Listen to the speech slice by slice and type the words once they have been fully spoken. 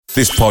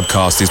This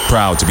podcast is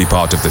proud to be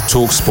part of the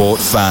TalkSport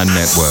Fan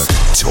Network.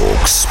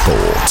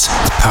 TalkSport.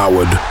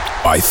 Powered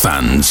by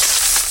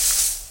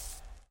fans.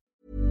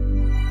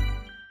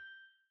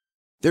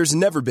 There's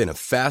never been a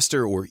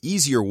faster or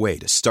easier way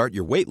to start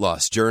your weight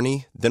loss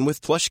journey than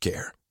with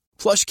PlushCare.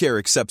 PlushCare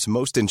accepts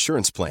most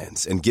insurance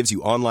plans and gives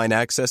you online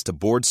access to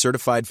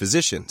board-certified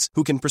physicians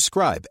who can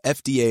prescribe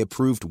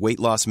FDA-approved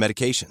weight loss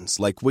medications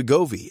like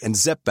Wegovy and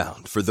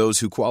Zepbound for those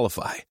who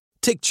qualify.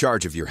 Take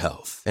charge of your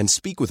health and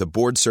speak with a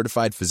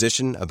board-certified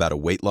physician about a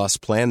weight loss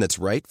plan that's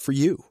right for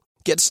you.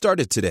 Get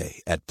started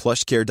today at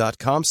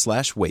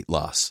plushcare.com/weight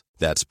loss.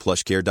 That's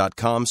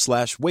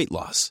plushcare.com/weight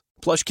loss.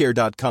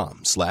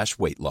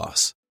 plushcare.com/weight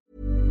loss.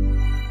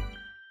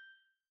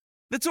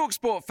 The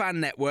TalkSport Fan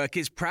Network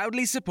is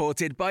proudly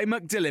supported by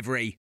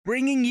McDelivery,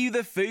 bringing you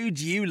the food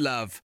you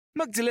love.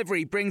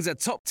 McDelivery brings a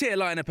top-tier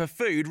lineup of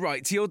food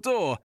right to your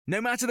door.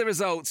 No matter the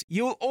result,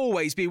 you'll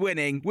always be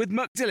winning with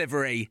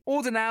McDelivery.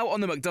 Order now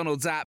on the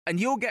McDonald's app and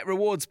you'll get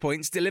rewards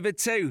points delivered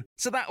too.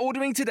 So that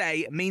ordering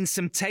today means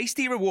some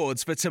tasty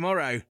rewards for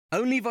tomorrow.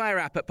 Only via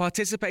app at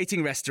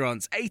participating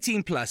restaurants.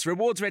 18 plus.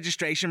 Rewards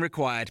registration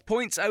required.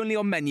 Points only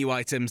on menu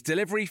items.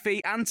 Delivery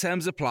fee and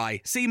terms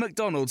apply. See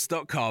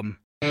mcdonalds.com.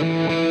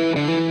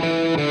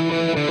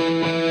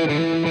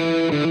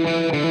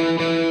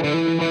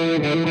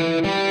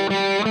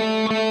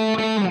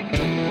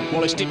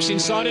 Wallace dips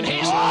inside and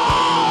hits.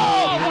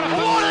 Oh, what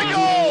a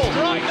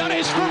goal! Right, that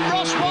is from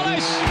Ross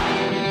Wallace.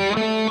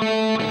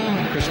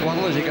 Chris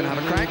Waddle, is he going to have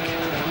a crack?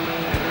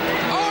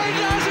 Oh, he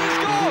does! He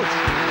scores!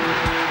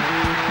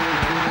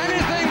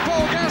 Anything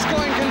Paul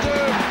Gascoigne can do,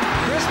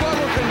 Chris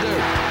Waddle can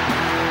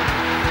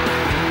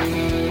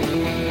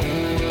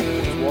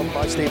do. One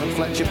by Stephen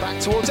Fletcher back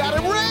towards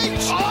Adam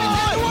Reach. Oh!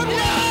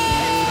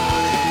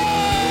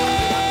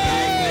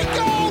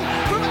 Goal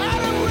from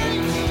Adam Reach.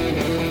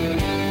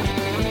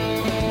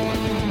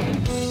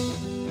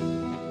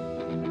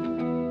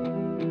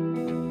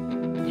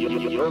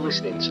 You're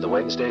listening to the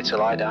Wednesday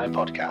Till I Die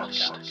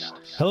podcast.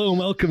 Hello and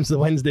welcome to the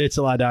Wednesday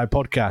Till I Die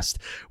podcast.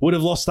 Would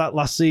have lost that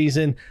last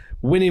season.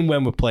 Winning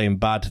when we're playing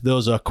bad.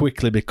 Those are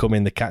quickly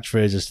becoming the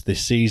catchphrases to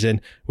this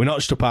season. We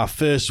notched up our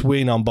first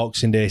win on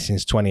Boxing Day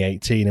since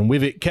 2018, and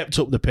with it kept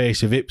up the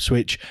pace of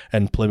Ipswich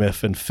and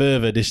Plymouth and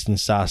further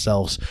distanced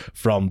ourselves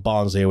from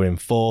Barnsley, who were in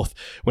fourth.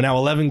 We're now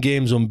 11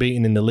 games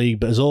unbeaten in the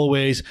league, but as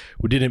always,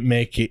 we didn't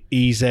make it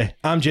easy.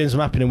 I'm James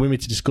Mappin, and with me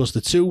to discuss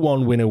the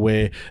 2-1 win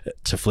away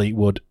to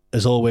Fleetwood,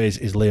 as always,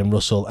 is Liam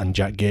Russell and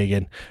Jack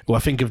Gagan, who I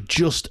think have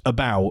just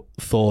about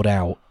thawed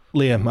out.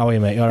 Liam, how are you,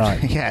 mate? You all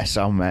right? Yes,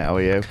 I'm, mate. How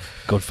are you?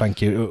 Good,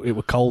 thank you. It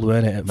was cold,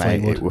 weren't it, at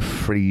Mate, Fleetwood? it was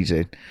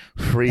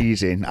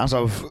freezing. As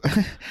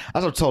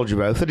I've told you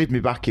both, I did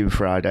me back in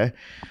Friday.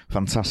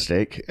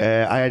 Fantastic.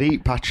 I had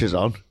heat patches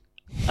on,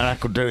 and I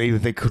don't even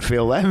think I could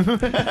feel them.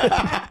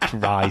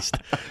 Christ.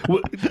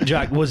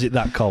 Jack, was it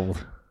that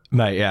cold?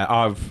 Mate, yeah,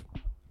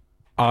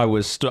 I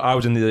was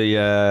in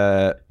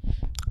the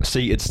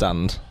seated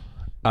stand,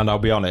 and I'll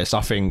be honest,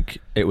 I think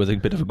it was a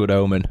bit of a good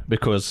omen,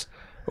 because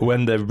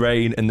when the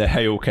rain and the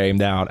hail came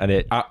down and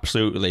it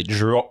absolutely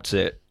dropped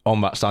it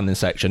on that standing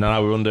section, and I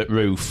was under the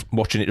roof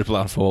watching it just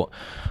play, I thought,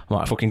 I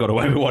might fucking got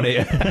away with one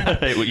here.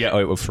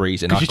 It was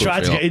freezing. Because you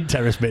tried to get in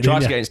terrace bit,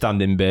 tried to get in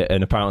standing bit,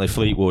 and apparently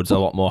Fleetwood's a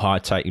lot more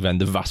high-tech than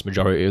the vast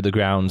majority of the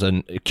grounds,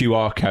 and a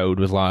QR code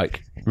was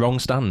like, wrong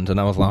stand, and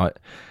I was like,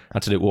 I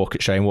had to walk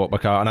at Shane, walk my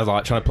car, and I was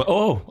like trying to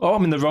play,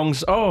 I'm in the wrong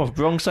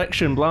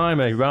section,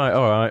 blimey, right,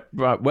 all right,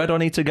 where do I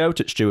need to go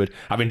to, steward?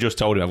 Having just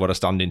told him I've got a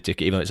standing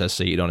ticket, even though it says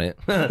seated on it.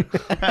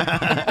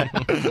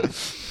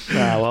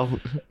 Well.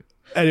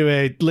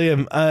 Anyway,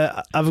 Liam,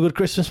 have a good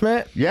Christmas,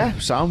 mate. Yeah,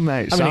 sound,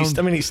 mate. I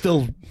mean, it's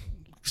still,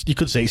 you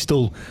could say it's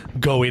still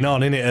going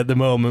on, innit, at the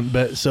moment,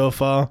 but so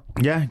far?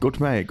 Yeah, good,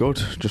 mate, good.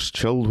 Just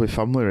chilled with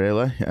family,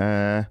 really.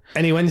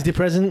 Any Wednesday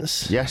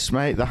presents? Yes,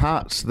 mate, the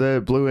hats,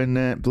 the blue and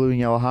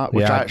yellow hat,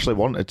 which I actually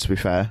wanted, to be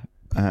fair,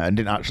 and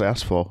didn't actually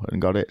ask for, and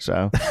got it,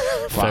 so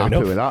quite happy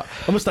with that.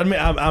 I must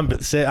admit, I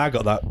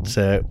got that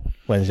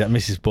Wednesday.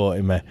 Mrs. bought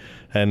it me,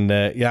 and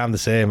I'm the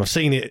same. I've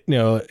seen it,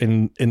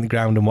 in the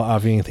ground and what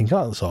have you, and think,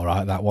 oh, that's all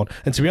right, that one.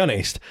 And to be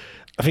honest,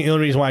 I think the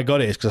only reason why I got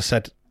it is because I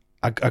said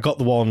I got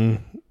the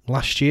one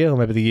last year or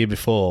maybe the year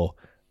before,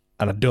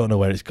 and I don't know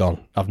where it's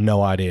gone. I've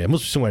no idea. It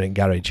must be somewhere in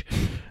garage.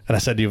 And I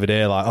said the other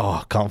day, like,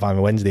 I can't find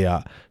my Wednesday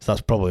hat. So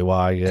that's probably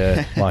why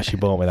she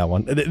bought me that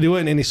one. There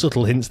weren't any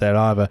subtle hints there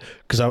either,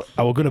 because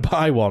I was going to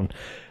buy one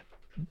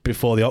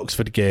before the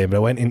Oxford game, but I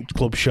went in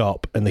club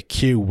shop and the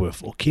queue were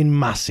fucking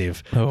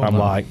massive. I'm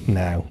like,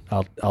 no,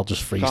 I'll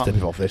just freeze to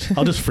death.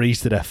 I'll just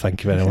freeze to death,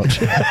 thank you very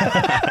much.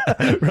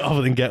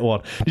 Rather than get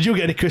one. Did you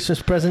get any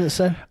Christmas presents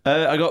then?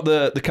 I got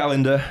the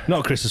calendar.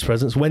 Not Christmas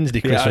presents, Wednesday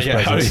Christmas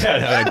presents. No.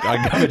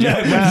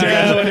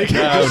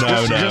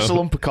 Just a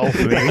lump of coal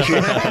for me.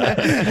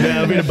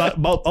 I've been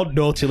on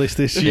naughty list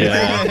this year.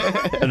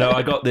 No,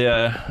 I got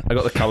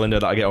the calendar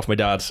that I get off my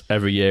dad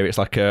every year. It's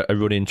like a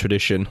running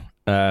tradition.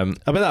 I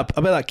bet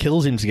that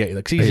kills him to get you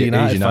because he's a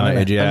United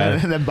fan, yeah.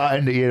 And then by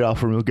end of the year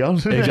after we're gone.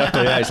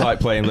 Exactly, yeah. It's like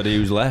playing bloody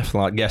who's left.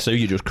 Like, guess who?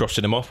 You're just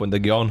crossing them off when they're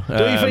gone.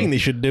 Don't you think they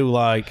should do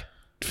like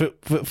for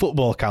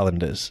football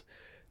calendars,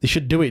 they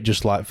should do it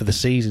just like for the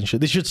season.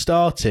 They should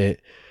start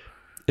it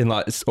in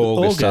like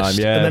August time,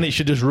 yeah, and then it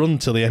should just run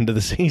till the end of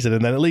the season,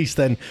 and then at least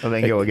then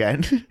go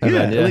again.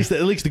 At least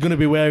they're going to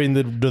be wearing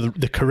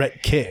the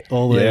correct kit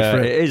all the way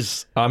through. It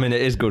is. I mean,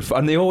 it is good,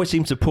 and they always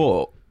seem to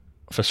put,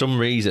 for some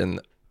reason,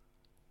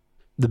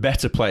 the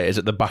better players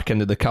at the back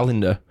end of the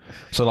calendar.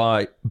 So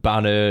like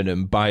Bannan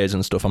and Byers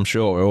and stuff, I'm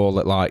sure are all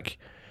at like.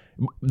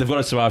 They've got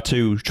to survive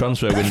 2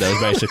 transfer windows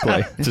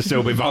basically to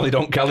still be valid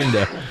on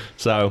calendar,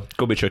 so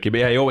could be tricky.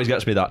 But yeah, he always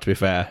gets me that, to be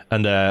fair.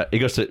 And he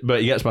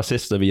gets my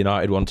sister the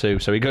United one too.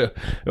 So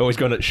always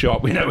going at the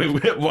shop,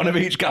 with one of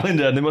each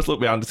calendar, and they must look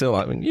behind still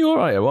like, you all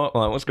right?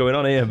 What's going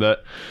on here?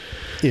 But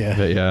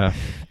yeah.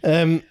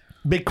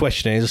 Big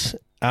question is,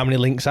 how many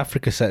Lynx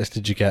Africa sets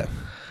did you get?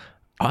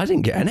 I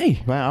didn't get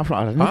any. Well, I've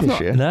not had any this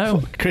year.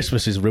 No.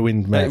 Christmas is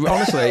ruined, mate.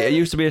 Honestly, it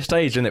used to be a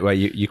stage, didn't it, where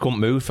you couldn't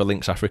move for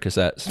Lynx Africa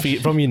sets.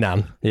 From your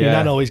nan. Yeah. Your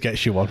nan always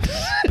gets you one.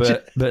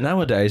 But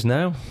nowadays,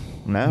 no.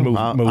 No,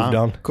 moved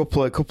on.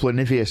 Couple of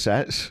Nivea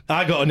sets.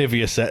 I got a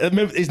Nivea set.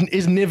 Is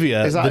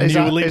Nivea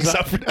the new Lynx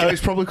Africa? Oh,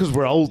 it's probably because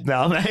we're old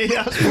now, mate.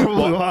 That's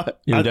probably why.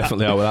 You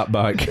definitely are with that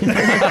bike.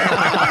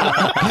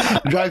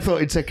 Drag thought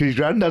he'd taken his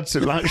granddad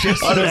to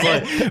Manchester.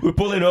 Honestly, we're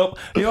pulling up.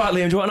 You all right,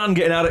 Liam? Do you want an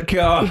getting out of the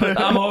car?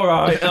 I'm all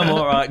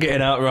right.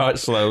 Getting out right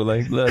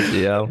slowly.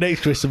 Bloody hell.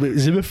 Next to a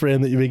Zimmer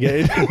frame that you've been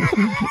getting.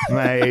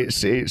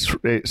 Mate,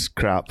 it's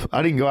crap.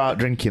 I didn't go out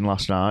drinking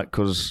last night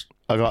because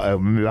I got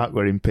home and my back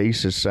were in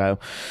pieces, so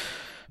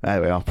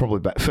there we are.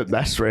 Probably for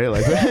best,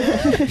 really.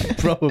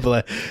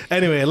 Probably.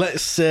 Anyway,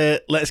 let's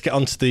get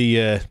on to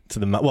the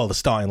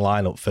starting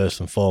lineup first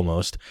and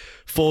foremost.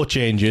 4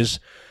 changes.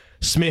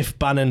 Smith,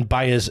 Bannan,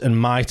 Byers and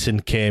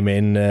Myton came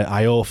in.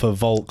 Iofa,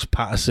 Volks,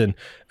 Patterson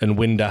and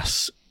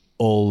Windass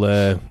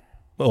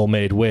all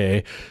made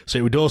way. So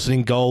it was Dawson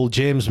in goal,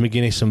 James,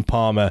 McGuinness and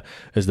Palmer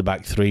as the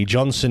back 3,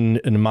 Johnson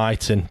and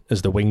Myton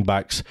as the wing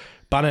backs,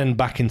 Bannan,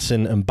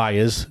 Backinson and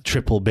Byers,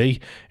 triple B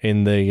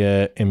in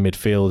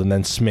midfield, and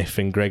then Smith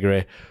and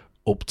Gregory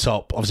up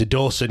top. Obviously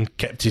Dawson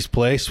kept his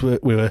place. We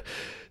were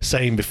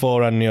saying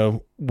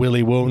beforehand,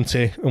 Willie, won't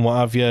he, and what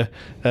have you.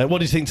 What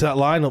do you think to that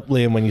lineup,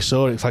 Liam, when you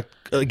saw it? It's like,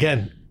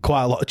 again,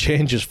 quite a lot of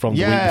changes from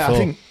the week before. I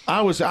think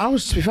I was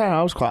to be fair,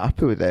 I was quite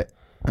happy with it.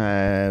 Do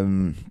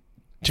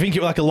you think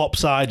it was like a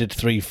lopsided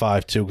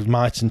 3-5-2? Was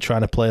Myton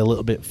trying to play a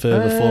little bit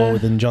further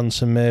forward than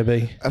Johnson,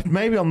 maybe?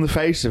 Maybe on the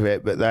face of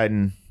it, but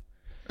then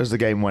as the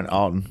game went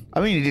on, I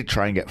mean, he did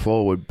try and get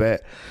forward,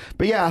 but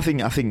yeah, I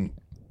think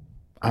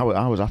I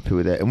was happy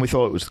with it, and we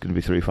thought it was going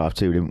to be 3-5-2,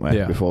 didn't we?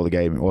 Yeah. Before the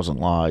game, it wasn't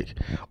like,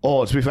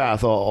 or to be fair, I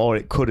thought,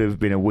 it could have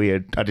been a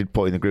weird. I did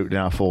put in the group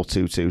now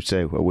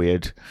 4-2-2-2, a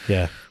weird.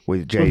 Yeah.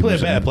 With James. We play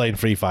better playing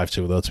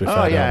 3-5-2 though. To be fair.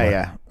 Oh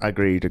yeah.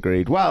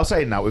 Agreed. Well,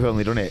 saying that, we've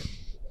only done it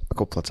a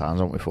couple of times,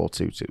 haven't we?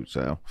 4-2-2.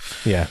 So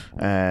yeah.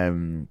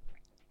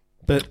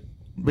 But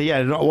yeah,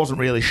 I wasn't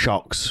really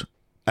shocked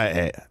at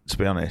it, to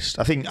be honest.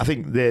 I think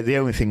the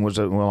only thing was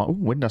that we were like,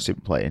 Windass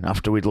isn't playing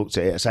after we'd looked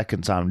at it a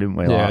second time, didn't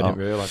we? Yeah, I didn't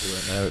realise we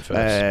weren't there at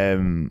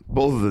first.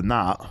 But other than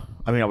that,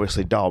 I mean,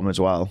 obviously Dom as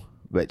well,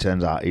 but it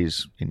turns out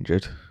he's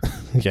injured.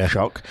 Yeah.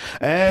 Shock.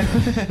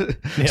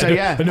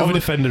 Another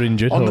defender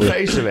injured. On the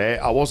face of it,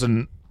 I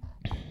wasn't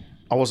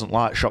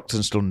like shocked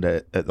and stunned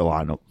at the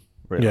lineup.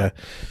 Really. Yeah,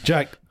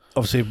 Jack.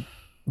 Obviously,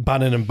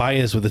 Bannan and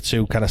Byers were the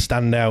two kind of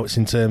standouts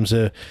in terms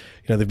of,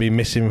 they've been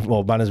missing.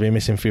 Well, Bannan's been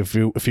missing for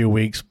a few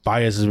weeks.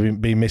 Byers has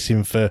been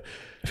missing for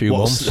a few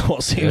months.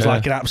 What seems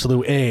like an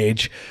absolute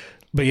age.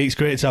 But it's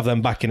great to have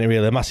them back in it.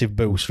 Really, a massive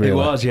boost. Really, it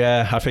was.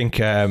 Yeah, I think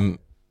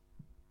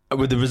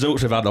with the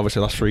results we've had,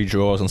 obviously last 3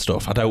 draws and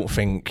stuff. I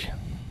think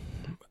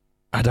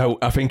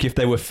if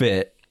they were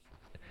fit,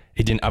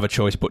 he didn't have a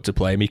choice but to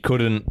play him. He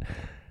couldn't.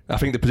 I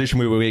think the position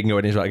we were in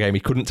going into that game, he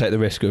couldn't take the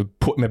risk of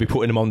maybe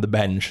putting him on the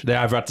bench. They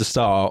either had to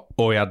start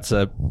or he had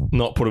to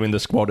not put him in the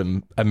squad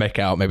and make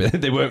out maybe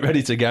they weren't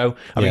ready to go.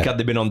 I think had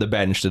they been on the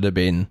bench, there'd have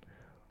been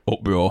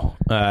uproar.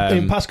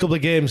 In the past couple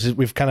of games,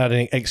 we've kind of had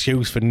an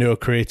excuse for no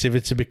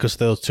creativity because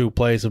those 2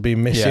 players have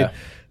been missing. Yeah.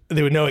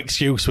 There was no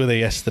excuse, were there,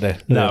 yesterday?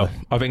 No.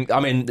 I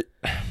mean,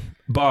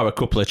 bar a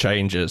couple of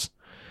changes,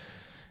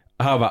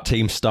 how that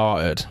team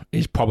started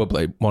is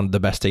probably one of the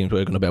best teams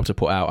we're going to be able to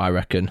put out, I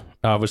reckon.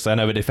 Obviously, I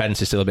know the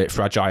defence is still a bit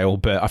fragile,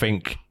 but I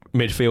think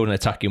midfield and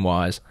attacking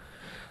wise,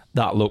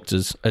 that looked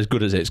as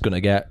good as it's going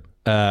to get.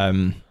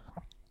 And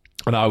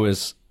I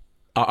was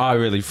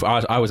excited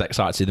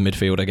to see the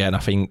midfield again. I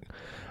think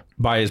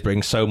Byers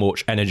brings so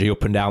much energy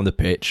up and down the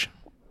pitch,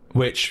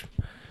 which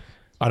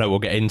I know we'll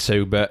get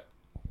into, but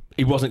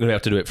he wasn't going to be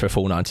able to do it for a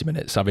full 90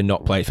 minutes, having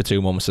not played for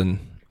 2 months, and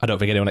I don't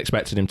think anyone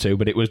expected him to,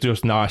 but it was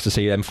just nice to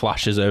see them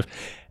flashes of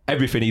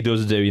everything he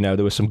does do.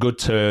 There were some good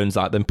turns,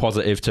 like them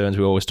positive turns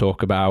we always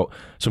talk about,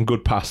 some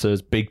good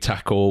passes, big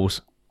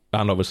tackles,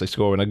 and obviously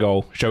scoring a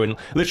goal. Showing,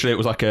 literally, it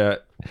was like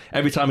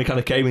every time he kind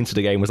of came into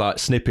the game was like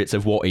snippets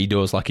of what he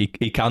does. Like he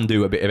can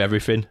do a bit of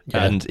everything,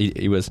 and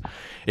it was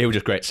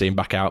just great to see him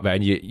back out there.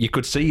 And you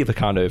could see the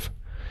kind of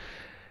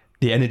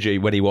the energy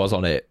when he was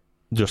on it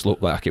just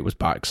looked like it was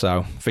back.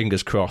 So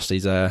fingers crossed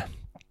he's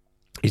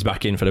he's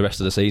back in for the rest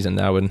of the season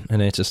now and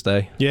here to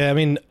stay. Yeah, I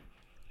mean,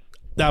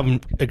 I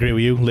agree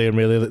with you, Liam,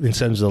 really, in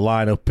terms of the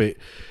lineup.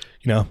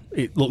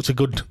 It looked a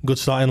good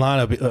starting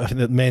lineup. I think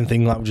the main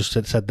thing, like we just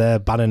said there,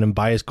 Bannan and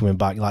Byers coming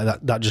back,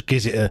 like that just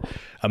gives it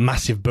a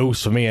massive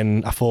boost for me.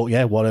 And I thought,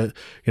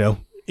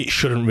 it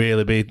shouldn't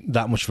really be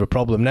that much of a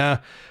problem.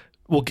 Now,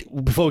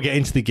 before we get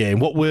into the game,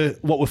 what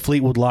were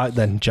Fleetwood like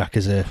then, Jack,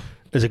 as a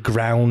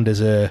ground,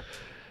 as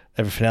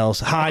everything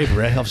else?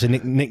 Highbury obviously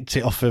nicked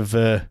it off of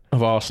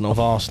Arsenal. Of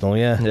Arsenal,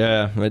 yeah.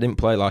 Yeah, they didn't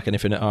play like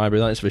anything at Highbury,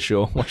 that's for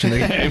sure. Watching the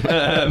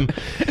game,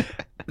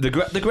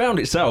 the ground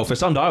itself, the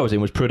stand I was in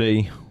was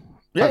pretty.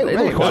 Yeah,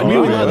 really quite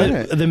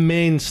the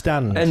main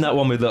stand. And that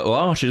one with little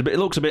arches, but it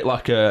looks a bit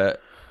like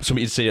something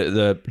you'd see at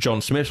the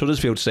John Smith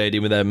Huddersfield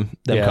Stadium with them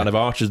kind of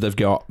arches they've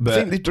got. But I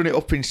think they've done it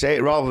up in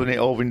state rather than it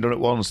all being done at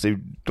once. They've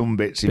done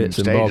bits in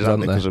stages,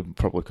 haven't they?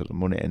 Probably because of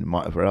money and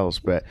whatever else.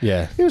 But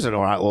yeah, it was an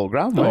all right little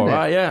ground. All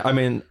right, yeah. I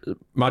mean,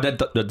 my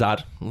dad,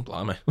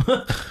 blimey.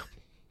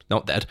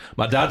 Not dead.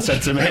 My dad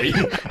said to me,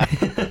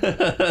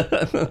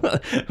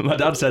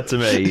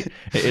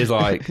 it is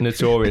like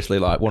notoriously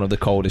like one of the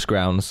coldest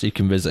grounds you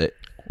can visit.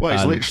 Well,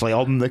 it's literally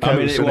on the coast. I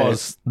mean, it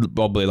was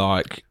probably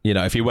like,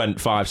 if you went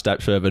 5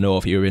 steps further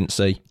north, you were in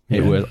sea.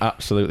 It was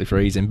absolutely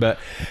freezing. But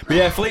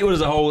yeah, Fleetwood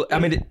as a whole, I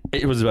mean,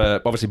 it was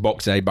obviously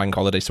Boxing Day bank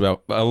holiday,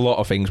 so a lot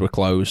of things were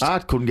closed. I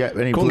couldn't get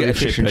any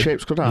fish and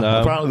chips, could I?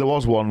 No. Apparently there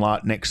was one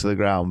like next to the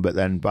ground, but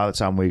then by the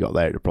time we got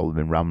there, it had probably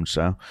been rammed,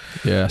 so...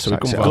 Yeah, so we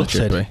couldn't find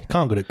chippy.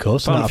 Can't go to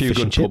coast. Found a few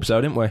good pubs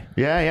though, didn't we?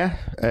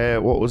 Yeah.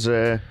 What was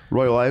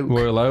Royal Oak?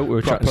 Royal Oak. We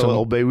were tracking some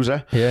little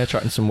boozer. Yeah,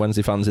 tracking some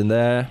Wednesday fans in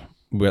there.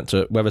 We went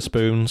to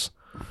Wetherspoons.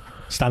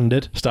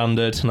 Standard,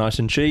 nice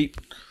and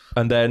cheap.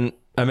 And then,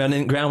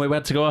 in ground, we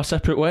had to go our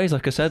separate ways,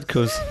 like I said,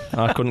 because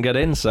I couldn't get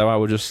in, so I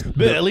would just...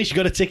 But at least you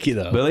got a ticket,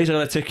 though. But at least I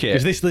got a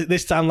ticket. Because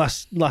this time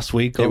last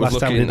week, or it last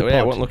time in the pod,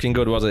 it wasn't looking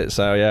good, was it?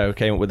 So, yeah, we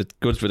came up with the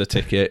goods with a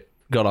ticket,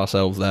 got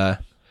ourselves there.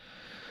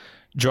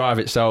 Drive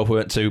itself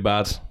weren't too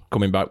bad.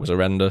 Coming back was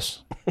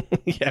horrendous.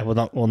 Yeah, well,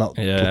 not.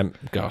 Yeah,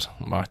 God,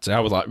 I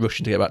was like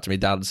rushing to get back to my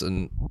dad's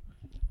and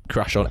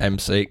crash on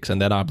M6,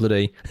 and then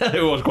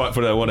it was quite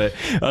funny, wasn't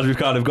it? As we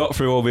kind of got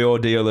through all the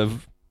ordeal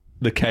of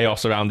the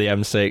chaos around the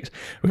M6,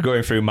 we're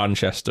going through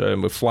Manchester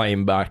and we're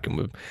flying back,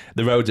 and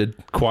the roads are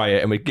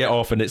quiet, and we get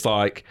off, and it's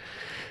a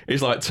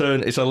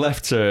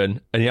left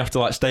turn, and you have to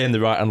like stay in the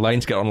right hand lane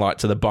to get on like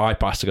to the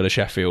bypass to go to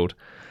Sheffield.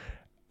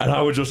 And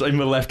I was just in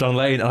the left hand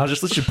lane, and I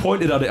just literally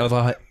pointed at it. I was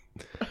like,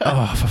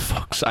 oh, for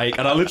fuck's sake.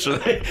 And I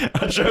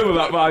drove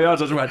about 5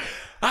 yards. I just went,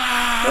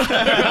 ah!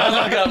 I was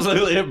like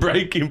absolutely a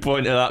breaking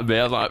point at that bit.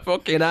 I was like,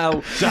 fucking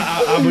hell. So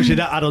how much did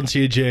that add on to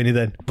your journey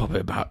then?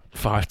 Probably about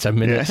 5-10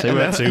 minutes. It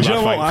weren't too bad,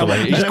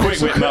 thankfully. He's quick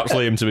with maps,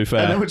 Liam, to be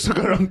fair. And then we took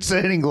a wrong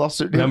turn in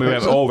Gloucester. Then we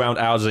went all round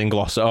houses in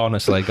Gloucester.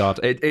 Honestly, God.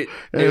 It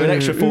was an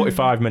extra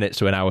 45 minutes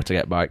to an hour to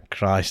get back.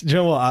 Christ. Do you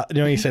know what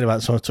you said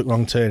about someone took a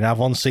wrong turn? I've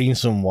once seen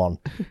someone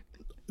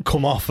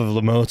come off of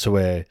the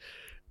motorway.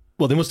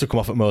 Well, they must have come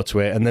off at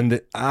motorway, and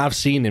then I've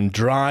seen him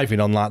driving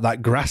on like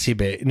that grassy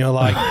bit,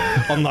 like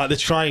on like the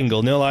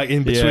triangle, like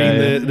in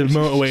between the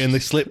motorway and the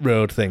slip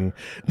road thing,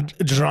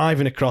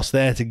 driving across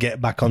there to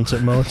get back onto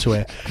the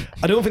motorway.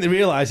 I don't think they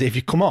realise that if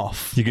you come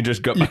off, you can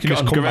just go back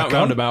on, come out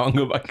roundabout and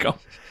go back on.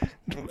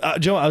 Do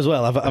you know what, as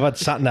well? I've had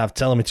sat-nav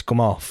telling me to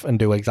come off and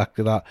do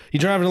exactly that.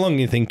 You're driving along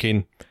and you're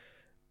thinking,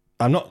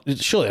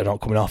 surely I'm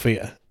not coming off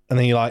here. And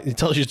then it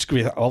tells you to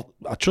be, oh,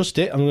 I trust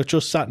it, I'm going to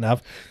trust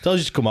sat-nav. Tells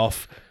you to come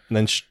off, and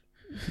then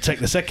take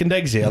the second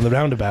exit on the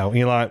roundabout, and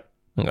you're like,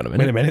 hang on a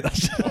minute.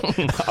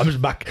 I was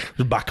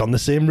back on the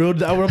same road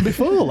that I was on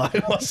before.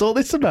 Like, what's all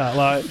this about?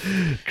 Like,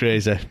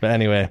 crazy. But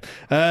anyway,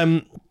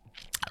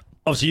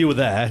 obviously you were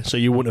there, so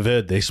you wouldn't have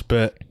heard this,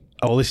 but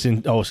I was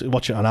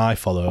watching it on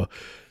iFollow.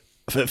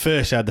 At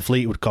first I had the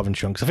Fleetwood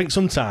Coventry on, because I think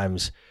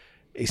sometimes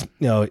it's,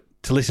 to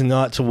listen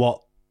to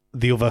what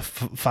the other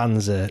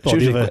fans are.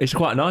 It's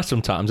quite nice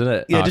sometimes, isn't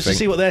it? Yeah, to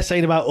see what they're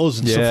saying about us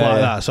and stuff like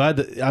that. So I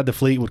had the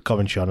Fleetwood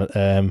Coventry on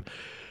it.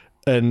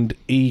 And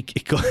he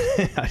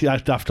I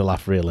have to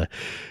laugh really,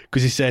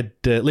 because he said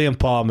Liam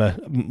Palmer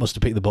must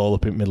have picked the ball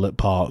up in the middle of the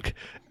park,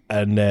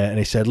 and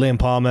he said Liam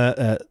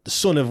Palmer,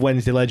 son of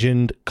Wednesday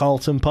legend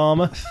Carlton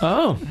Palmer.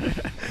 Oh,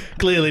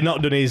 clearly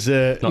not done his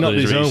his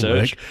own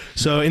work.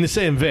 So in the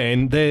same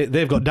vein,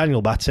 they've got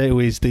Daniel Batty, who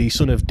is the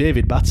son of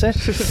David Batty,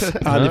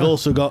 and they've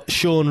also got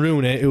Sean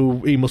Rooney,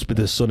 who he must be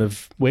the son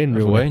of Wayne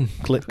Rooney.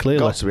 Clearly,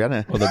 got to be,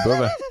 hasn't he? Or the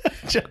brother.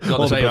 Got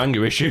the same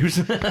anger issues.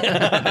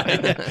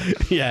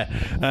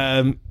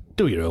 Yeah.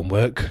 Do your own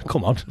work.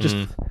 Come on. Just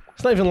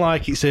it's not even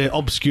like it's an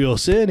obscure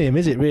surname,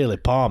 is it really?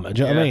 Palmer.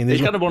 Do you know what I mean?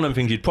 It's kind of one of them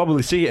things you'd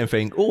probably see it and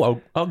think,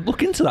 oh, I'll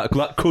look into that, because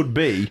that could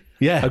be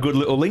a good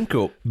little link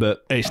up.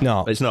 But it's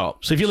not. It's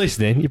not. So if you're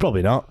listening, you're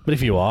probably not. But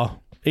if you are,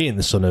 Ian,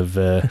 the son of...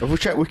 Have we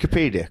checked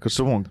Wikipedia? Because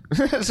someone...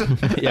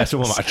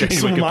 someone might have checked Wikipedia.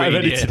 Someone might have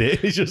edited it.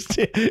 He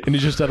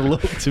just had a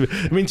look. To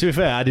be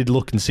fair, I did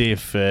look and see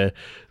if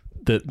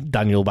that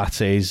Daniel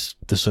Batty is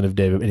the son of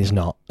David, and he's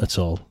not at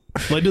all.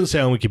 Well, it doesn't say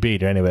on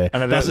Wikipedia anyway.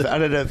 And I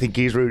don't think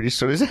he's Rooney's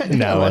son, is it?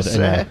 No,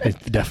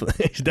 it's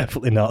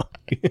definitely not.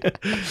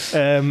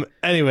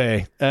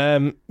 Anyway,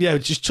 we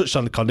just touched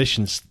on the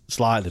conditions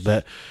slightly,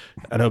 but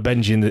I know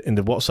Benji in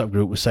the WhatsApp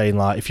group was saying,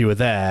 like, if you were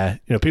there,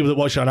 people that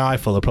watch it on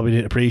iPhone probably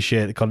didn't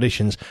appreciate the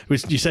conditions.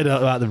 You said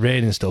about the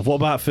rain and stuff. What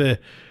about for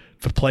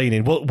playing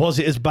in? Was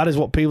it as bad as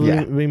what people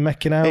have been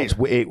making out?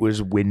 It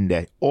was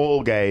windy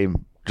all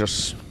game.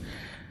 Just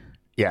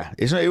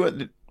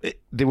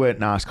they weren't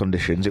nice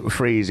conditions. It was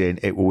freezing,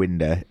 it was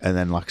windy, and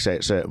then, like I say,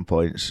 at certain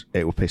points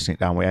it was pissing it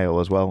down with hail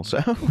as well. So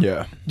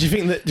yeah. Do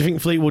you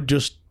think Fleetwood are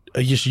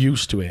just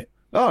used to it?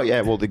 Oh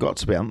yeah, well they've got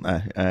to be, haven't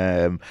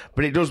they?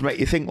 But it does make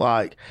you think,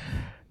 like,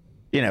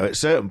 at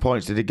certain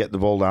points they did get the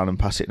ball down and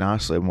pass it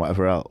nicely and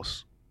whatever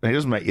else. And it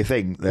does make you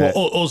think that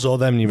us or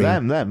them, you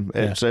mean? Them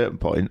at certain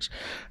points.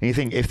 And you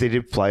think if they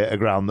did play at a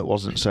ground that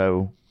wasn't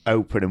so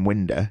open and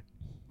windy,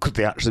 could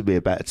they actually be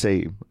a better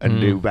team and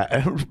do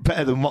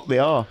better than what they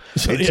are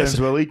in terms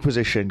of a league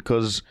position?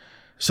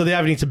 So they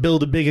either need to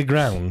build a bigger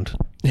ground,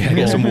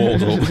 get some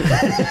walls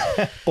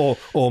up,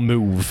 or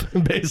move,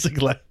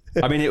 basically.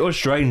 I mean, it was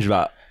strange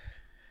that,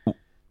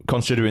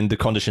 considering the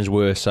conditions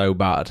were so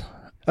bad.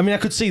 I mean, I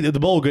could see that the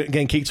ball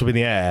getting kicked up in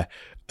the air,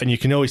 and you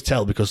can always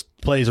tell because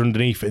players are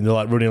underneath it and they're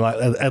like running like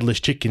headless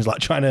chickens, like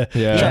trying to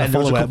there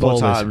was a couple of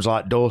times is.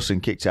 Like Dawson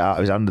kicked it out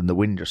of his hand and the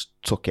wind just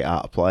took it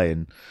out of play,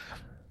 and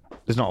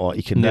there's not a lot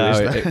you can do, is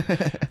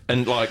there?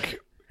 And like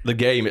the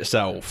game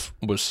itself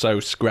was so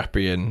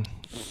scrappy and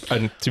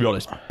to be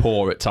honest,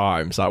 poor at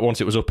times. Like once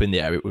it was up in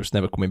the air, it was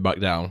never coming back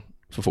down.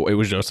 So it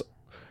was just.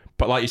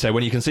 But like you say,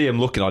 when you can see him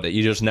looking at it,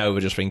 you just know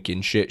they're just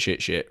thinking shit.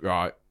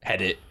 Right,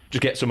 head it,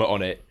 just get something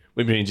on it.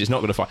 Which means it's not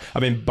going to fly. I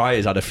mean,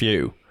 Byers had a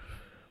few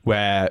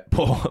where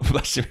poor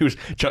bless him,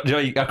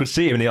 I could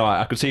see him in the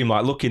eye. I could see him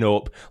like looking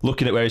up,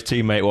 looking at where his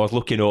teammate was,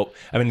 looking up,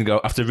 and then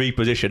go after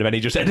reposition, and then he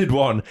just headed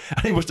one,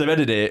 and he must have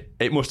headed it.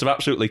 It must have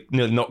absolutely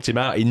knocked him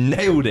out. He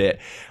nailed it,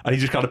 and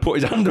he just kind of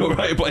put his hand up,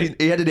 right, but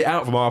he headed it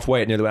out from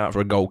halfway and nearly went out for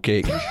a goal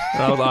kick. And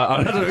I was like,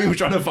 I don't know who he was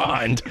trying to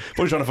find.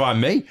 Probably trying to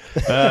find me.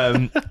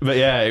 But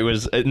yeah, it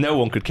was. No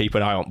one could keep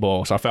an eye on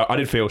ball, so I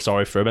did feel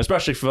sorry for him,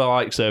 especially for the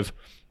likes of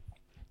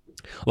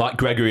like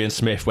Gregory and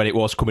Smith when it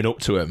was coming up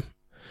to him.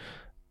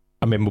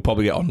 I mean, we'll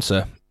probably get on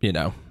to,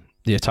 the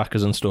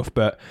attackers and stuff,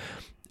 but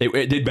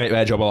it did make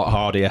their job a lot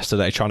harder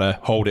yesterday, trying to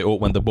hold it up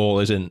when the ball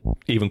isn't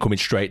even coming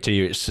straight to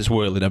you. It's just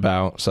whirling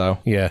about, so.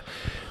 Yeah.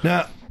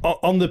 Now,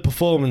 on the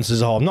performance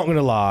as a whole, I'm not going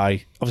to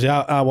lie. Obviously,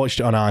 I watched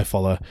it on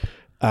iFollow,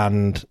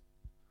 and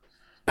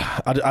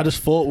I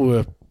just thought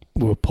we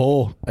were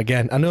poor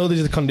again. I know these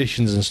are the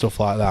conditions and stuff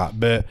like that,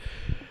 but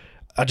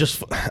I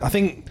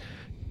think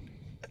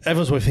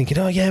everyone's thinking,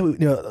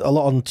 a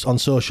lot on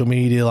social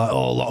media, like, a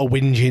lot of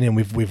whinging, and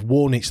we've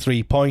won, it's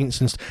 3 points,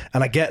 and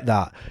I get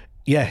that.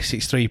 Yes,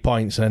 it's 3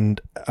 points,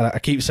 and I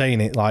keep saying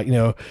it, like,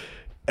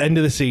 end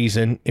of the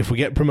season, if we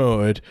get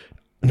promoted,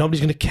 nobody's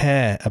going to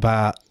care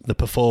about the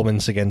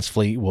performance against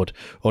Fleetwood,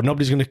 or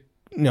nobody's going to,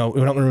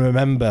 we're not going to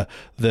remember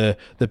the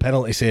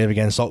penalty save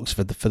against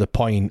Oxford for the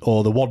point,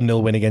 or the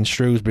 1-0 win against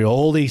Shrewsbury,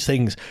 all these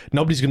things.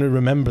 Nobody's going to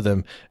remember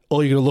them.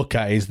 All you're going to look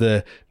at is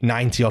the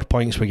 90-odd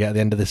points we get at the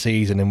end of the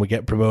season and we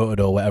get promoted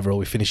or whatever, or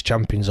we finish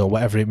champions or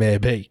whatever it may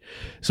be.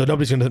 So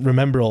nobody's going to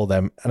remember all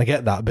them, and I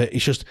get that, but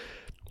it's just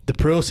the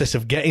process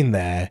of getting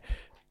there.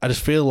 I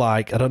just feel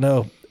like, I don't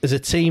know, as a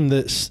team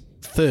that's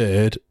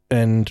third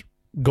and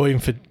going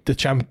for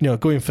the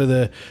going for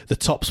the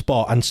top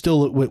spot and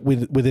still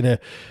within a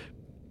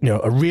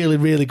really,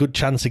 really good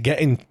chance of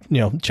getting,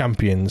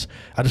 champions.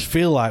 I just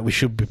feel like we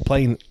should be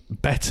playing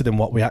better than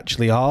what we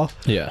actually are.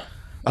 Yeah.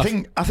 I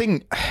think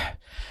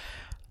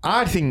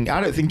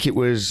it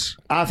was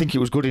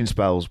good in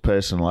spells,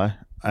 personally.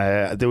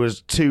 There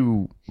was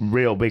 2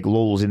 real big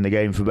lulls in the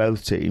game for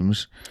both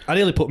teams. I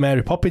nearly put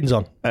Mary Poppins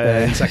on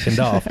in second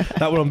half.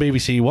 That was on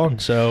BBC One.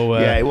 So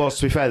yeah, it was.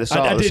 To be fair, the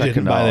start of the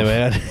second half. By the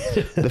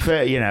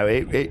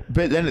way,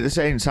 but then at the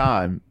same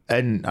time,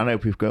 and I know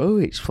people go, "Oh,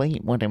 it's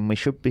Fleetwood, and we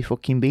should be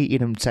fucking beating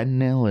them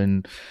 10-0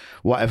 and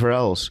whatever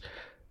else."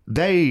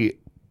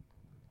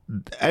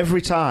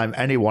 Every time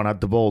anyone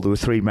had the ball, there were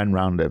 3 men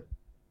round him.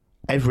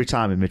 Every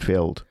time in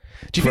midfield.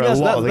 Do you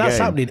think that's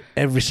happening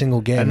every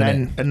single game?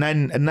 And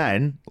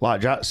then,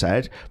 like Jack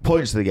said,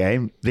 points of the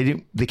game,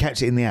 they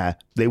kept it in the air.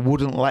 They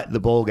wouldn't let the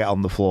ball get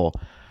on the floor.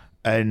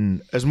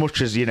 And as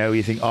much as,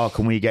 you think,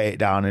 can we get it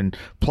down and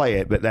play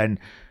it? But then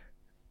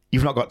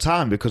you've not got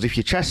time, because if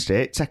you chest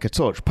it, take a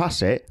touch,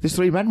 pass it, there's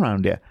 3 men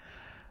round you.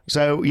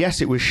 So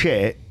yes, it was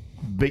shit,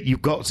 but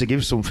you've got to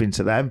give something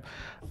to them.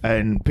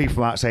 And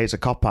people might say it's a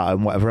cop-out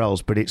and whatever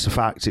else, but it's a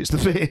fact. It's the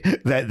thing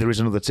that there is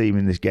another team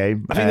in this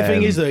game. I think the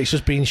thing is, though, it's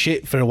just been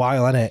shit for a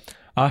while, hasn't it?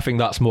 I think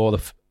that's more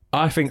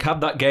I think had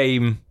that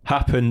game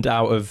happened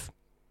out of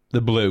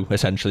the blue,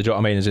 essentially, do you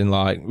know what I mean? As in,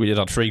 like, we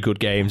had 3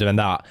 good games and then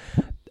that,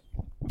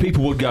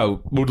 people would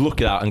look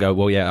at that and go,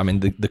 well, yeah, I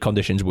mean, the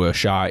conditions were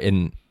shite,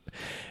 and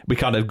we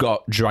kind of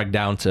got dragged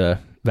down to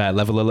their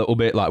level a little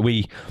bit. Like,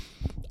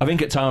 I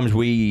think at times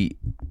we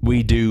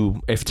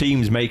do, if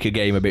teams make a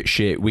game a bit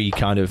shit, we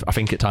kind of, I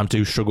think at times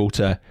do struggle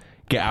to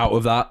get out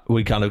of that.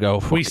 We kind of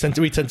go. We tend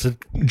to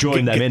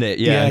join them in it.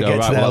 Yeah, and go,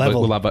 get to their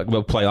level.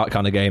 We'll play that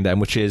kind of game then,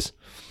 which is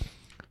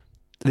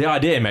the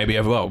idea maybe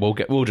of, well,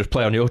 we'll just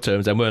play on your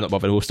terms, then we're not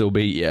bothered, we'll still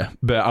beat you.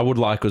 But I would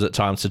like us at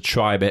times to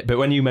try a bit. But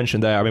when you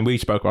mentioned there, I mean, we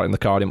spoke about it in the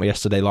car, didn't we,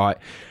 yesterday, like,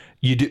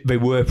 they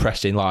were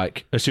pressing,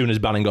 like, as soon as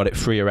Bannan got it,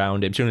 free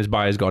around him, as soon as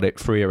Byers got it,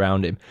 free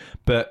around him.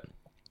 But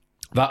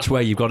that's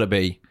where you've got to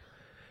be.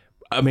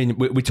 I mean,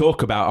 we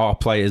talk about our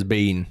players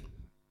being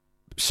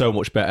so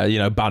much better, you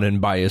know, Bannan,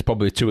 Byers,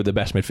 probably two of the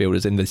best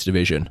midfielders in this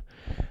division.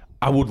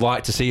 I would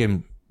like to see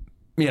him,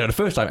 you know, the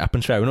first time it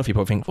happens, fair enough, you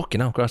probably think, fucking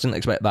hell, I didn't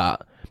expect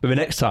that. But the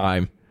next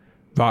time,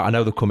 right, I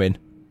know they're coming.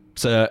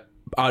 So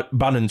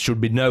Bannan should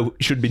be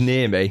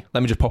near me.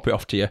 Let me just pop it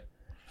off to you.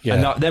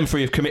 Yeah. And them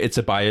three have committed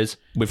to Byers.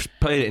 We've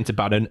played it into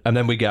Bannan, and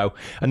then we go.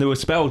 And there were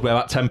spells where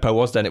that tempo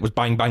was then. It was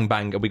bang, bang,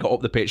 bang, and we got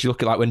up the pitch. You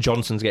look at like when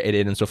Johnson's getting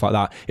in and stuff like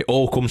that. It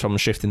all comes from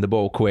shifting the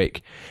ball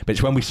quick. But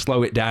it's when we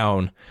slow it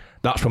down,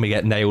 that's when we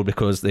get nailed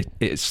because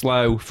it's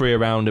slow, free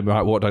around him.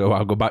 Right, what do I go?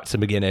 I'll go back to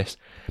McGuinness.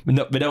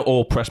 They don't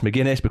all press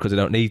McGuinness because they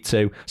don't need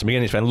to. So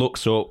McGuinness then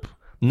looks up,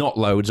 not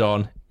loads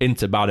on,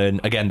 into Bannan.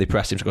 Again, they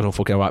press him, so goes, oh,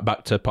 fucking right,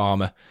 back to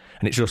Palmer.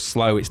 And it's just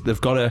slow.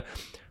 They've got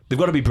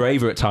to be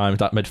braver at times,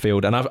 that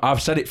midfield. And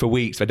I've said it for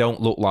weeks, they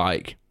don't look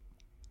like,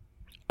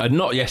 and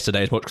not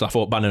yesterday as much because I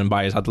thought Bannan and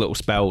Byers had little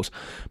spells,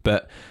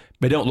 but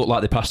they don't look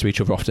like they pass to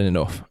each other often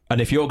enough. And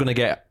if you're going to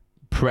get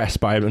pressed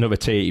by another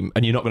team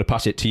and you're not going to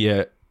pass it to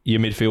your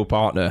midfield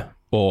partner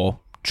or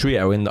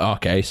trio in our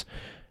case,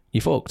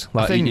 you're fucked.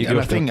 Like, I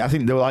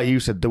think there were, like you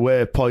said, there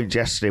were points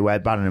yesterday where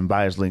Bannan and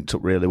Byers linked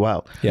up really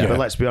well. Yeah. But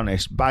let's be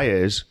honest,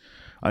 Byers,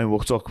 I mean, we'll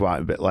talk about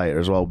it a bit later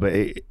as well, but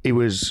he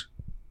was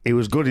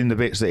good in the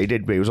bits that he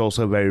did, but he was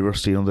also very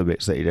rusty in other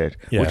bits that he did,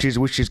 which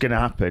is going to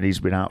happen.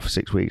 He's been out for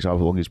 6 weeks,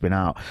 however long he's been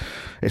out.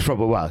 It's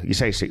probably, well, you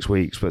say 6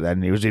 weeks, but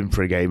then he was in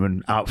for a game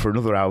and out for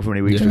another however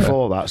many weeks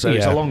before that, so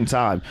it's a long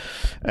time.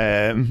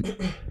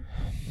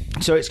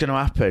 So it's going to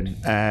happen.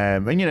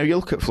 And, you know, you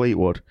look at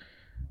Fleetwood,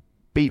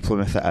 beat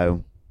Plymouth at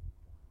home,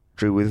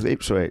 drew with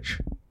Ipswich.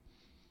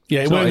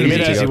 Yeah, it weren't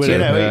easy.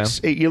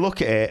 You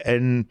look at it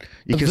and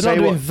you can say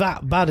not doing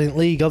that bad in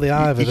league, are they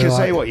either? You can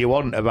say what you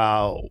want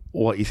about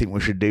what you think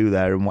we should do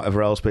there and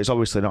whatever else, but it's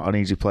obviously not an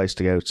easy place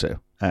to go to.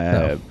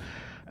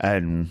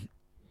 And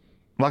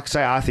like I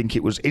say, I think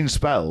it was in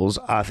spells.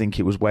 I think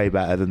it was way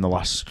better than the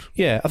last.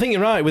 Yeah, I think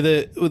you're right with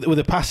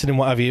the passing and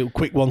what have you,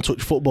 quick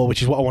one-touch football,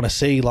 which is what I want to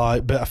see.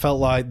 Like, but I felt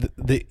like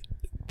they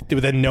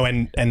were then no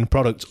end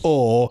product,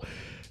 or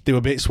there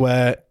were bits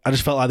where I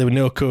just felt like there were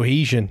no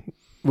cohesion.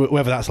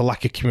 Whether that's a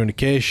lack of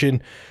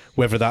communication,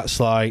 whether that's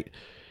like,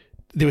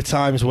 there were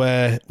times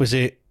where, was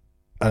it,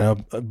 I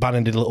don't know,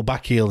 Bannan did a little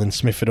back heel and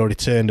Smith had already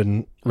turned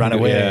and ran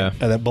away, and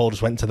then ball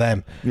just went to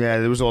them. Yeah,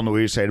 there was the one that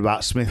we were saying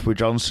about Smith with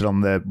Johnson on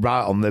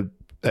the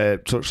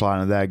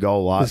touchline of their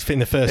goal. Like, in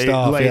the first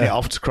half, laying it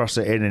off to cross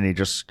it in, and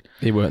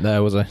he weren't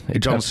there, was he?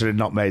 Johnson had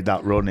not made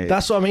that run.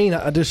 That's what I mean.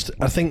 I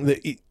think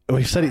that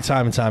we've said it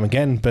time and time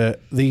again,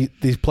 but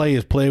these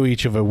players play with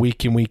each other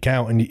week in, week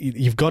out, and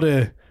you've got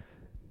to,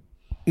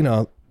 you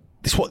know,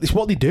 it's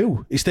what they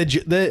do. It's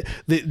they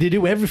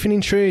do everything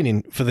in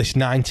training for this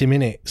 90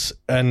 minutes,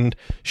 and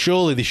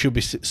surely there should be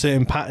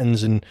certain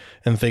patterns and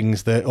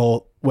things that,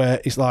 or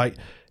where it's like,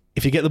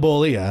 if you get the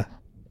ball here,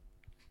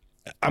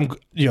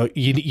 you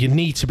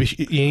need to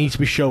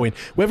be showing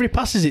whether he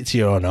passes it to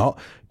you or not.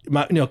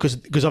 You know, because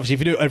obviously if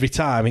you do it every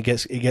time, it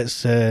gets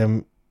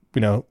they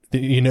know what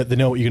you're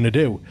going to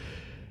do,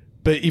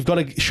 but you've got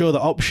to show that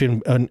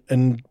option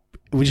and.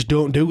 We just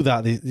don't do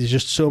that. There's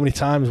just so many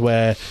times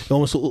where it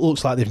almost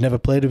looks like they've never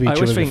played with each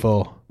other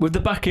before. With the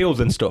back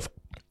heels and stuff,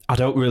 I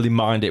don't really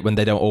mind it when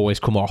they don't always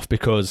come off,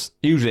 because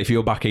usually if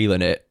you're back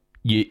heeling it,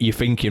 you're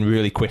thinking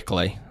really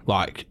quickly,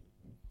 like,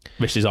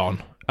 this is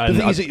on. And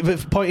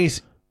the point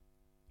is,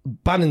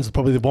 Bannon's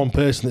probably the one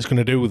person that's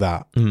going to do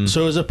that.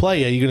 So as a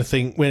player, you're going to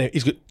think, do you know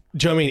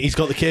what I mean? He's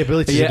got the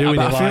capability of doing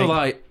it. I feel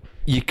like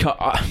you can't.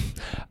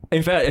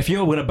 In fact, if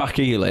you're going to back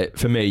heel it,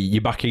 for me,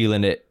 you're back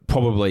heeling it.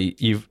 Probably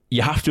you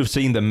have to have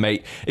seen them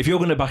make. If you're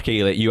going to back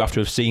heel it, you have to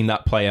have seen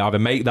that player either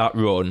make that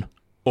run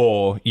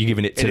or you're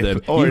giving it to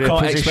them. Or you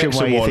can't expect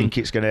someone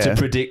to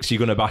predict you're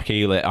going to back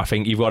heel it. I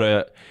think you've got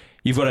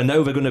to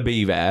know they're going to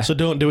be there. So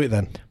don't do it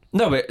then.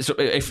 No, but so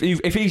if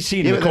he's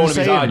seen in the corner of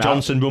his eye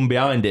Johnson run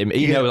behind him,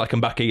 he knows I can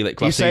back heel it.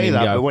 You say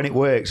that, but when it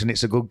works and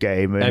it's a good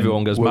game, and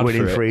everyone goes mad for it.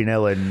 We're winning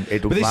 3-0, and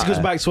it doesn't But this matter. goes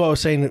back to what I was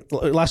saying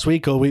last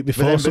week or week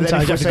before. But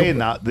then if we're saying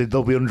that,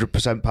 there'll be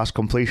 100% pass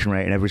completion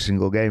rate in every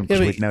single game,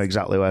 because we know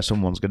exactly where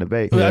someone's going to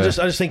be. I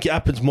just think it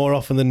happens more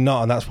often than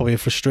not, and that's probably a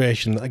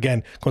frustration.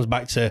 Again, comes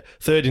back to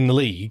third in the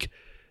league.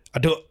 I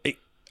don't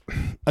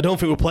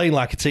think we're playing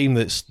like a team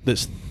that's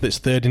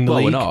third in the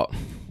league. Well,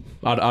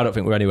 we're not. I don't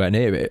think we're anywhere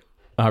near it.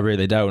 I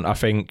really don't. I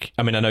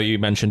know you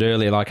mentioned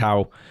earlier, like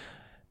how,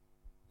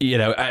 we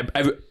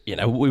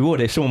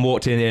would, if someone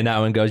walked in here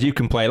now and goes, you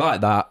can play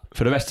like that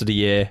for the rest of the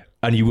year,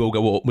 and you will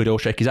go up, we'd all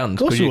shake his hand. Of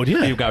course you would,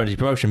 yeah. You guarantee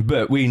promotion.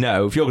 But we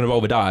know if you're going to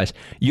roll the dice,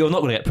 you're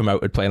not going to get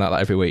promoted playing like that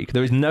every week.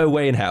 There is no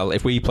way in hell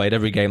if we played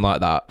every game like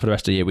that for the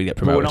rest of the year, we'd get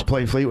promoted. But we're not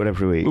playing Fleetwood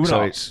every week.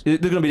 There's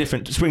It's going to be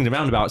different swings and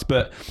roundabouts,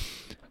 but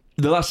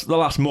the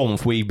last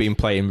month we've been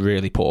playing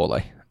really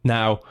poorly.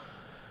 Now,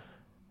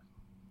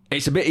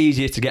 it's a bit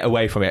easier to get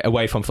away from it,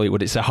 away from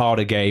Fleetwood. It's a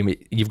harder game.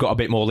 You've got a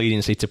bit more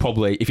leniency to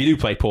probably, if you do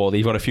play poorly,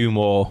 you've got a few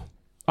more,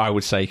 I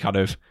would say, kind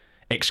of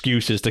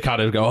excuses to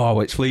kind of go, oh,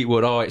 it's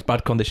Fleetwood, oh, it's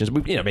bad conditions.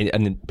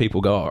 And then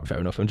people go, oh, fair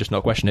enough, I'm just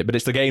not questioning it. But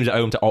it's the games at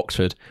home to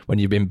Oxford when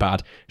you've been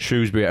bad,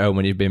 Shrewsbury at home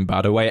when you've been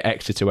bad, away at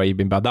Exeter where you've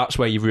been bad. That's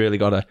where you've really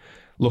got to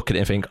look at it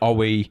and think, are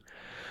we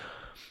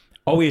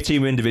a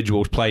team of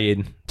individuals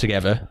playing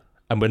together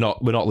and we're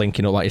not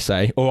linking up, like you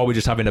say, or are we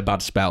just having a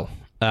bad spell?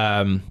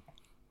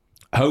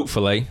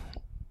 Hopefully,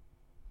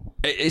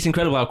 it's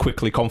incredible how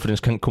quickly confidence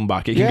can come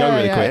back. It can go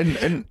really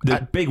quick. And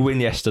the big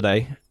win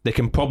yesterday, they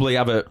can probably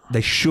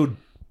they should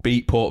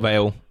beat Port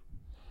Vale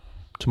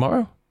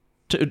tomorrow?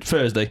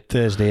 Thursday.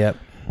 Yep.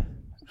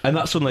 And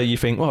that's suddenly you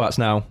think, well, that's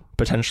now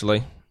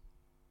potentially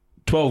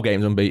 12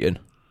 games unbeaten.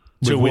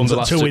 Two wins on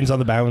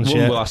the bounce, Won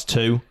the last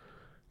 2.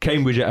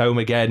 Cambridge at home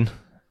again.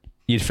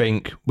 You'd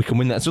think we can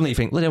win that. Suddenly you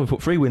think, we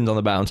put 3 wins on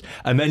the bounce,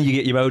 and then you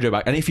get your mojo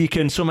back. And if you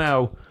can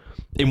somehow,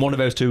 in one of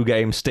those 2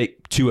 games,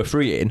 stick 2 or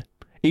 3 in,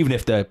 even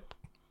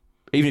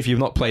if you've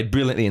not played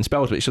brilliantly in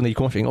spells, but suddenly you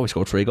come and think, we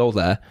scored 3 goals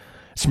there.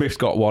 Smith's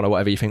got 1 or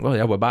whatever. You think, well,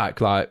 yeah, we're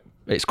back. Like,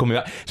 it's coming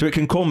back. So it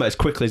can come as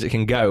quickly as it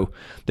can go.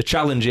 The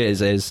challenge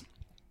is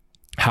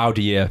how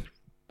do you...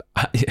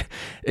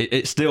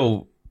 It's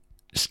still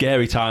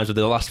scary times with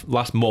the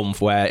last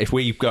month where if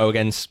we go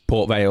against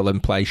Port Vale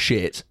and play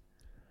shit,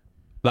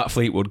 that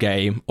Fleetwood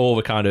game, all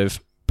the kind of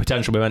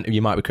potential momentum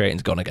you might be creating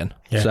is gone again.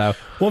 Yeah. So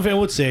one thing I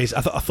would say is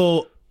I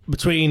thought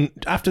between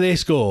after they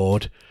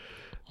scored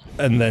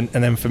and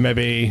then for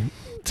maybe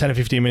 10 or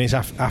 15 minutes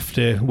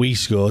after we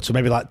scored, so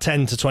maybe like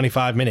 10 to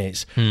 25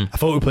 minutes, I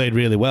thought we played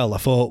really well. I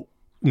thought,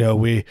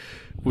 we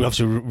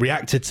obviously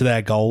reacted to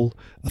their goal.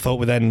 I thought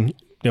we then,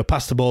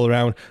 passed the ball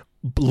around,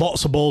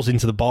 lots of balls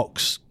into the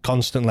box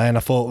constantly, and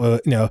I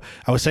thought,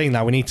 I was saying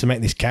that we need to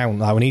make this count.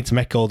 Like, we need to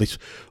make all this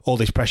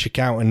pressure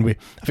count, and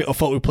I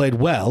thought we played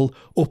well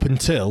up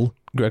until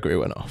Gregory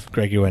went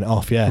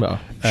off. Yeah. Well,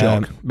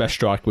 shock. Best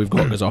strike we've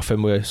got goes off,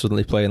 and we're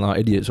suddenly playing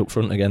like idiots up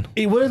front again.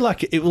 It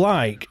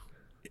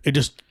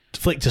just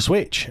flicked a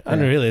switch,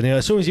 and really,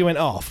 as soon as he went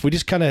off, we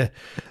just kind of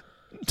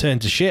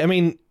turned to shit. I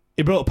mean,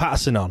 he brought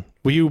Patterson on.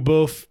 Were you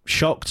both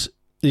shocked?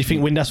 Did you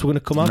think Windass were going to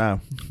come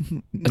on?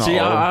 No. See,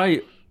 I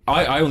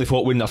only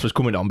thought Windass was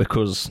coming on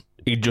because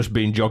he'd just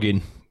been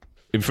jogging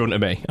in front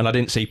of me, and I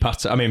didn't see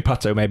Pato. I mean,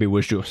 Pato maybe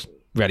was just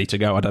ready to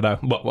go. I don't know.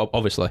 Well,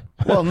 obviously.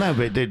 Well, no,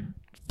 but it did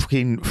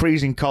fucking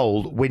freezing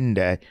cold,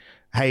 windy,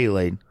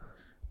 hailing,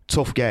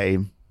 tough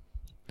game.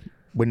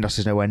 Windass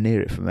is nowhere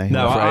near it for me.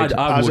 No,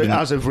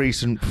 as of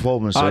recent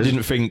performances, I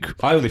didn't think.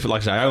 I only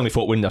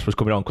thought Windass was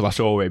coming on because I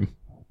saw him,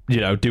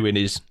 doing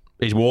his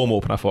warm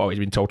up, and I thought he's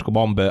been told to come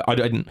on, but I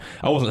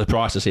wasn't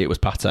surprised to see it was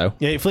Pato.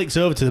 Yeah, it flicks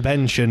over to the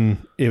bench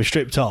and he was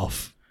stripped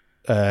off,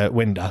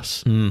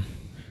 Windass,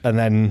 and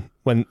then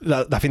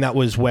I think that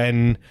was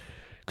when,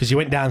 because he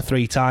went down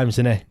 3 times,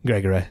 didn't he,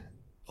 Gregory?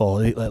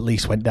 Or at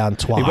least went down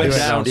twice.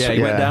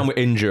 He went down with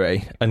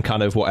injury and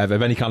kind of whatever.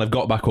 Then he kind of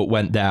got back up,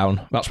 went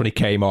down. That's when he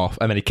came off,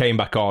 and then he came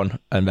back on,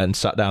 and then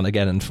sat down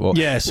again and thought.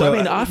 Yeah, so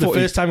I thought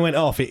the first time he went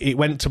off, it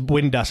went to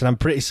Windass, and I'm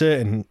pretty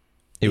certain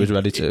he was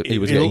ready to. He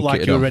was. It looked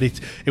like he was ready.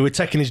 He was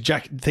taking his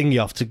jacket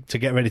thingy off to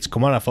get ready to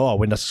come on. I thought,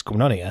 Windass is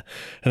coming on here,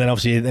 and then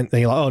obviously then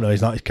you're like, oh no,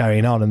 he's not. He's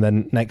carrying on, and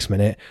then next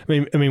minute,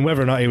 I mean,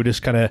 whether or not he was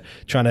just kind of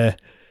trying to.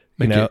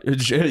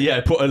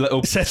 Put a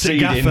little set a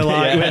gaffer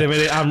like, wait a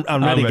minute,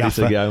 I'm ready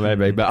to go,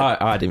 maybe. But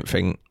I didn't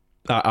think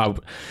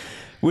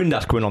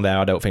Windass coming on there,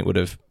 I don't think would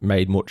have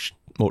made much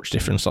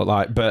difference.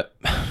 But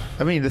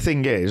I mean, the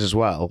thing is as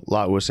well,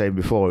 like we were saying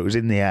before, it was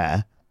in the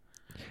air.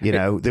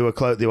 They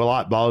were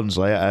like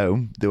Barnsley at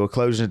home. They were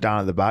closing us down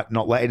at the back,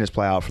 not letting us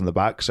play out from the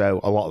back. So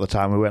a lot of the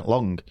time we went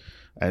long.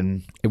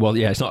 And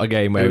it's not a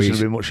game where he's going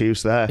to be much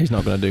use there. He's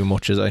not going to do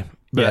much, is he?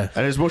 But, yeah,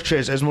 and as much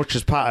as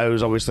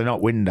Pato's obviously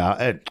not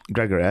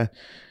Gregory,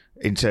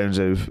 in terms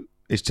of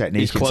his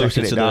technique, he's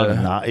closer to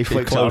that. He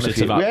flicked closer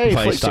to that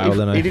play style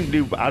than he didn't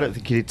do. I don't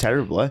think he did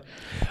terribly.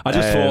 I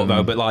just thought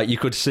though, but you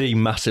could see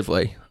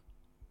massively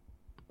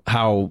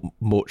how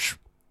much.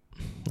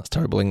 That's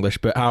terrible English,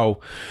 but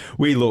how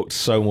we looked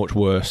so much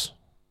worse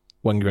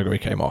when Gregory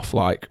came off.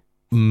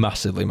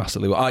 Massively.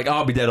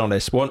 I'll be dead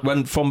honest.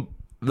 When from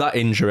that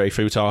injury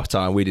through to half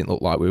time, we didn't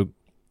look like we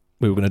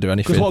were going to do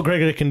anything. Because what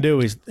Gregory can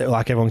do is,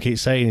 like everyone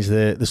keeps saying, is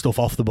the stuff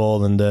off the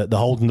ball and the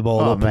holding the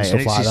ball up and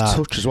stuff like that.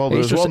 Touch as well.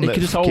 There's one that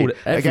can just hold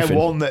everything. Again,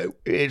 one that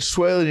it's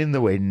swirling in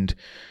the wind,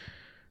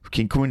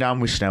 fucking coming down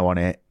with snow on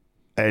it,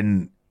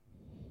 and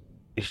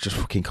he's just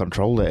fucking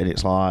controlled it. And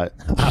it's like,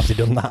 how's he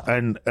done that?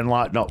 And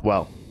not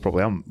well.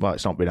 Probably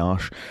it's not been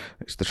harsh.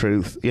 It's the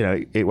truth.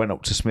 It went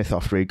up to Smith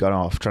after he'd gone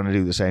off, trying to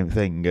do the same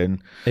thing,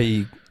 and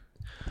he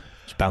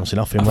was bouncing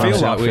off him. I feel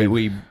like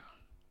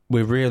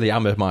we really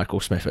hammered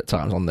Michael Smith at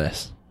times on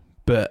this,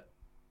 but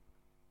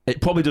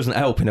it probably doesn't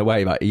help in a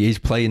way that he is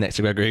playing next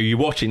to Gregory. You're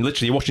watching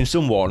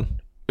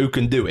someone who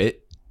can do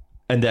it,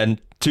 and then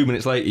 2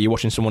 minutes later you're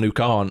watching someone who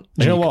can't.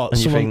 Do you know what?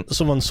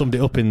 Someone summed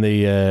it up in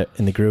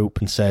the group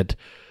and said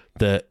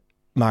that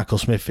Michael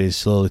Smith is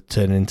slowly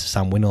turning into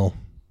Sam Winnall.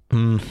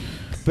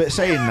 But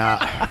saying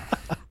that,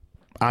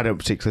 I don't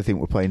particularly think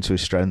we're playing to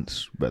his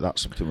strengths, but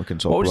that's something we can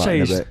talk about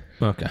in a bit.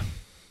 Okay.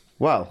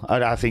 Well,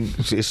 I think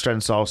his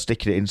strengths are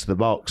sticking it into the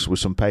box with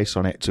some pace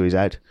on it to his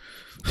head.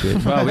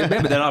 Well,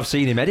 but then I've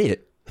seen him edit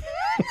it.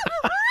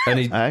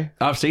 And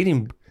I've seen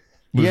him.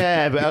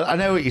 Yeah, but I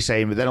know what you're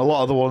saying, but then a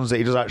lot of the ones that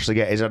he does actually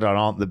get his head on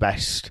aren't the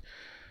best.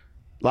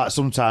 Like,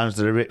 sometimes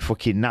they're a bit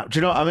fucking napped. Do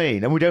you know what I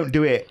mean? And we don't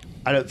do it,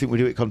 I don't think we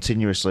do it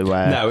continuously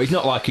where... No, it's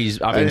not like he's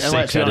having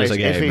 6 headers a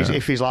game.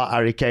 If he's like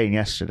Harry Kane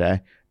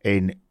yesterday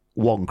in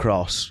one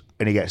cross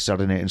and he gets on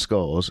it and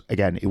scores,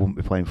 again, he wouldn't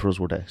be playing for us,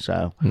 would he?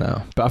 So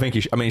no, but I think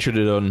he should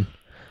have done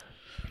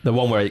the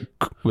one where it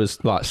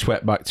was like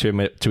swept back to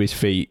his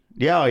feet.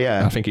 Yeah,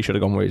 yeah. I think he should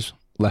have gone with his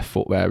left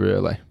foot there,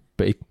 really.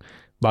 But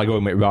by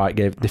going with right,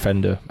 gave the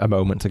defender a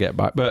moment to get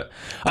back. But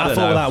I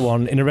thought that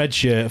one, in a red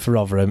shirt for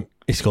Rotherham,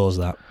 he scores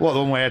that. What, the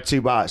one where he had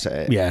 2 bites at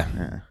it?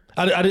 Yeah.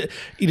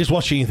 You're just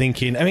watching and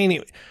thinking, I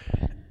mean...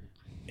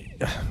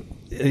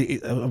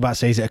 I'm about to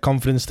say, is it a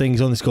confidence thing?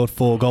 He's only scored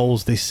 4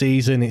 goals this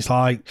season. It's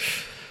like,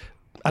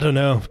 I don't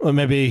know. Or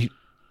maybe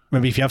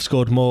if you have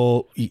scored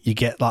more, you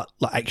get that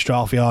extra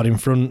half yard in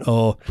front,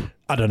 or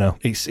I don't know.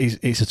 It's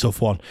a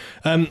tough one.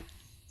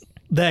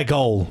 Their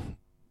goal,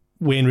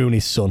 Wayne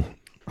Rooney's son.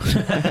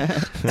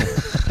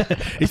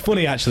 It's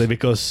funny actually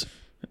because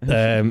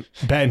Ben,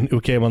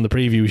 who came on the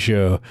preview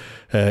show,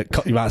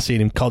 you might have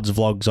seen him Cod's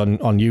vlogs on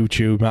YouTube.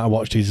 You might have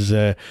watched his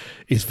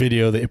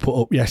video that he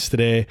put up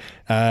yesterday.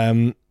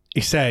 He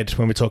said,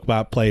 when we talk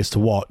about players to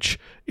watch,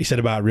 he said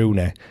about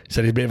Rooney, he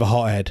said he's a bit of a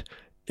hothead.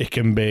 It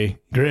can be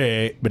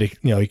great, but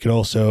he can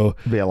also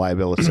be a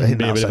liability.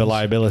 Be a bit of a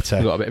liability.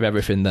 He got a bit of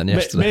everything then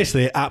yesterday.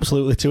 Basically,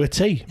 absolutely to a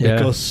T. Yeah.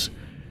 Because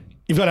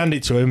you've got to hand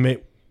it to him.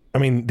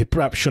 They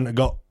perhaps shouldn't have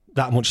got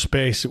that much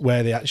space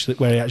where he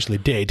actually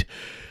did.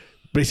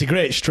 But it's a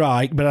great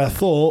strike. But I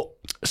thought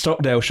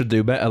Stockdale should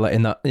do better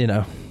letting that,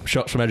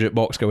 shots from edge of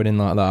box going in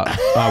like that.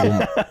 I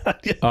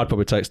wouldn't. I'd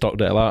probably take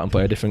Stockdale out and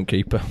play a different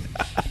keeper.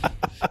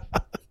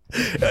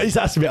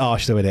 That's a bit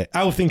harsh, though, isn't it?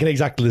 I was thinking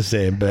exactly the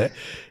same, but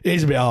it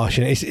is a bit harsh.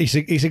 And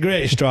it's a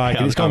great strike.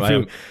 And it's gone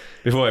through.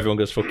 Before everyone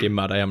goes fucking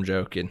mad, I am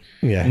joking.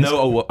 Yeah.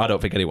 No, I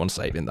don't think anyone's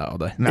saving that, are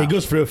they? No. It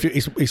goes through a few.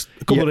 It's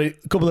a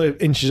couple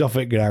of inches off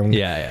the ground.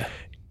 Yeah.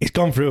 It's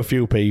gone through a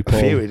few people.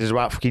 There's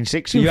about fucking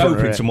 6 in You're front of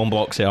hoping it. someone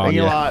blocks it, aren't and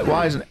you? you're like,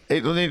 why isn't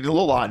it? It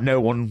looked like no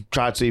one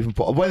tried to even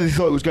put. Whether they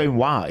thought it was going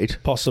wide,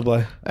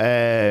 possibly.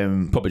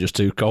 Probably just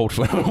too cold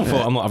for them. I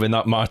thought, I'm not having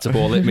that mitre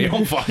ball hit me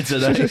on fire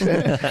today.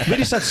 But he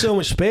just had so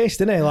much space,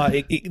 didn't he?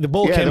 Like the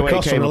ball came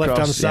across from the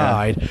left-hand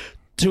side,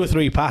 2 or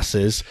 3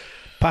 passes,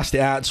 passed it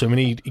out to him, and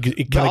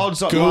he kind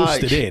of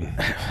ghosted in.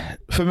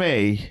 For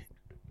me,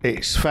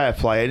 it's fair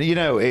play,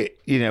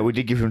 and we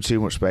did give him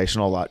too much space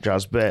and all that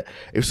jazz. But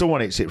if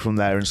someone hits it from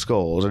there and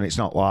scores, and it's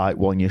not like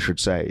one you should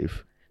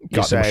save,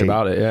 can't do much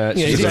about it. Yeah,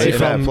 it's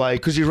fair play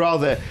because you'd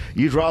rather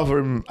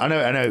him. I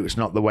know it's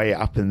not the way it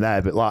happened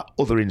there, but like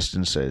other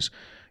instances,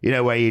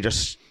 where you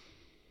just.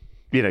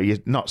 You're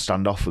not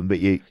stand off them, but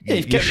you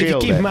shield if you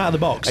keep him out of the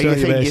box, and you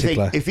think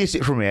if you hit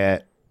it from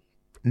here,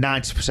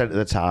 90% of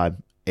the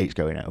time it's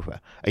going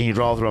over, and you'd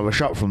rather have a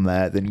shot from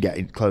there than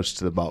getting close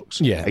to the box.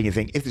 Yeah, and you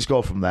think if they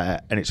score from there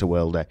and it's a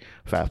worldie,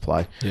 fair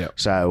play. Yeah.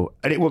 So,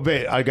 and it would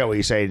be. I get what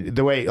you're saying.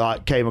 The way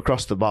it came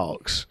across the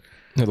box,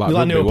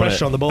 like no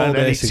pressure on the ball. And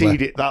then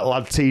basically, that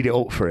lad teed it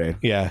up for him.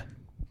 Yeah.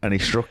 And he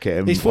struck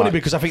it. It's funny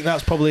because I think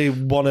that's probably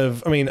one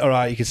of. I mean, all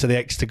right, you could say the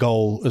Exeter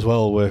goal as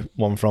well, were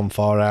one from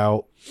far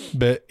out,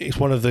 but it's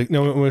one of the.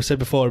 We said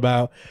before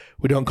about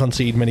we don't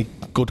concede many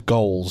good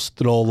goals.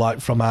 They're all like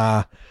from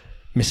our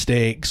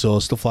mistakes or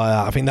stuff like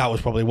that. I think that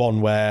was probably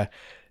one where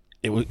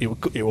it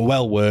were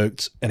well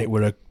worked and it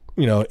were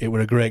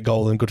a great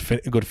goal and good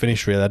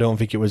finish. Really, I don't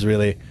think it was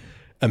really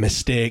a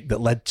mistake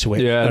that led to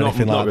it. Yeah, or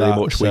anything not like really that.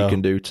 much we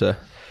can do to.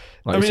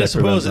 I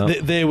suppose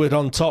they were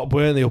on top,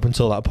 weren't they, up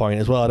until that point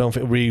as well? I don't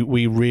think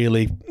we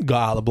really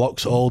got out of the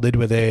blocks at all, did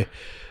we?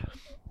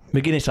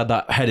 McGuinness had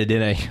that header,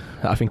 didn't he?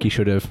 I think he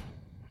should have.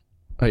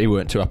 He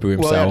weren't too happy with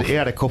himself. Well, he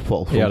had a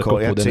couple. He had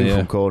 2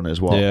 from corners.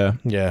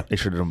 Yeah. He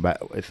should have done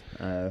better with.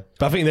 But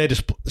I think they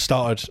just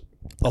started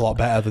a lot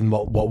better than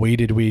what we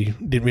did. We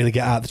didn't really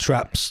get out of the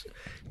traps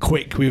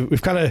quick.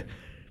 We've kind of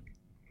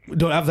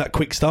don't have that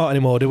quick start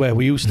anymore, do we?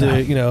 We used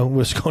to,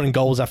 we're scoring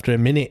goals after a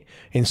minute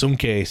in some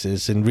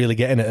cases and really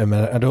getting at them.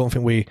 And I don't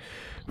think we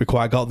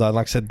quite got that.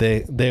 Like I said,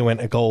 they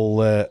went a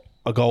goal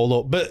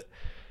up, but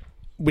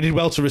we did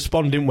well to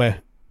respond, didn't we?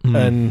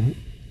 And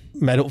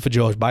made up for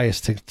George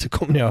Byers to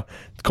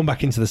come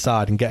back into the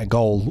side and get a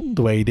goal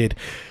the way he did.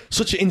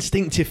 Such an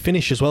instinctive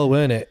finish as well,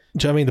 weren't it?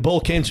 Do you know what I mean? The ball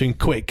came to him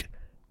quick.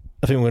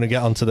 I think we're going to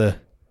get onto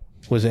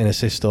was it an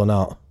assist or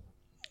not?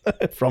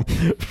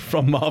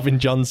 from Marvin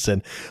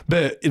Johnson,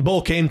 but the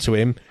ball came to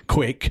him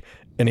quick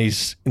and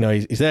he's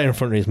there in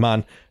front of his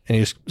man, and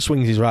he just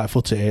swings his right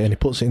foot at it, and he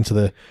puts it into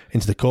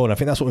the corner. I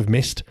think that's what we've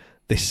missed.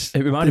 It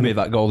reminded me of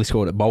that goal he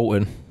scored at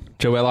Bolton.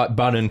 Joe, where like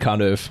Bannan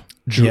kind of,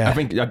 I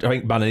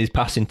think Bannan is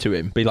passing to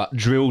him, but he like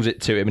drills it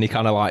to him, and he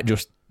kind of like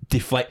just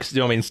deflects. You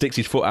know what I mean? Sticks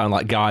his foot out and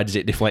like guides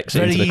it, deflects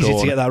it into the corner. Very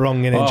easy to get that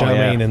wrong in it. Do you know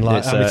what I mean? And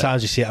like how many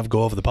times you see it have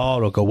go over the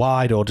bar or go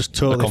wide or just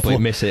totally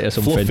miss it or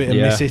something, fluff it and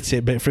miss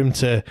it. But for him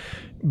to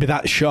be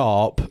that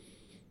sharp,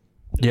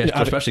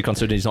 especially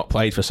considering he's not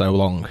played for so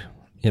long.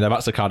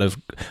 That's the kind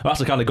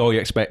of goal you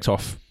expect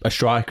off a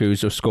striker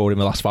who's just scored in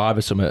the last 5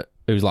 or something.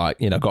 Who's like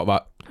got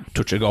that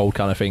touch of gold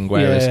kind of thing.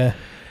 Whereas,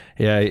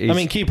 I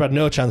mean, keeper had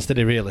no chance, did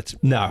he really?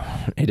 No,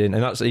 he didn't,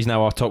 and he's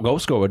now our top goal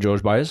scorer,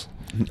 George Byers,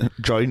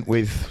 joint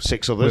with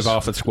 6 others, with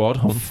half the squad.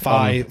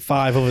 Five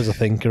others, I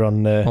think, are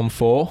on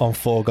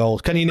 4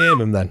 goals. Can you name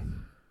them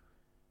then?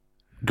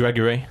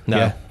 Gregory,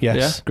 no,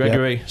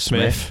 Gregory,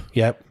 Smith,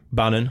 yep,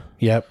 Bannan,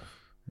 yep,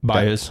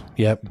 Byers,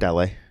 yep,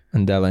 Delhi,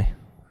 and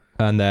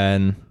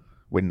then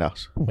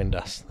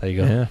Windass. There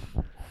you go. Yeah.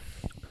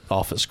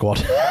 Half at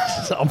squad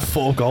on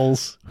 4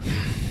 goals.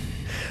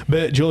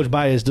 But George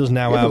Byers does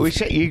now have.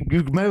 But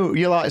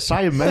you're like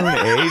saying moan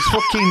at it.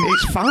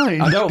 It's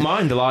fine. I don't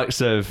mind the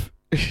likes of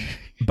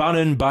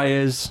Bannan,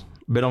 Byers,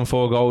 been on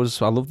 4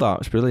 goals. I love that.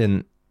 It's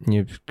brilliant.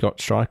 You've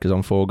got strikers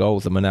on 4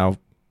 goals, and we're now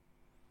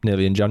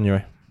nearly in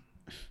January.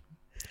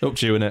 Up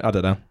to you, innit? I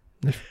don't know.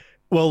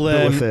 Well,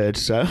 we're third,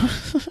 so.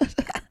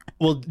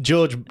 Well,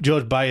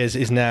 George Byers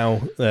is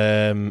now,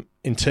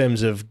 in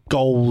terms of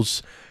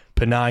goals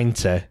per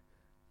 90,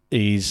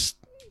 he's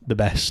the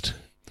best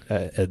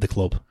at the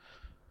club.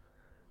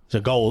 So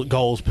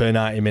goals per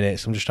 90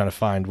 minutes. I'm just trying to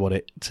find what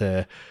it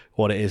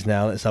is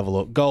now. Let's have a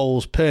look.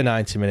 Goals per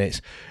 90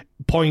 minutes,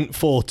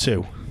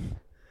 0.42.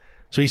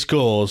 So he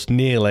scores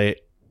nearly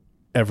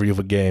every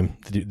other game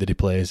that he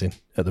plays in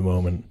at the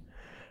moment.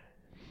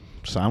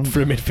 Sound.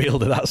 For a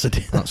midfielder, that's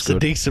a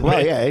decent rate.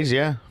 Well, yeah, it is,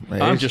 yeah.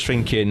 I'm just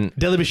thinking...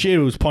 Deli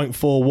Bashiru was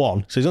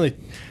 0.41, so he's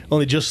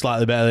only just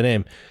slightly better than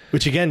him.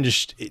 Which, again,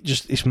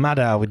 it's mad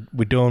how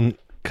we don't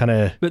kind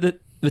of... But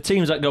the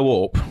teams that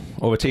go up,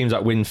 or the teams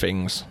that win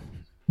things,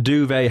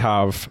 do they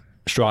have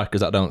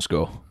strikers that don't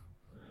score?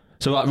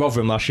 So, like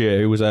Rotherham last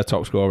year, who was their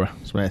top scorer?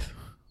 Smith.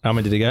 How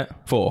many did he get?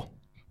 4?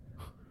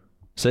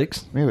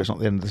 6? Maybe it's not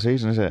the end of the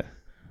season, is it?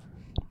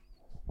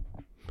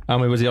 How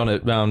many was he on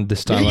it around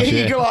this time last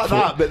year? You go like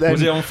that, but then...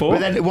 Was he on 4?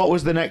 But then what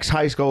was the next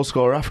highest goal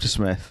scorer after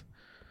Smith?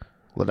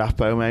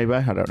 Ladapo, maybe?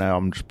 I don't know.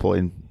 I'm just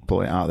pulling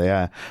it out of the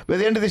air. But at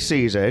the end of this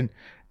season,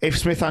 if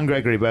Smith and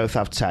Gregory both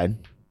have 10...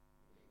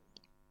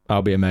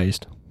 I'll be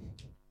amazed.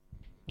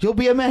 You'll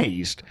be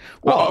amazed?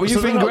 What?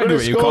 You think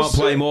Gregory, who can't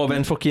play more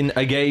than fucking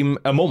a game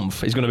a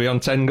month, is going to be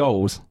on 10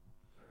 goals?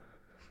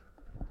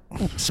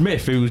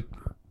 Smith, who's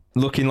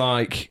looking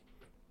like...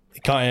 He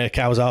can't hear a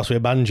cow's arse with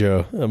a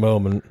banjo at the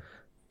moment.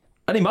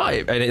 And he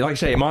might, and like I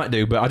say, he might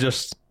do, but I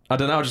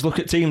don't know, I just look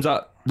at teams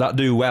that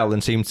do well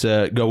and seem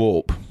to go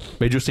up.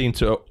 They just seem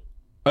to,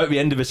 at the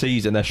end of the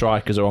season, their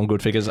strikers are on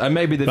good figures. And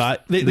maybe they go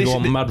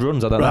on mad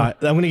runs, I don't know. I'm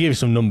going to give you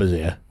some numbers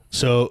here.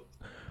 So,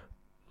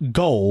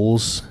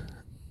 goals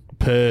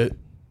per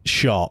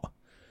shot.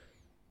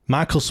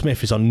 Michael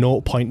Smith is on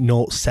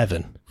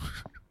 0.07.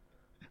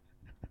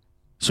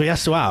 So he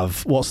has to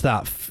have, what's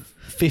that,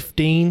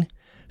 15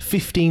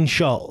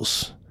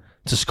 shots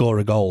to score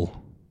a goal.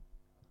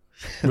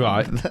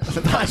 Right.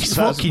 That's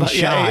fucking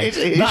shy.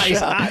 He's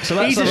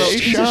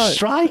a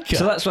striker.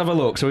 So let's have a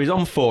look. So he's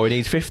on 4. He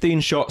needs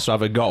 15 shots to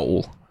have a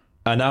goal.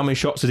 And how many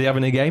shots does he have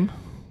in a game?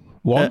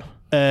 1?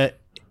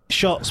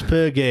 Shots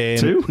per game.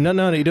 2?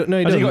 No, he don't. No,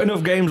 he has doesn't. he got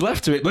enough games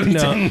left to it? But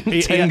no,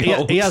 10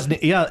 goals.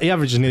 He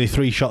averages nearly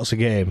 3 shots a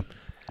game.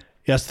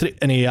 He has 3,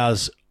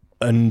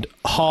 and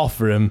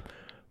half of them,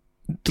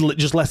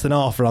 just less than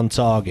half are on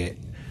target.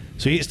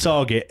 So he hits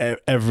target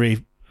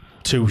every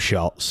 2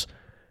 shots.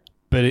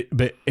 But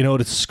in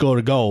order to score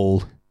a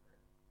goal,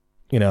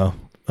 I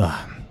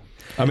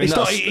mean, it's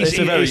not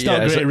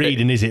great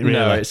reading, is it? Really?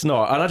 No, it's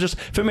not. And I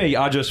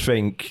just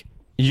think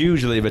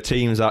usually the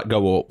teams that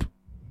go up,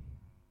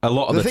 a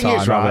lot of the time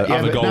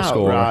have a goal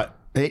scorer.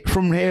 Right,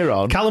 from here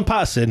on, Callum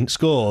Patterson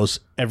scores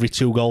every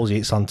 2 goals he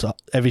hits on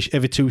every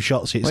 2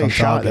 shots he hits on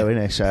target. Though,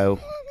 isn't he? So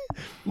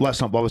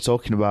let's not bother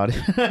talking about it.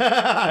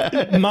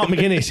 Mark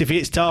McGuinness, if he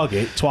hits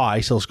target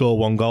twice, he'll score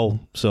 1 goal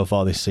so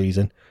far this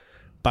season.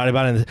 Barry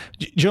Bannan.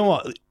 Do you know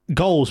what?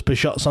 Goals per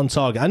shots on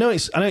target. I know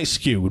it's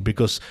skewed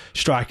because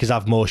strikers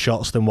have more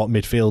shots than what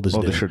midfielders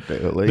do. They should do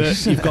at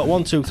least. But you've got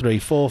 1, 2, 3,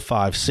 4,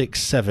 5, 6,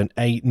 7,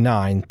 8,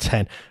 9,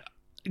 10.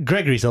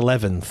 Gregory's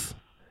 11th.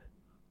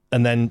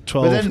 And then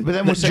 12. But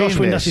then we're saying Josh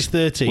Windass is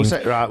 13.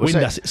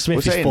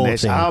 Smith is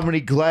 14. How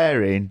many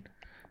glaring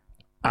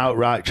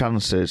outright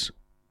chances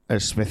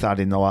has Smith had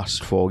in the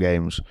last 4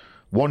 games?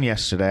 1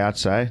 yesterday, I'd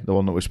say, the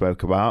one that we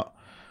spoke about.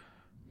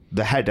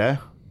 The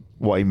header,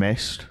 what he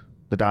missed.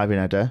 The diving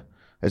header,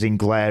 as in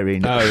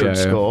glaring, should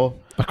score.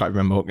 I can't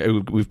remember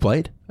who we've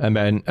played. And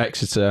then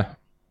Exeter.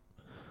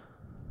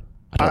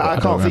 I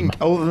can't think,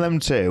 other than them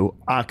 2,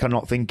 I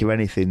cannot think of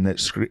anything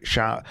that's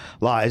shout,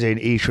 like as in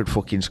he should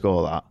fucking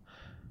score that.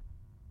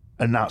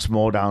 and that's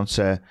more down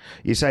to,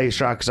 you say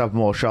strikers have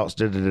more shots,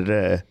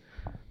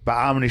 but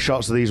how many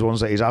shots are these ones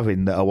that he's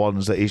having that are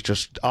ones that he's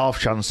just half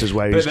chances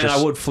where he's But then just...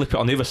 I would flip it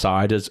on the other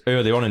side, as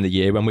early on in the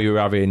year when we were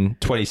having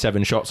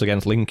 27 shots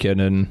against Lincoln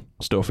and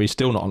stuff, he's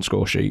still not on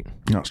score sheet.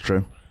 That's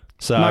true.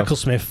 So Michael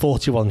Smith,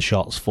 41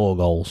 shots, 4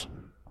 goals.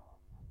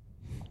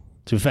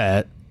 To be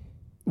fair,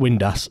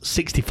 Windass,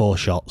 64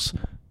 shots,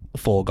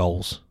 4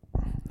 goals.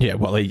 Yeah,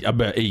 well, I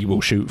bet he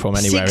will shoot from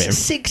anywhere.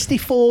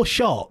 64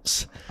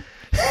 shots.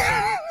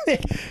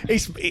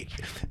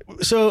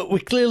 So we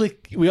clearly,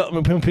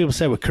 when people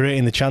say we're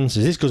creating the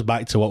chances, this goes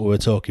back to what we were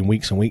talking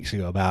weeks and weeks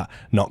ago about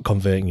not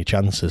converting your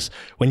chances.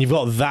 When you've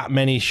got that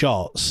many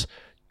shots,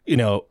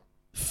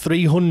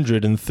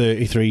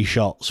 333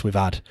 shots we've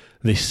had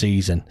this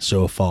season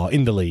so far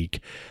in the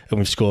league, and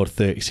we've scored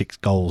 36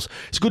 goals.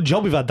 It's a good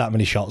job we've had that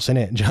many shots, isn't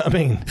it? Do you know what I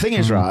mean? Thing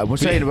is, right, we're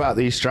saying about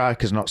these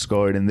strikers not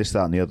scoring and this,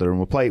 that and the other, and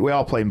we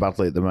are playing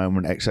badly at the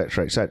moment,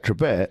 etc, etc,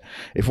 but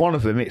if one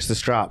of them hits the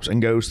straps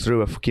and goes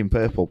through a fucking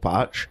purple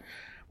patch,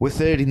 we're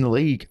third in the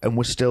league and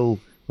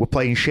we're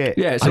playing shit.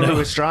 Yeah, so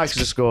the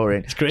strikers are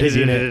scoring. It's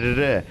crazy, isn't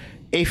it?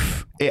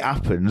 If it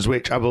happens,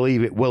 which I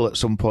believe it will at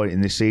some point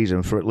in this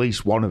season for at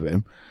least one of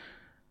them,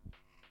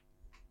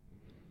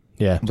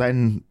 yeah,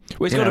 then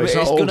it's going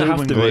to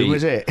have to be.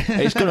 Is it?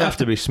 It's going to have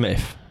to be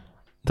Smith.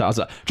 That's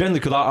that.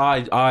 Generally,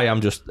 because I am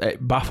just,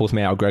 it baffles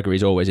me how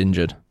Gregory's always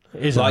injured.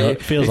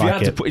 It feels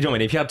like it. You know what I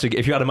mean? If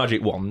you had a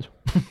magic wand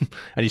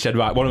and you said,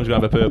 right, one of them's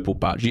going to have a purple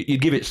patch, you'd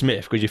give it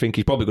Smith because you think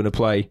he's probably going to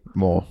play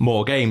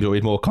more games, or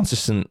he's more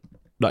consistent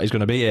that he's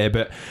going to be here.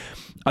 But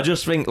I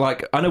just think,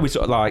 I know we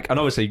sort of and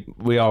obviously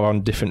we are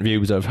on different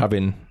views of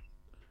having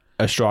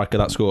a striker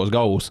that scores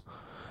goals.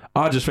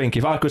 I just think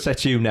if I could say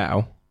to you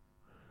now,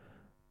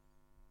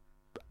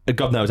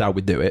 God knows how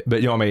we'd do it,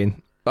 but you know what I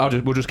mean?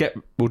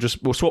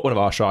 We'll swap one of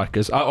our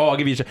strikers. I'll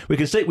give you. We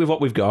can stick with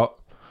what we've got,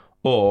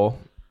 or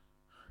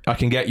I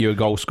can get you a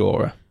goal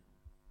scorer.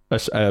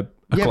 But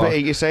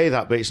you say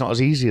that, but it's not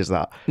as easy as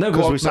that. No,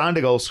 because we signed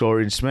a goal scorer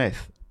in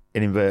Smith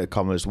in inverted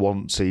commas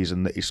one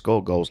season that he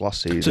scored goals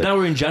last season. So now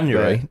we're in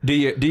January. Do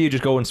you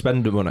just go and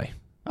spend the money?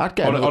 I'd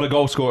get on a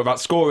goal scorer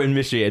that's scoring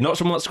this year, not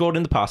someone that's scored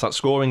in the past, that's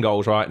scoring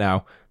goals right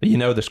now. But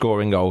they're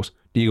scoring goals.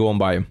 Do you go and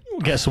buy him?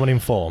 Get someone in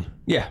form.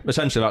 Yeah,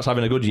 essentially that's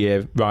having a good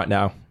year right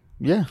now.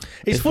 Yeah,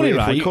 it's funny,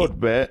 right? If we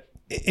could, but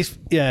it's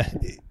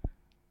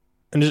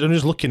I'm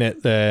just looking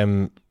at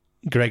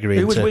Gregory.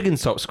 Who was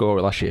Wigan's top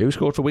scorer last year? Who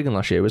scored for Wigan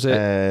last year? Was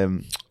it?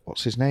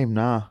 What's his name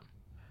now?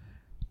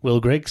 Will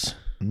Griggs.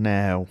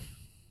 No.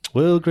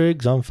 Will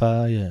Griggs on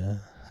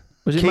fire.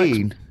 Was it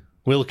Keane?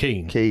 Will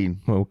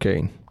Keane. Will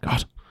Keane.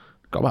 God,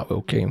 got about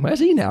Will Keane. Where's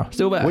he now?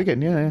 Still there?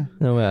 Wigan, yeah.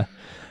 Nowhere.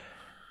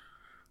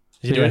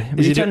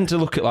 You tend to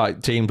look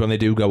at teams when they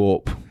do go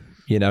up.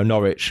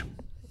 Norwich.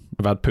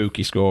 You've had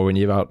Pookie scoring.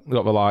 You've got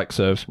the likes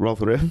of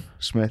Rotherham,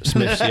 Smiths.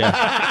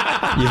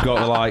 Yeah. You've got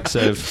the likes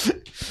of.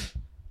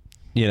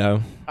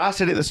 I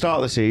said at the start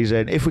of the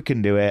season, if we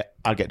can do it,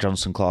 I'd get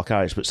Johnson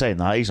Clark-Harris. But saying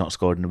that, he's not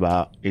scored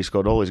he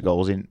scored all his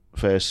goals in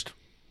first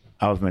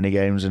however many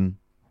games, and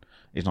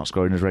he's not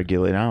scoring as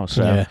regularly now.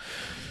 So, yeah.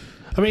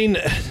 I mean,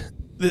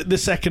 the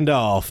second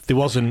half, there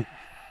wasn't,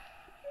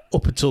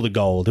 up until the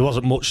goal, there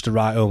wasn't much to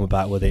write home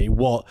about with it.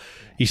 What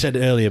you said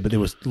earlier, but there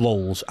was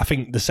lulls. I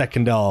think the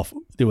second half,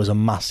 there was a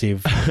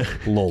massive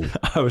lull.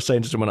 I was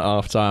saying to someone at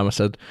half time, I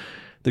said,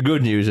 the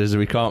good news is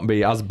we can't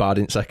be as bad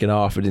in second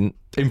half, and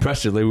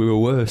impressively we were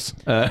worse.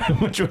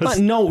 Which was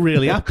not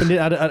really happened.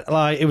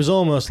 It was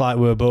almost like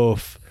we were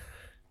both,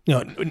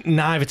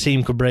 neither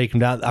team could break them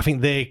down. I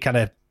think they kind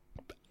of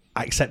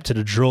accepted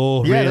a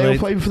draw. Yeah, really. They were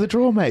playing for the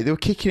draw, mate. They were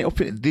kicking it up.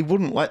 They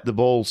wouldn't let the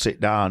ball sit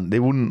down.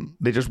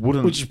 They just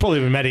wouldn't. Which is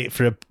probably made it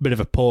for a bit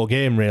of a poor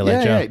game, really.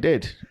 Yeah, it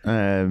did.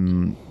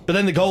 But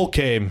then the goal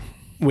came,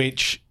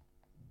 which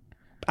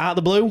out of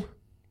the blue.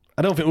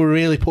 I don't think we're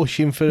really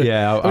pushing for.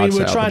 Yeah, I mean,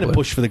 we're trying to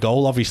push for the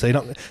goal. Obviously,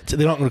 they're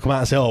not going to come out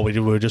and say, "Oh, we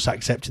were just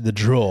accepted the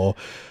draw."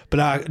 But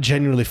I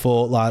genuinely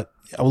thought, I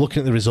was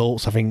looking at the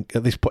results. I think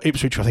at this point,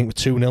 Ipswich, I think, were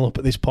 2-0 up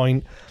at this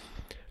point.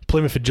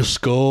 Plymouth had just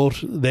scored.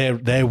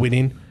 They're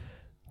winning.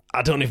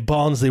 I don't know if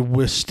Barnsley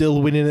were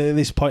still winning at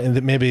this point, and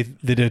that maybe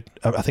they did.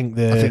 I think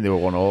they were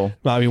 1-1.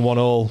 Might have been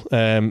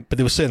 1-1, but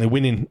they were certainly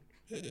winning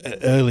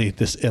early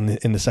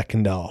in the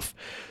second half.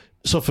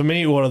 So for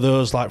me, one of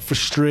those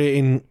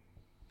frustrating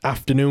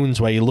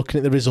afternoons where you're looking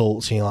at the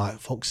results and you're like,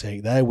 fuck's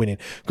sake, they're winning.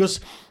 Because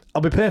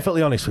I'll be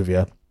perfectly honest with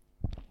you,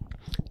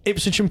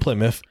 Ipswich and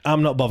Plymouth,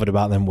 I'm not bothered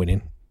about them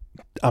winning.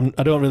 I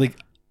don't really.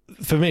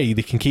 For me,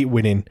 they can keep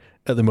winning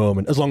at the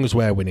moment as long as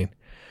we're winning.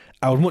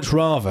 I would much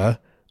rather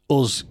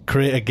us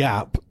create a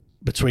gap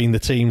between the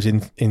teams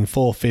in 4th,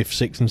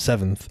 5th, 6th, and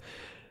 7th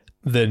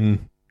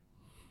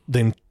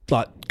than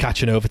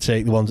catch and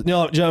overtake the ones. Do you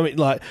know what I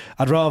mean?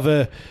 I'd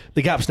rather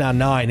the gap's now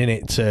 9 in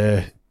it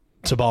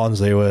to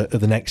Barnsley, who are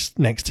the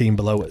next team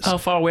below us. How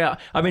far are we at?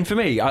 I mean, for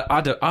me,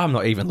 I'm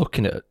not even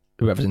looking at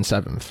whoever's in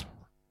 7th.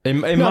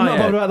 I'm not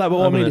bothered about that, but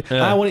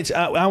I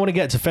want to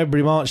get to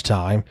February, March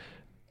time,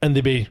 and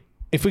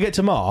if we get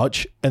to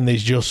March and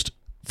there's just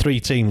three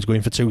teams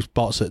going for 2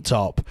 spots at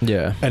top.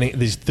 Yeah. And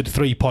there's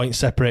 3 points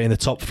separating the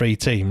top 3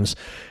 teams.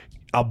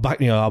 I'll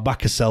back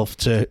ourselves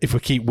to, if we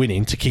keep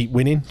winning, to keep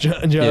winning. Do you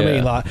know what I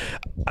mean? Like,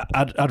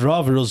 I'd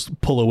rather us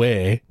pull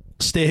away,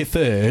 stay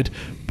third,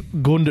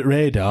 go under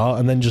radar,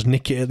 and then just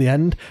nick it at the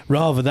end,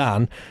 rather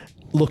than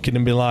looking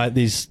and be like,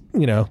 there's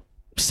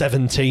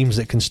 7 teams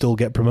that can still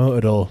get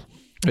promoted. Or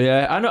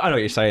I know what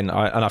you're saying,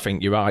 and I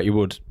think you're right. You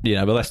would,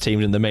 the less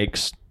teams in the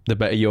mix, the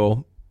better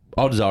your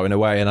odds are in a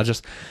way. And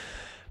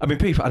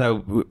I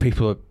know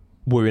people are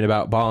worrying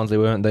about Barnsley,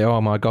 weren't they?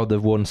 Oh my God,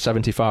 they've won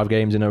 75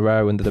 games in a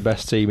row and they're the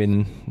best team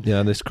in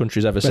this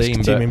country's ever seen.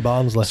 Best team in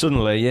Barnsley.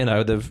 Suddenly,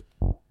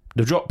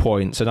 they've dropped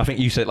points, and I think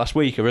you said last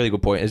week a really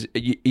good point is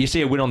you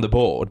see a win on the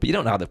board, but you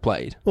don't know how they've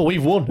played. Well,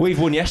 we've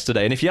won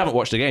yesterday, and if you haven't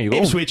watched the game, you go,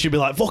 Ipswich, you'd be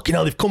like, fucking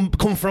hell, they've come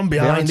from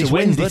behind. This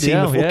Wednesday team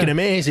are fucking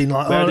amazing.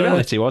 Like, the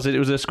reality was it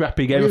was a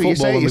scrappy game of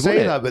football. You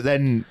say that, but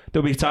then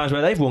there'll be times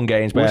where they've won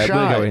games where we're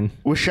going,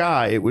 we're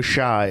shy. It was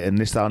shy, and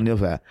this, that, and the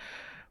other.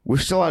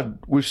 We've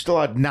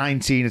still had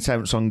 19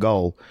 attempts on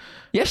goal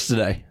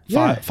yesterday.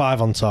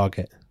 Five on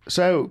target.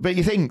 So, but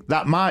you think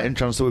that Martin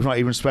chance that we've not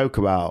even spoke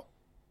about,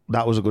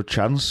 that was a good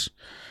chance.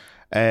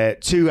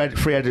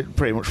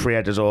 Pretty much free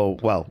headers, or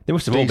they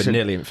must have all been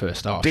nearly in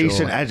first half.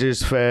 Decent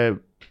headers for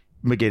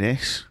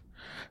McGuinness.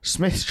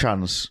 Smith's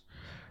chance,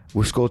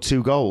 we've scored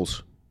 2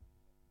 goals.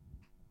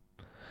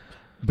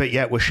 But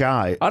yet we're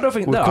shy. I don't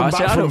think we've come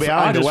back from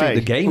behind away.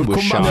 The game we've was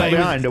come shy. back from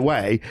behind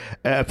away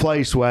at a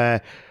place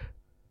where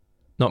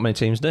not many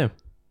teams do.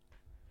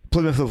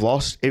 Plymouth have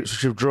lost.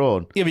 Ipswich have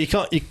drawn. Yeah, but you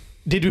can't.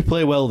 Did we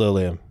play well though,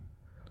 Liam?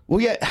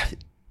 Well, yeah.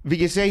 But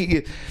you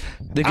say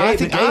the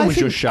game was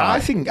just shy. I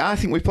think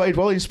we played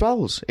well in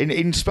spells.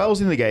 In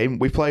spells in the game,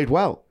 we played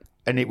well,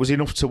 and it was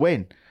enough to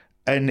win.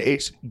 And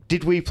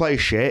did we play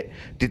shit?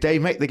 Did they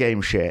make the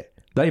game shit?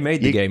 They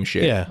made the game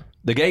shit. Yeah.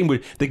 The game was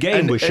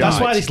shite.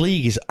 That's why this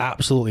league is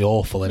absolutely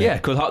awful, isn't it? Yeah,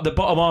 because the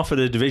bottom half of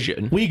the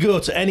division. We go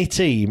to any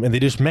team and they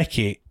just make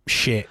it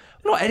shit.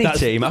 Not any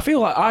team.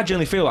 I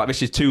generally feel like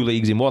this is 2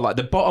 leagues in one. Like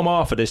the bottom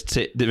half of this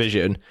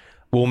division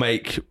will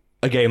make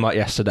a game like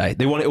yesterday.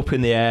 They want it up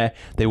in the air.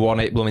 They want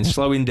it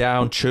slowing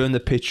down, churn the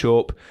pitch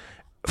up.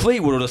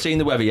 Fleetwood would have seen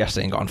the weather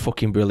yesterday and gone,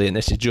 fucking brilliant.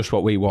 This is just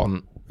what we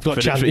want. We've got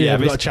a chance.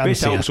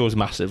 This helps us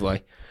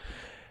massively.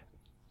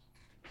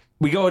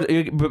 But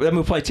then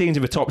we play teams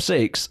in the top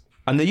 6,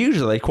 and they're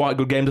usually quite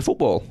good games of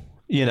football.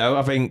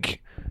 I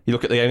think you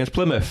look at the game against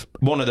Plymouth,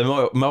 one of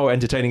the more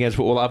entertaining games of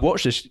football I've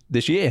watched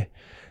this year.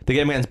 The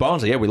game against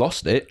Barnsley, we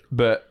lost it,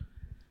 but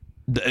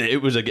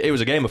it was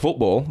a game of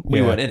football.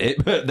 We weren't in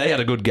it, but they had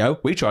a good go.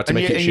 We tried to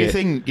make it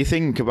shit. You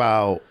think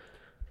about,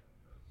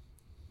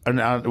 and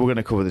we're going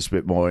to cover this a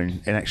bit more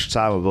in extra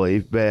time, I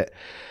believe, but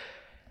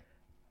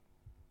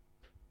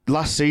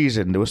last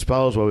season there were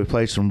spells where we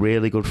played some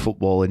really good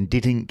football and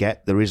didn't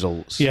get the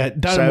results. Yeah,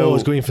 Darren Moore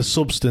was going for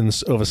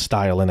substance over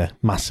style, innit?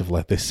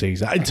 Massively this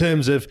season in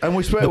terms of. And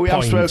we spoke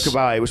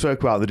about it. We spoke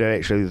about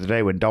the other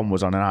day when Don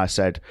was on, and I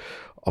said,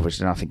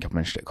 obviously, and I think I've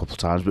mentioned it a couple of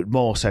times, but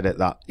Moore said it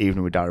that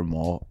evening with Darren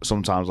Moore,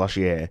 sometimes last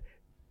year,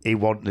 he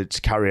wanted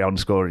to carry on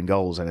scoring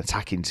goals and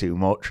attacking too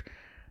much.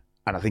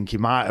 And I think he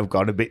might have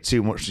gone a bit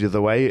too much the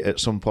other way at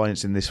some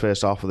points in this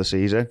first half of the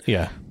season.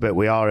 Yeah. But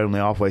we are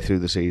only halfway through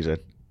the season.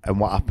 And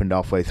what happened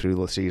halfway through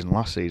the season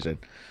last season?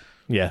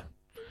 Yeah.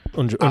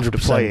 100%. After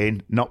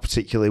playing not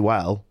particularly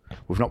well,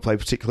 we've not played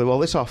particularly well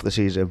this half of the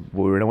season.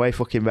 We're in a way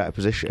fucking better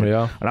position. We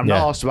are. And I'm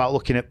not asked about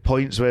looking at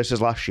points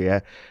versus last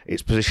year.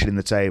 It's position in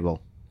the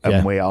table.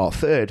 And we are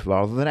 3rd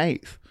rather than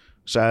 8th.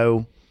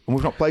 So, and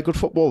we've not played good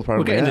football,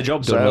 apparently. We're getting the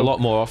job done a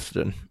lot more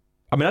often.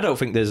 I mean, I don't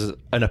think there's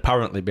an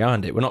apparently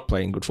behind it. We're not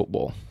playing good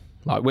football.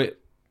 Like,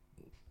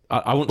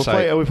 I wouldn't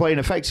say... Are we playing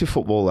effective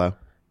football, though?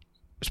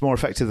 It's more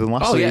effective than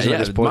last season at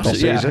this point of the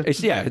season.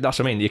 That's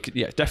what I mean.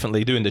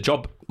 Definitely doing the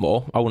job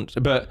more.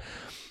 But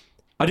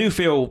I do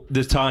feel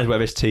there's times where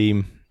this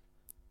team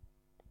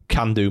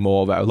can do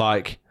more, though.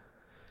 Like,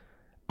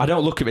 I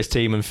don't look at this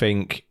team and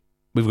think...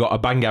 We've got a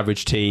bang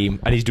average team,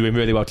 and he's doing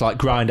really well to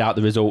grind out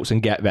the results and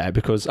get there.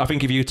 Because I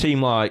think if you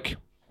team like,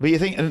 but you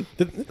think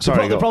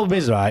the problem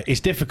is right.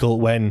 It's difficult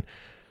when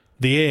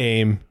the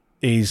aim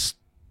is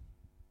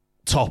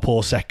top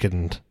or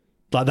second.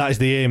 Like that is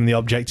the aim and the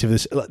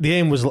objective. The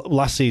aim was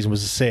last season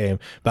was the same,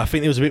 but I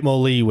think there was a bit more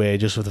leeway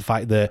just with the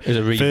fact that it was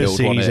a rebuild, first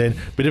season,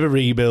 bit of a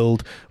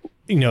rebuild,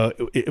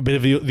 a bit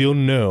of the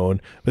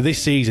unknown. But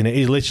this season it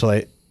is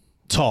literally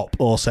top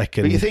or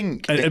second. But you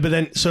think... But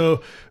then,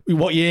 so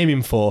what you're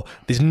aiming for,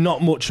 there's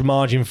not much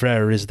margin for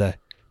error, is there?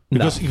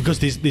 Because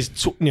there's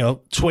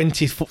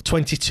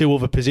 22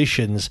 other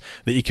positions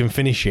that you can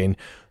finish in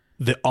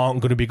that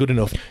aren't going to be good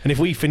enough. And if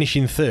we finish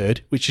in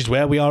 3rd, which is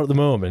where we are at the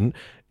moment,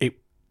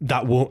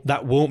 that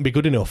won't be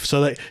good enough.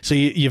 So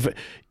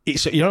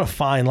you're on a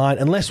fine line.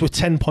 Unless we're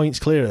 10 points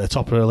clear at the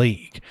top of the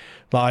league,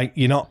 like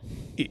you're not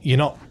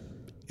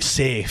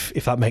safe,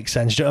 if that makes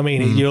sense. Do you know what I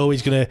mean? You're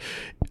always gonna,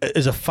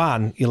 as a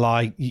fan, you're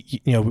like,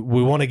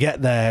 we want to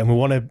get there and we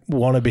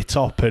want to be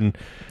top. And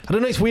I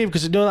don't know, it's weird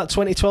because that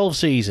 2012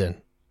 season,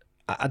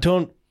 I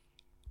don't.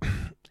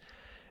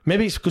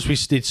 maybe it's because we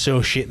did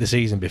so shit the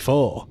season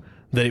before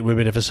that it was a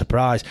bit of a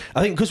surprise.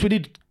 I think because we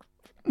did,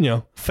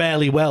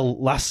 fairly well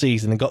last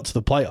season and got to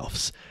the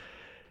playoffs,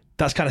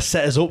 that's kind of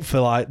set us up for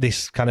like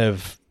this kind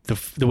of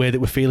the way that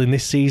we're feeling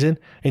this season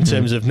in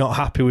terms of not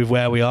happy with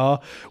where we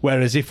are.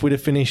 Whereas if we'd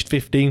have finished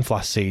 15th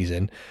last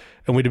season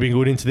and we'd have been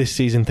going into this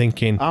season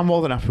thinking, I'm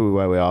more than happy with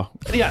where we are.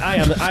 Yeah,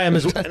 I am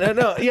as well.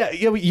 No, yeah,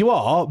 you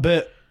are,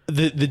 but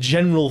the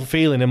general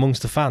feeling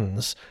amongst the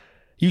fans,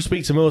 you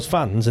speak to most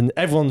fans and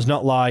everyone's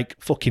not like,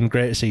 fucking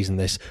great season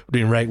this, we're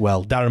doing right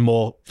well, Darren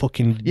Moore,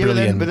 fucking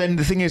brilliant. But then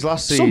the thing is,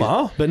 last season... Some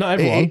are, but not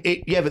everyone.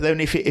 But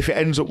then if it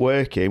ends up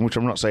working, which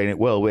I'm not saying it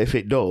will, but if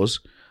it does,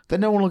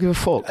 then no one will give a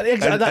fuck.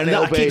 Exactly,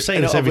 I keep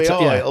saying this every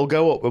time. It'll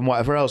go up and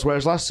whatever else.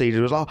 Whereas last season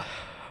it was like,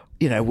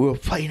 we were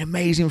playing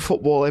amazing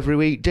football every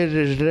week. We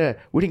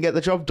didn't get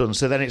the job done.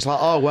 So then it's like,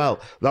 oh, well,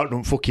 that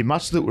don't fucking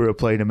matter that we were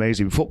playing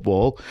amazing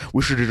football.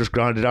 We should have just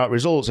grinded out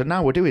results. And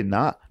now we're doing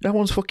that. No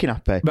one's fucking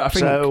happy. But I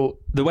think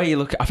the way you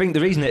look, I think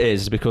the reason it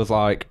is because,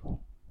 like,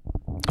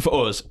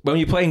 for us, when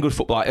you're playing good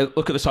football, like,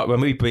 look at the start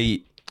when we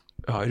beat,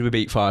 who did we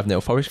beat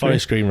 5-0?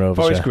 Forest Green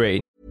Rovers. Forest Green.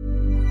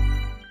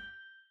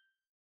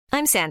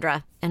 I'm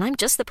Sandra, and I'm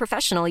just the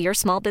professional your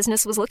small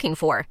business was looking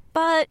for.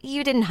 But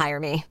you didn't hire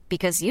me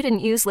because you didn't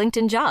use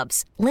LinkedIn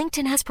Jobs.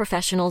 LinkedIn has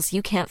professionals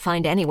you can't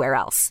find anywhere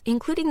else,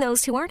 including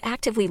those who aren't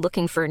actively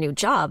looking for a new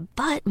job,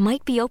 but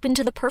might be open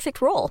to the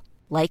perfect role,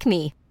 like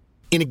me.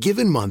 In a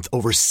given month,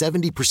 over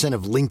 70%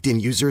 of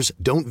LinkedIn users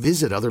don't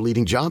visit other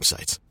leading job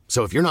sites.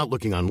 So if you're not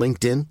looking on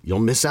LinkedIn, you'll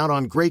miss out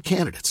on great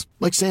candidates,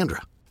 like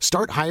Sandra.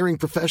 Start hiring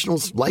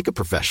professionals like a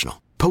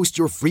professional. Post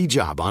your free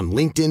job on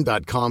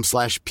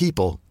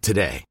linkedin.com/people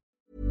today.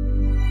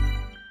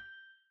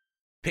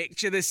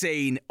 Picture the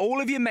scene. All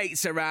of your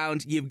mates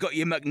around, you've got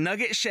your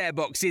McNugget share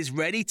boxes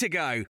ready to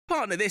go.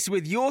 Partner this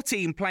with your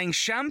team playing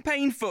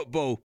champagne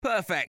football.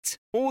 Perfect.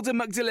 Order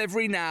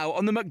McDelivery now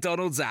on the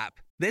McDonald's app.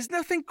 There's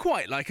nothing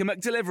quite like a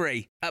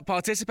McDelivery. At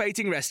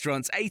participating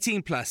restaurants,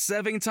 18 plus,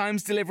 serving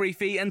times, delivery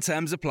fee and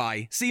terms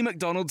apply. See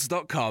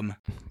mcdonalds.com.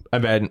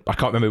 And then, I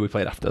can't remember who we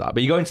played after that,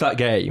 but you go into that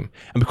game,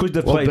 and because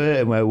they've played...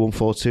 Burton were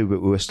 1-4-2,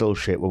 but we were still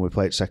shit when we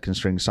played second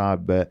string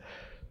side, but...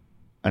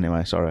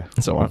 Anyway, sorry.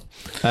 It's all right.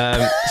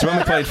 So when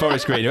we played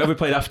Forest Green, whoever we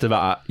played after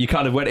that, you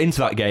kind of went into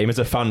that game as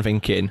a fan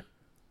thinking,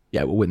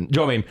 yeah, we'll win. Do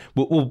you know what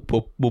I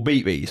mean? We'll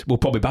beat these. We'll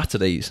probably batter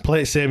these.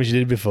 Play it same as you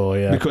did before,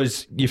 yeah.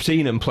 Because you've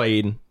seen them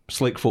playing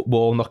slick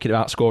football, knocking it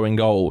out, scoring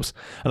goals.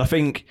 And I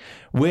think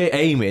we're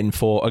aiming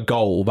for a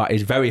goal that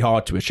is very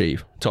hard to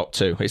achieve, top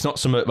two. It's not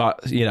something that,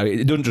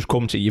 it doesn't just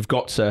come to you. You've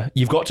got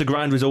to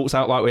grind results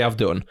out like we have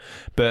done.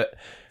 But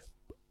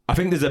I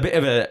think there's a bit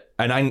of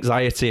an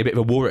anxiety, a bit of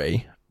a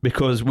worry,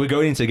 because we're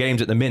going into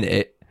games at the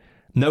minute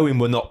knowing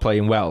we're not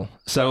playing well.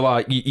 So,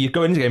 like, you're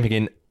going into the game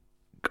thinking,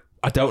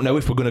 I don't know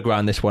if we're going to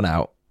grind this one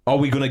out. Are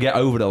we going to get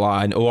over the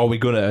line, or are we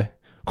going to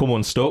come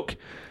unstuck?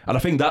 And I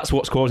think that's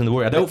what's causing the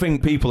worry. I don't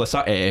think people are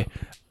sat here,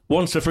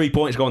 once the 3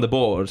 points go on the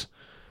board,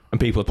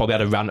 and people have probably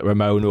had a rant at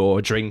Ramon or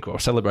a drink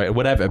or celebrate or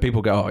whatever,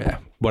 people go, oh yeah,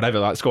 whatever,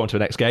 let's go on to the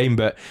next game.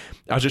 But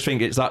I just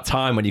think it's that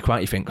time when you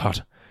think,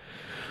 God,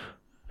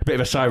 a bit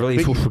of a sigh of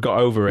relief, we got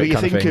over it.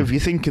 But you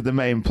think of the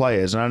main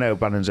players, and I know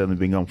Bannan's only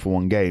been gone for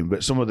one game,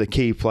 but some of the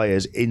key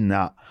players in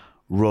that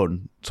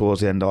run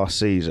towards the end of last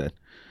season,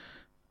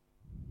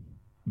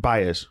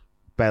 Byers,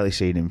 barely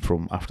seen him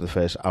from after the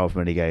first however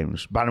many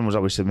games. Bannan was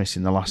obviously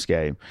missing the last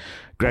game.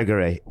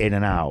 Gregory, in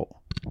and out.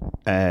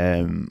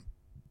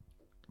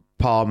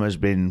 Palmer's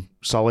been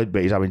solid,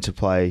 but he's having to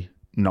play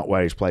not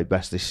where he's played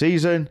best this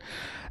season.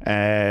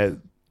 Ehekwe,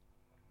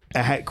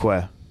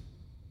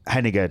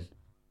 Hennigan,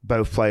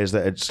 both players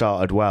that had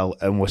started well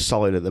and were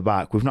solid at the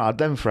back. We've not had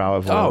them for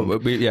however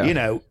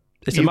long.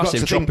 It's a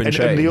massive chop and change.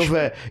 And the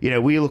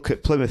other, we look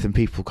at Plymouth and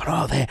people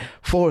go,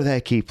 four of their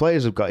key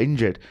players have got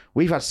injured.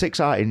 We've had 6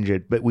 out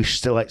injured, but we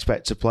still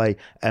expect to play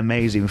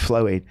amazing,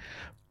 flowing,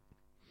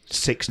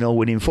 6-0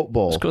 winning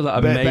football. It's got that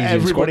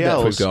amazing squad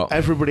that we've got.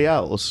 Everybody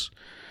else,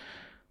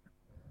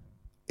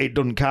 it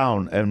doesn't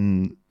count,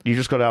 and you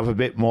just got to have a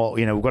bit more.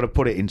 We've got to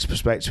put it into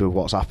perspective of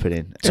what's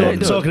happening. So,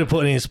 talking of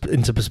putting it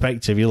into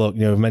perspective, you look.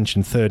 We've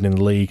mentioned third in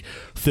the league,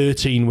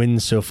 13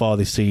 wins so far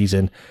this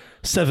season,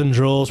 7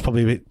 draws,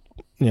 probably a bit.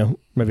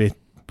 Maybe a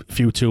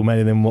few too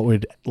many than what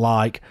we'd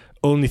like.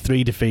 Only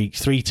 3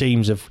 defeats. 3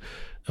 teams have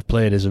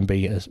played us and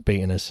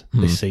beaten us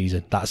this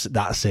season.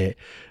 That's it.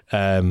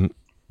 2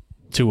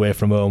 away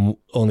from home,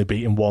 only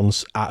beaten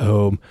once at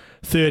home.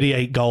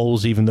 38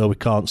 goals, even though we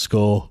can't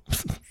score.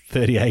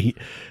 38,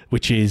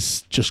 which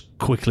is just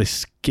quickly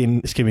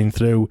skimming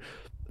through.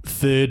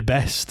 3rd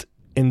best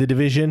in the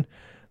division.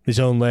 There's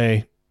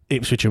only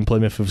Ipswich and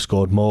Plymouth have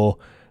scored more.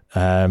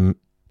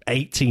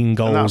 18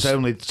 goals. And that's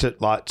only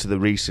to the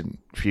recent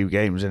few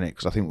games, isn't it?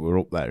 Because I think we're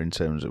up there in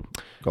terms of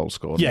goals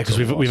scored. Yeah, because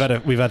we've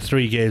had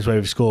 3 games where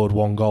we've scored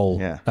 1 goal,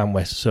 haven't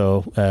we?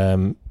 So,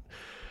 and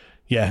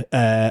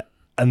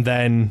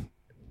then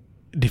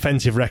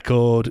defensive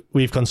record,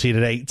 we've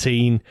conceded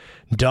 18.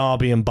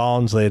 Derby and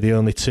Barnsley are the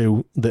only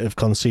 2 that have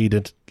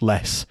conceded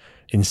less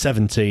in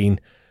 17.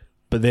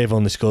 but they've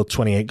only scored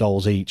 28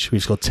 goals each.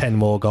 We've scored 10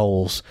 more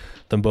goals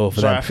than both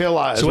of them. I feel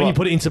like... So when you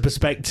put it into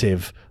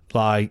perspective,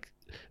 like,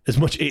 as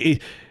much...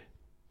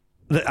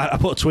 I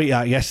put a tweet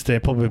out yesterday.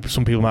 Probably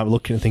some people might be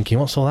looking and thinking,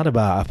 "What's all that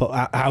about?" I put,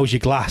 "How's your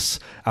glass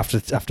after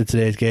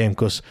today's game?"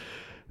 Because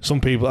some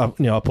people,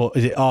 I put,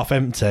 "Is it half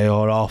empty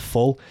or half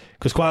full?"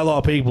 Because quite a lot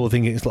of people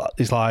think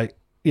it's like,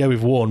 yeah,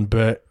 we've won,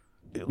 but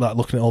like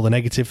looking at all the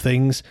negative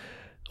things.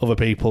 Other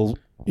people,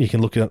 you can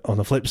look at on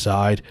the flip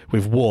side,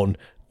 we've won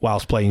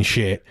whilst playing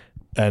shit,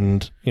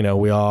 and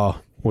we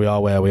are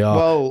where we are.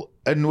 Well,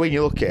 and when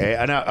you look at it,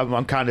 and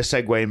I'm kind of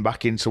segueing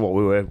back into what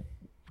we were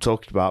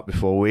talked about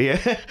before we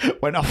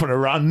went off on a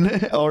run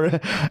or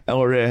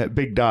a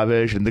big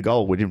diversion. The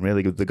goal, we didn't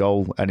really give the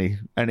goal any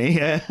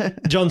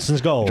Johnson's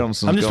goal. I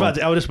was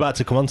just about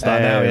to come on to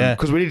that now, yeah,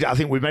 because I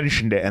think we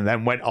mentioned it and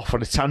then went off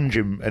on a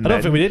tangent. And I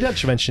don't think we did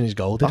actually mention his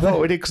goal, did we? I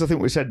thought we did, because I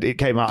think we said it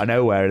came out of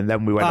nowhere and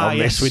then we went on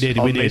yes, this.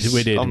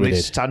 we did on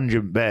this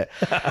tangent bit.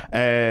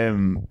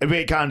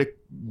 It kind of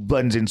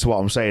blends into what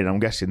I'm saying. I'm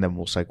guessing then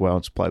we'll segue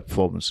on to player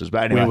performances.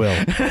 But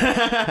anyway,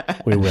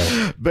 we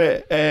will.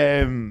 But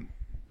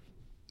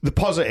the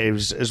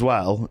positives as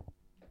well,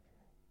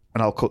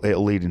 and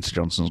it'll lead into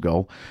Johnson's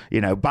goal.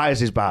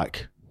 Byers is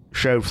back,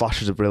 showed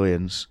flashes of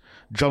brilliance.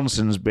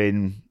 Johnson's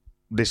been,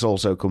 this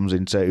also comes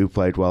into who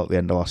played well at the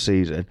end of last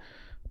season,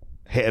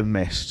 hit and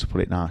miss, to put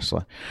it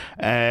nicely.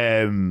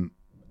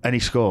 And he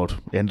scored.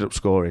 He ended up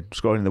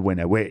scoring the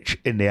winner, which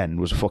in the end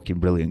was a fucking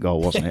brilliant goal,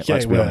 wasn't it? Yeah,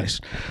 Let's be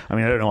honest. I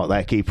mean, I don't know what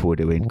their keeper were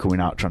doing,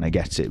 coming out trying to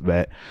get it,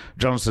 but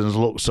Johnson's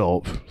looks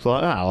up,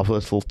 thought, I'll have a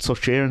little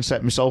touch here and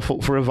set myself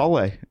up for a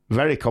volley.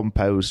 Very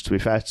composed, to be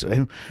fair to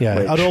him. Yeah,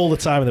 had all the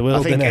time in the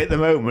world. I think at the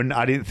moment,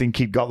 I didn't think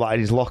he'd got that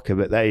in his locker,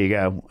 but there you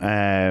go.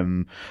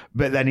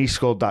 But then he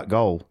scored that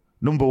goal.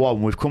 Number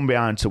one, we've come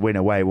behind to win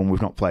away when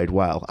we've not played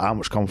well. How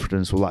much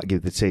confidence will that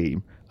give the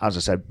team? As I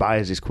said,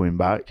 Byers is coming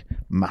back,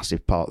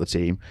 massive part of the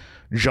team.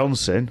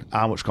 Johnson,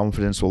 how much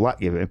confidence will that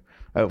give him?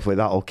 Hopefully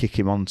that'll kick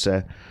him on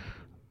to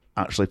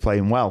actually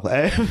playing well.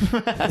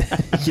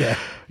 Yeah,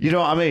 you know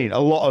what I mean. A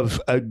lot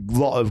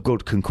of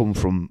good can come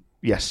from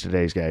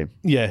yesterday's game.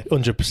 Yeah,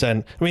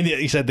 100%. I mean,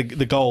 you said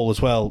the goal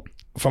as well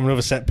from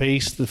another set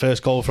piece. The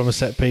first goal from a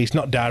set piece,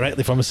 not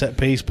directly from a set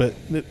piece, but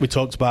we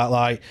talked about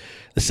like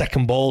the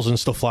second balls and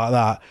stuff like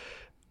that.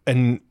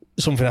 And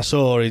something I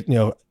saw,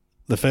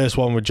 the first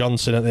one with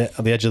Johnson at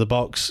the edge of the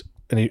box,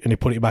 and he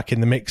put it back in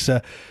the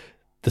mixer.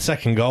 The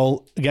second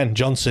goal, again,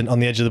 Johnson on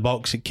the edge of the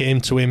box. It came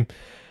to him.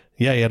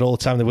 Yeah, he had all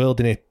the time in the world,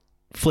 and he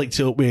flicked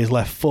it up with his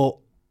left foot.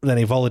 Then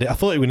he volleyed it. I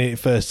thought he would hit it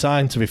first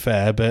time, to be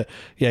fair, but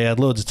yeah, he had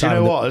loads of time. Do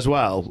you know what, as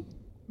well?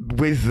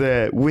 With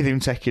him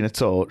taking a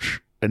touch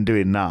and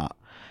doing that,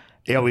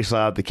 he obviously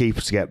had the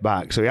keeper to get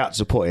back, so he had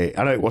to put it.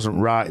 I know it wasn't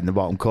right in the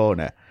bottom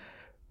corner,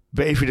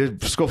 but if he'd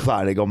have scuffed that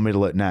and he'd gone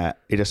middle at net,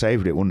 he'd have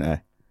saved it, wouldn't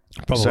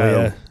he? Probably,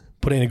 yeah.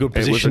 Put it in a good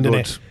position, didn't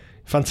it?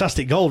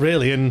 Fantastic goal,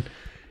 really, and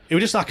it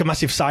was just like a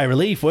massive sigh of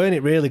relief, weren't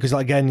it, really? Because,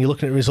 again, you're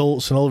looking at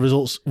results, and all the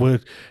results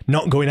were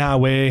not going our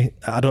way.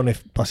 I don't know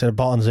if, I said,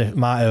 Barnes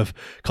might have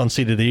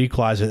conceded the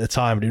equaliser at the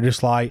time, but it was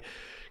just like,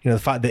 the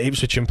fact that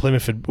Ipswich and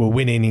Plymouth were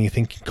winning, and you're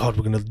thinking, God,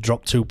 we're going to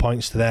drop 2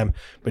 points to them.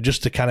 But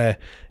just to kind of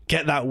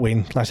get that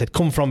win, like I said,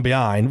 come from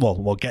behind,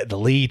 well, get the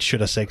lead,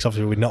 should I say, because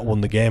obviously we'd not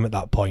won the game at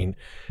that point.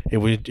 It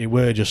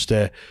were just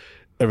a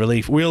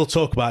relief. We'll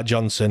talk about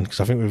Johnson because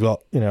I think we've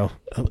got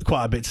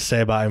quite a bit to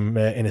say about him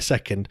in a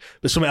second.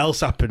 But something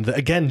else happened that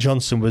again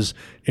Johnson was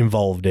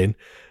involved in.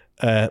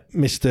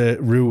 Mr.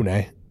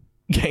 Rooney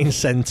getting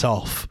sent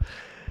off,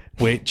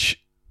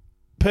 which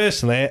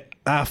personally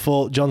I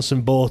thought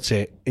Johnson bought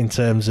it in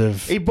terms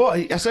of I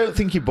don't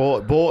think he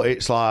bought it.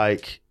 It's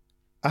like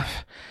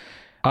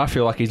I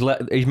feel like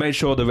he's made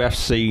sure the ref's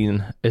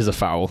seen is a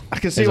foul. I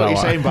can see what you're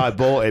saying by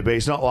bought it, but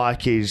it's not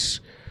like he's.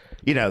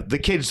 The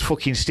kid's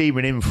fucking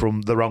steaming in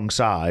from the wrong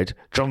side.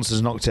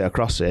 Johnson's knocked it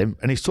across him,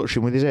 and he's touched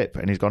him with his hip,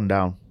 and he's gone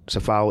down. It's a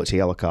foul. It's a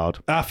yellow card.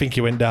 I think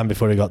he went down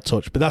before he got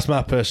touched, but that's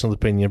my personal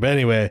opinion. But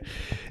anyway,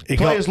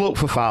 players look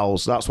for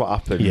fouls. That's what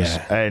happens.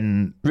 Yeah.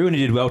 And Rooney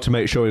did well to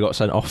make sure he got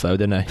sent off, though,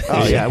 didn't he?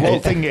 Oh yeah. Well, the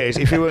thing is,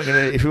 if you weren't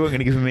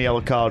gonna give him a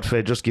yellow card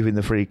for just giving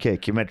the free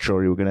kick, you made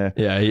sure you were gonna.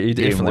 Yeah, he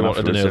definitely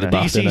wanted to know the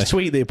Did you see his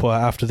tweet that he put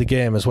out after the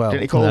game as well?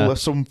 Didn't he call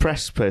some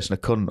press person a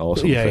cunt or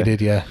something? Yeah, he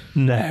did. Yeah.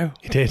 No,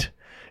 he did.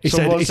 He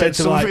said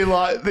something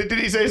like, did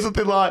he say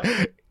something like,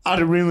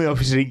 Adam Rooney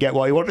obviously didn't get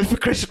what he wanted for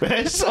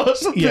Christmas or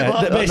something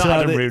like that? Not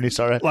Adam Rooney,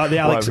 sorry. Like the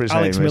Alex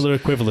Miller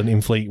equivalent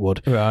in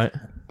Fleetwood. Right.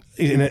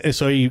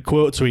 So he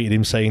quote tweeted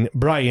him saying,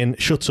 "Brian,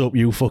 shut up,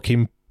 you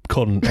fucking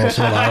cunt," or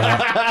something like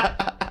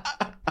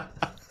that.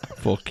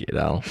 Fuck it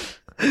hell.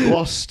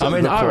 Lost. I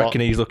mean, I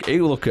reckon he'll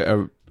get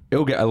a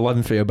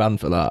 11-year ban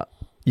for that.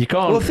 You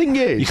can't. Well, the thing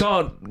is, you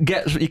can't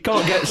get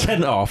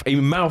sent off.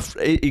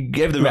 He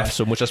gave the ref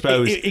some, which I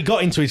suppose he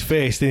got into his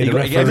face. Didn't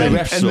he? He gave the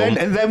ref some,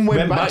 and then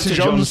went back to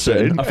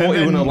Johnson. I thought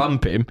he was going to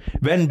lamp him.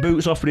 Then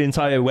boots off for the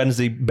entire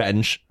Wednesday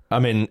bench. I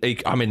mean,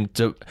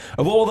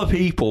 of all the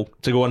people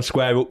to go and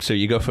square up to,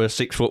 you go for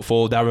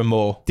 6'4" Darren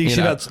Moore. Do you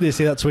see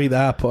that tweet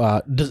that I put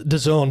out?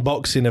 DAZN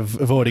Boxing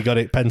have already got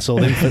it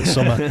penciled in for the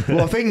summer.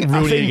 Well, I think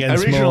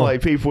originally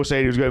people were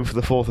saying he was going for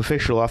the fourth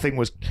official. I think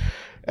was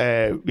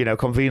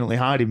conveniently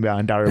hiding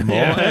behind Darren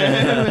Moore.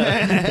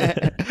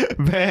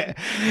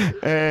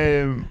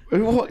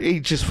 But he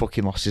just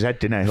fucking lost his head,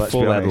 didn't he? Let's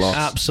be honest.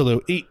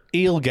 Absolutely.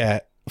 He'll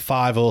get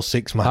 5 or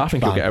 6 match. I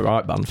think he'll get a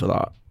right ban for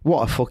that.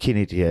 What a fucking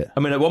idiot. I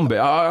mean, at one bit,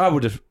 I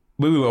would have...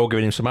 We were all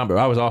giving him some amber.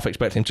 I was half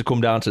expecting him to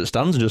come down to the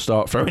stands and just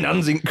start throwing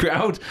hands in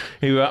crowd.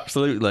 He were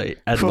absolutely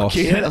head lost.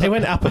 He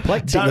went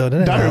apoplectic though,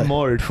 didn't he? Darren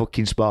Moore would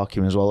fucking spark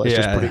him as well. Let's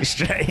just put it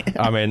straight.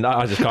 I mean,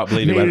 I just can't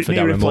believe he went for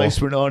Darren Moore.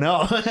 Replacement or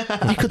not.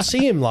 You could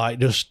see him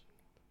just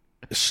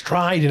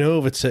striding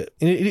over to...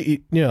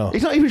 He's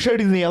not even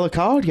showed him the yellow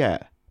card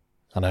yet.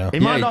 I know. He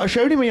might not have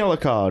showed him a yellow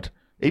card.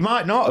 He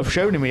might not have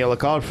shown him a yellow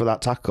card for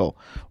that tackle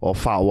or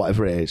foul,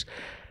 whatever it is.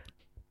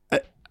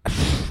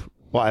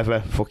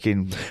 Whatever,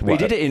 fucking... Whatever. He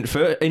did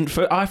it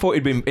I thought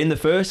he'd been... In the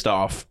first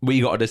half,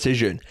 we got a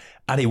decision,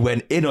 and he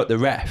went in at the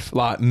ref,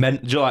 like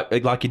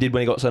he did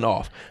when he got sent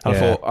off.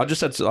 And I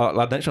just said to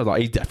lad next to me, I was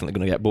like, he's definitely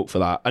going to get booked for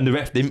that. And the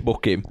ref didn't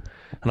book him.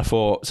 And I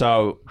thought,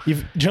 so... Do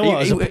you know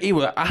what? He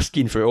was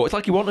asking for it. It's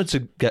like he wanted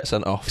to get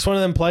sent off. It's one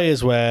of them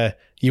players where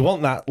you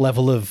want that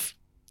level of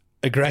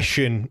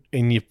aggression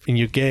in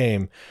your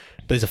game.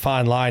 There's a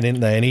fine line, isn't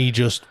there? And he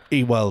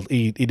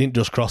didn't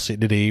just cross it,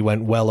 did he? He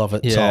went well over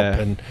top,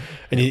 and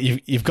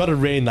you've got to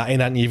rein that in,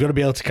 and you've got to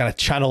be able to kind of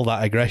channel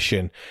that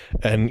aggression,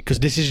 and because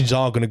decisions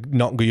are going to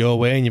not go your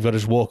way, and you've got to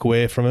just walk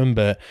away from him.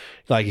 But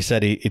like you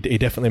said, he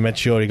definitely made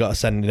sure he got a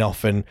sending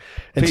off, and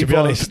to be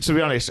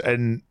honest,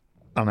 and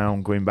I know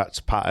I'm going back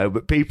to Pato,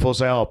 but people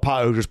say, "Oh,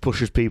 Pato just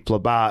pushes people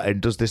about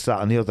and does this,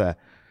 that, and the other."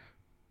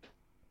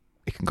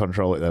 He can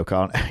control it though,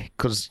 can't he?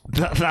 Because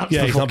that's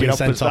the fucking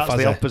opposite. That's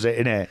the opposite,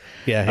 isn't it?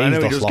 Yeah, I know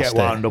he does get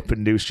wound up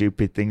and do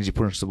stupid things. He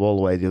punched the ball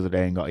away the other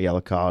day and got a yellow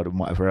card and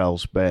whatever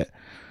else. But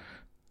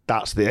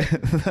that's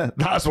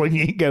when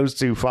it goes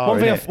too far.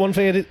 One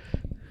thing I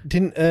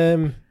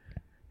didn't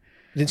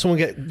someone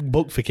get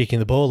booked for kicking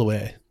the ball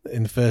away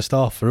in the first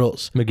half for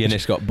us?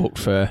 McGuinness got booked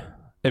for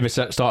in the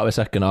start of the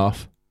second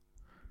half.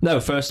 No,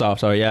 first half.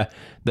 Sorry, yeah.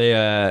 They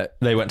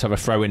went to have a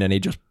throw in and he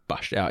just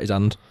bashed it out his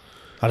hand.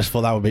 I just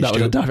thought that would be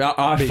stupid.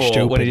 I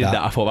thought when he did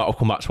that, I thought that would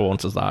come back to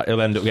haunt us. That he'll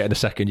end up getting a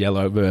second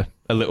yellow over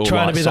a little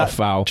soft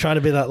foul, trying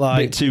to be that like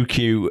bit too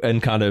cute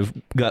and kind of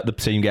let the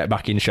team get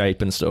back in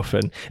shape and stuff.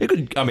 And it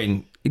could, I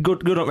mean,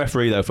 good on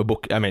referee though for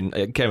book. I mean,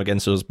 it came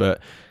against us,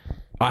 but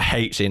I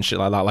hate seeing shit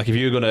like that. Like if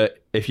you've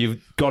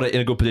got it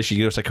in a good position,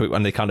 you just like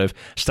when they kind of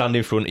stand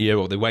in front of you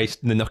or they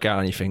knock out,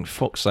 and you think,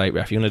 fuck's sake,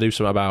 ref, you're going to do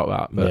something about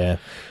that. But yeah,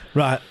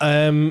 right.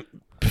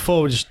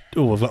 Before we've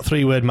got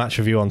 3-word match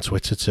review on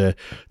Twitter to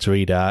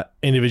read out.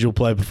 Individual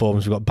player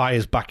performance, we've got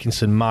Byers,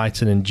 Backinson,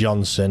 Myton and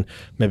Johnson,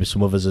 maybe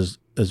some others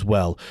as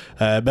well.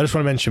 But I just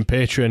want to mention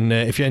Patreon.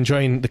 If you're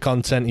enjoying the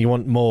content and you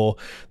want more,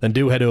 then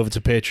do head over to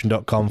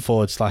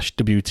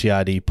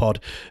patreon.com/WTID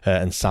pod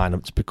and sign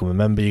up to become a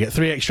member. You get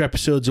 3 extra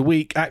episodes a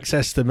week,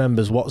 access to the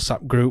members'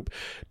 WhatsApp group,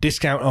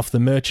 discount off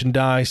the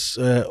merchandise.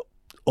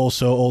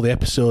 Also, all the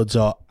episodes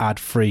are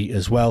ad-free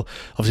as well.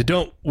 Obviously,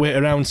 don't wait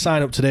around.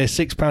 Sign up today,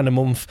 £6 a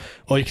month,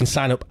 or you can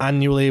sign up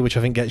annually, which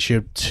I think gets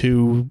you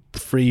 2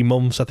 free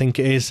months, I think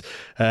it is.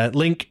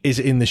 Link is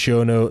in the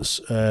show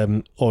notes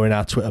or in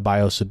our Twitter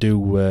bio, so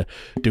do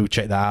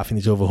check that out. I think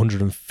there's over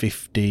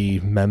 150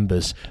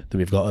 members that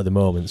we've got at the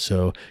moment.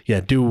 So,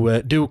 yeah,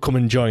 do come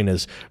and join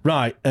us.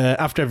 Right,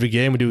 after every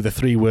game, we do the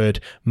 3-word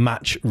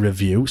match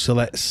review. So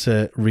let's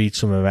read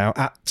some of them out.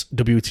 At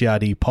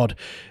WTRD Pod,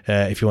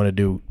 if you want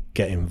to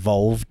get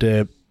involved.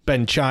 Ben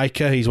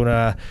Chaika, he's one of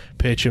our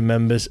Patreon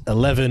members,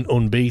 11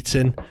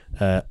 unbeaten,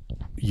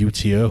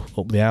 UTO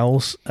up the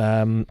Owls.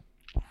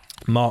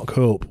 Mark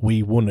Hope,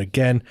 we won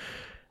again.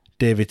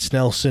 David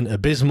Snelson,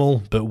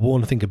 abysmal, but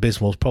won. I think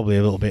abysmal is probably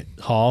a little bit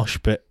harsh,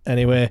 but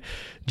anyway.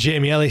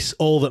 Jamie Ellis,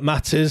 all that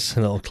matters,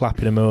 a little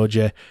clapping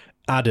emoji.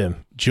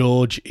 Adam,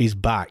 George is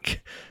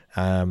back.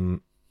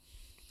 Daniel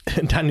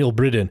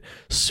Bridden,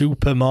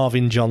 Super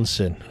Marvin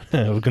Johnson.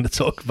 We're going to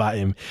talk about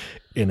him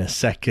in a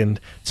second.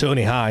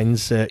 Tony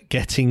Hines,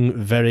 getting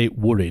very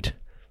worried.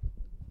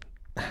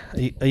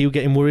 Are you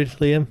getting worried,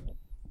 Liam?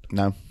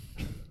 No.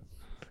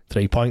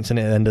 3 points in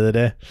it at the end of the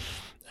day.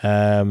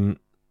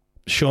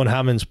 Sean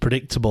Hammond's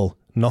predictable.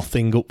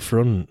 Nothing up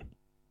front.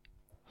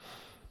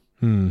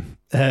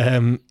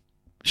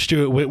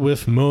 Stuart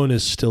Whitworth,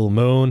 moaners still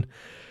moan.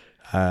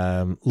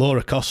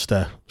 Laura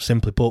Costa,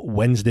 simply put,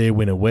 Wednesday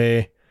win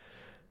away.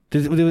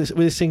 Were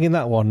they singing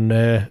that one?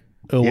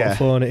 What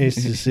fun it is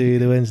to see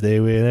the Wednesday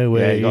win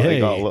away. Yeah, you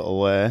got a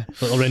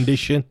little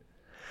rendition.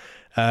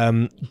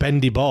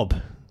 Bendy Bob,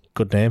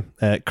 good name.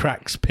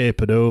 Cracks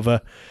papered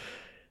over.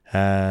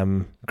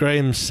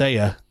 Graham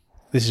Sayer,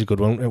 This is a good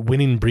one.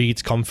 Winning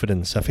breeds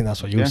confidence. I think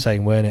that's what you were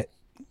saying, weren't it,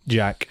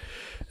 Jack?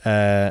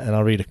 And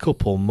I'll read a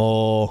couple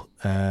more.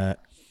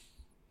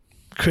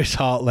 Chris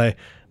Hartley,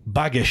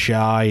 bag of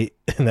shy,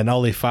 and then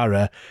Ollie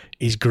Farrer.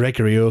 Is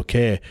Gregory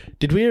okay?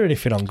 Did we hear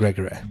anything on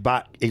Gregory?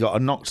 He got a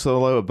knock to the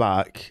lower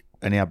back,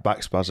 and he had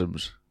back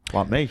spasms.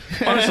 Like me.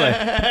 Honestly,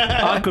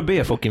 I could be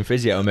a fucking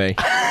physio, me.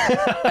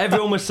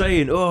 Everyone was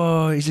saying,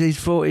 oh, it's his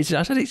foot. I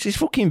said, it's his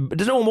fucking...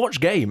 Does no one watch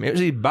game? It was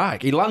his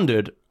back. He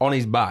landed on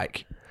his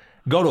back,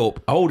 got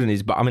up, holding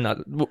his back. I mean, that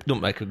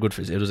don't make a good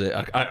physio, does it?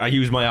 I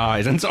used my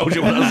eyes and told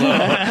you what I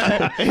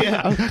saw.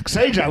 Yeah,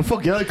 Sage, I'm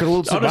fucking like a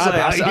little too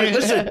bad.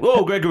 Listen,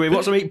 whoa, Gregory,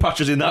 what's some meat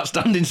patches in that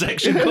standing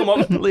section? Come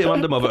on, Liam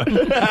and mother.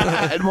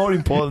 And more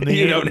importantly,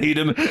 you don't need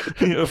them.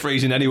 You're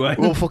freezing anyway.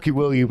 We'll fucking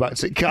will you back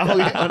to Carl.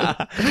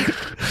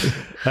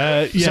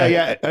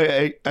 So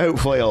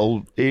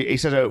hopefully he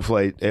said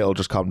hopefully it'll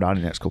just calm down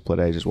in the next couple of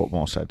days is what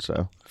Moore said.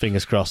 So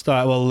fingers crossed. All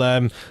right, well,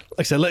 like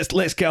I said,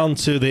 let's get on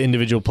to the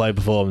individual player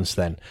performance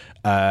then.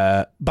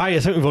 Byers, I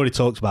think we've already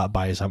talked about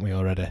Byers, haven't we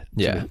already?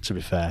 Yeah. To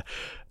be fair,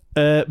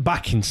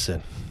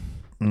 Backinson.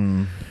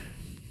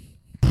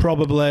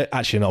 Probably,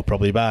 actually not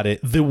probably about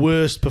it. The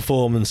worst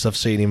performance I've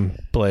seen him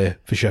play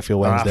for Sheffield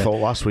Wednesday. I thought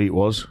last week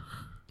was.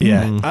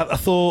 Yeah, I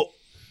thought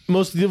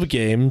most of the other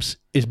games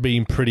is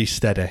being pretty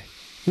steady.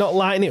 Not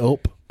lighting it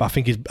up, but I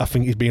think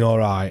he's been all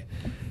right.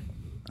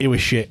 He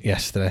was shit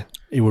yesterday.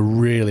 He was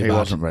really bad. He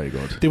wasn't very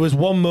good. There was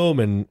one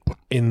moment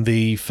in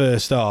the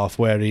first half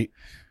where maybe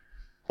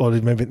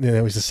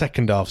it was the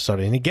second half,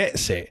 sorry, and he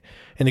gets it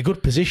in a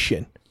good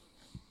position.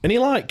 And he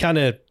I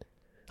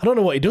don't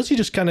know what he does, he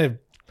just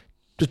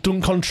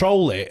doesn't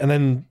control it, and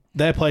then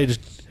their player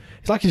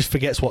it's like he just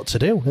forgets what to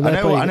do.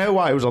 I know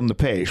why he was on the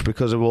pitch,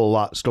 because of all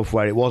that stuff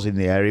where it was in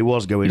the air. He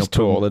was going up,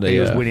 tall, he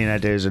was winning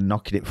headers and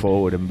knocking it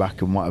forward and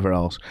back and whatever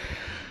else.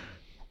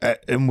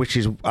 And which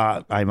is,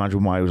 I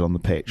imagine, why he was on the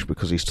pitch,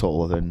 because he's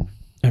taller than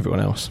everyone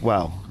else.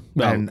 Well,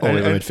 all the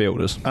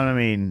midfielders. And I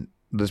mean,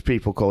 there's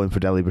people calling for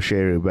Deli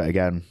Bashiru, but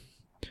again,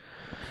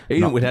 he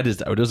didn't win headers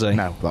though, does he?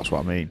 No, that's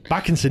what I mean.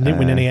 Backinson didn't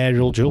win any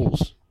aerial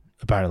duels,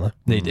 apparently.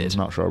 He did.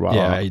 Not sure about that.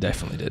 Yeah, he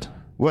definitely did.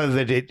 Whether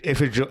they did,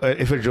 if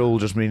a duel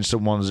just means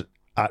someone's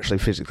actually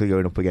physically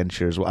going up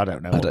against you as well, I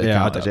don't know. What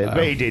I don't know.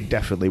 But he did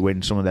definitely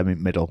win some of them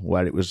in middle,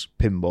 where it was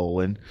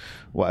pinball and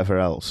whatever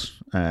else,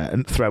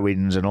 and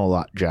throw-ins and all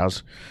that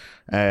jazz.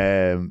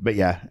 But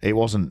yeah, it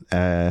wasn't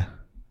a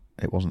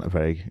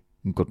very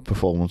good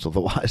performance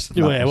otherwise.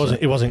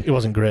 It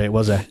wasn't great,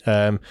 was it?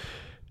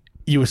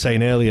 You were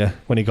saying earlier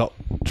when he got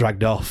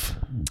dragged off.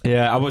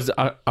 Yeah,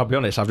 I'll be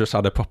honest, I've just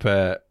had a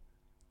proper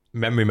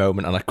memory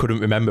moment and I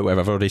couldn't remember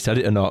whether I've already said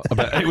it or not.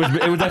 But it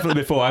was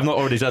definitely before. I've not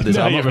already said this.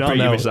 I'm not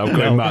repeating myself,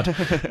 going mad.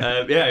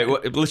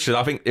 Literally,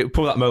 I think it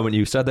probably that moment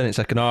you said then in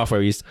second half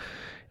where he's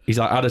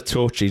like had a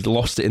touch, he's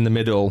lost it in the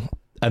middle,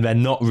 and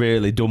then not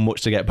really done much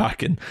to get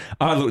back. And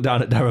I looked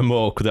down at Darren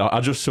Moore because I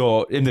just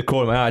saw in the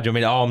corner of my eye, do you know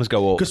what I mean, arms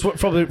go up. Because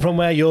probably from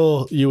where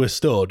you were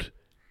stood,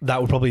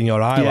 that was probably in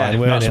your eye line.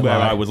 That's where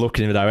I was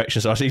looking in the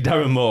direction. So I see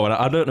Darren Moore, and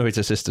I don't know who his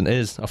assistant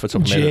is off the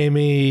top of my head.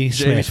 Jamie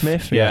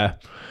Smith. Yeah.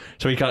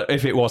 So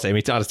if it was him,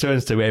 he kind of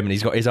turns to him and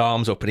he's got his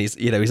arms up and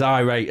he's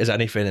irate as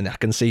anything, and I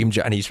can see him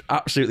and he's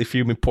absolutely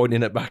fuming,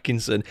 pointing at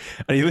Backinson,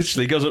 and he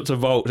literally goes up to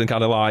Volks and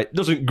kind of like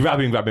doesn't grab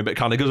him, but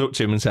kind of goes up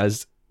to him and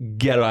says,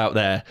 "Get out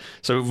there."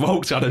 So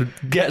Volks kind of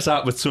gets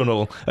out the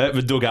tunnel,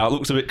 the dugout,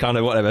 looks a bit kind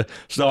of whatever,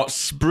 starts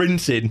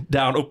sprinting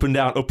down, up and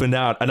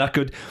down,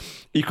 and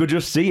you could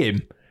just see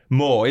him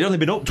more. He'd only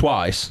been up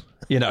twice.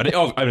 You know,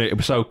 it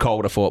was so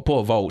cold, I thought,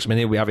 poor Volks. I mean,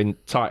 he'll be having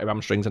tighter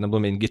hamstrings and a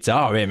blooming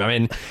guitar him. I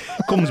mean,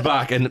 comes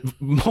back and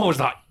Moore's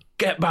like,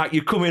 "Get back,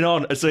 you're coming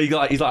on." And so he's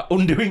like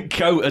undoing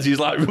coat as he's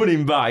like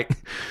running back.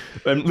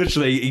 And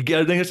literally, he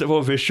gets the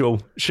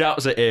official,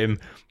 shouts at him,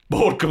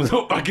 ball comes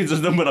up back into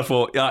the number, and I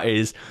thought, that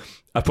is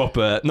a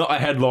proper, not a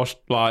head loss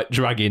like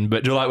dragging,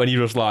 but just like when you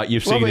just like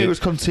you've seen it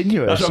was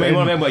continuous. That's what I mean.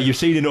 One of them where you've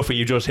seen enough and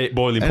you just hit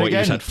boiling point.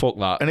 You said, "Fuck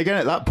that." And again,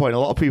 at that point, a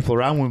lot of people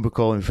around him were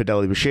calling for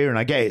Deli Bashir, and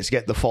I get it to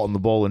get the foot on the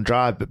ball and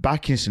drive, but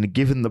Backinson had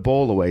given the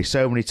ball away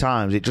so many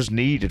times. It just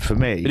needed, for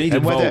me, it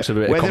needed Volks a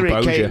bit of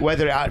composure.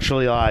 Whether it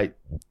actually like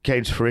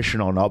came to fruition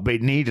or not, but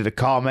it needed a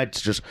calm head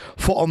to just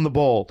foot on the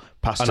ball,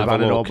 pass to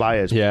Bannan or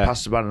Byers,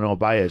 pass to Bannan or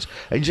Byers.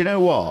 And do you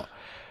know what?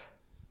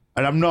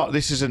 And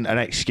this isn't an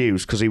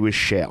excuse because he was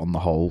shit on the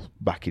whole,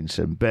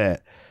 Backinson,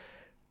 but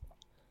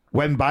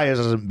when Byers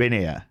hasn't been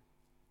here,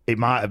 it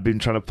might have been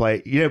trying to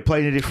play,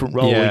 playing a different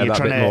role, and you're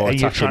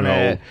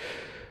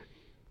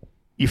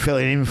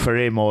filling in for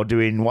him or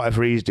doing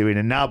whatever he's doing.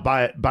 And now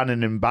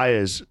Bannan and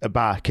Byers are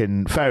back,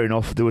 and fair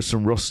enough, there was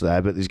some rust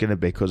there, but there's going to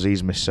be because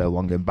he's missed so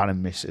long, and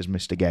Bannan has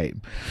missed a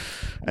game,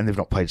 and they've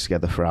not played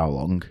together for how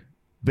long.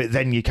 But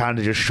then you kind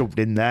of just shoved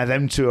in there.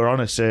 Them two are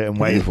on a certain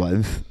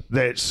wavelength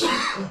that's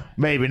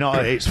maybe not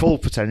at its full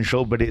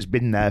potential, but it's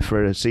been there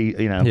for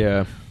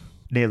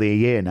nearly a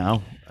year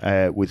now,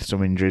 with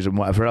some injuries and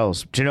whatever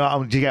else. Do you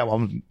get what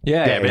I'm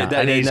getting at?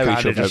 They know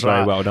each other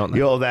very well, don't they?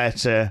 You're there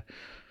to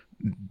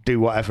do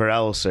whatever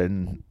else,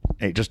 and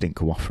it just didn't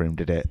come off for him,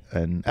 did it?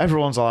 And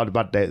everyone's allowed a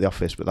bad day at the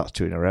office, but that's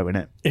 2 in a row, isn't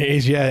it? It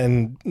is, yeah.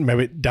 And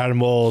maybe Darren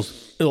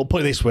Moore's. It'll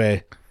put it this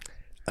way.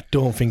 I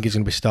don't think he's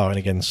going to be starting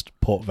against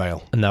Port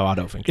Vale. No, I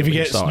don't think. If he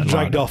gets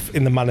dragged off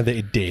in the manner that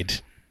he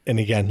did, and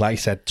again, like I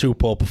said, 2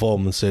 poor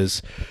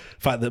performances.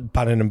 The fact that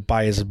Bannan and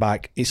Byers are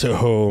back, it's at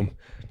home.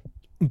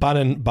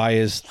 Bannan,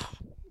 Byers,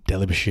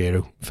 Dele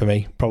Bashiru for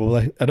me,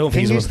 probably. I don't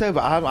think he's though,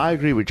 but I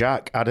agree with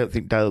Jack. I don't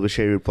think Dele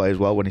Bashiru plays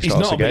well when he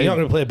starts a game. You're not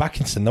going to play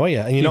Backinson, though, are you?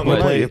 And you're not going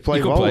to play.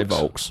 You could play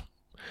Volks.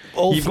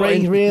 All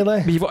three,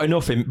 really. You've got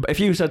enough in. If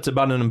you said to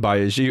Bannan and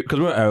Byers, because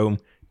we're at home,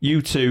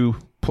 you two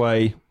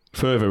play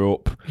further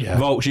up. Yeah.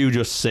 Volks, you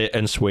just sit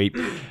and sweep,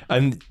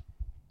 and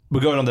we're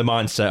going on the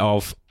mindset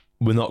of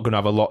we're not going to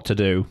have a lot to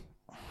do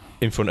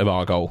in front of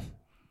our goal.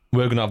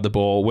 We're going to have the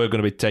ball. We're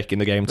going to be taking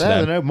the game to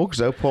them. They're no mugs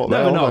though. Port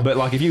No, Vale, no. But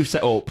like, if you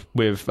set up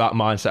with that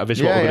mindset of this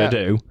is what we're going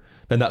to do,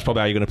 then that's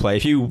probably how you're going to play.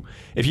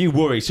 If you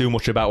worry too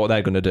much about what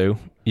they're going to do,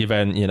 your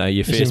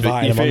fears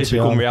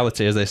become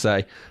reality, as they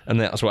say,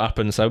 and that's what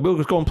happens. So we'll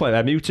just go and play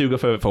them. You two go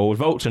further forward.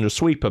 Volks and just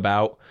sweep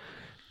about.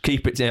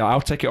 Keep it. I'll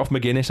take it off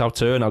McGuinness. I'll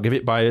turn. I'll give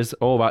it Byers.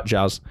 All that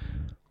jazz.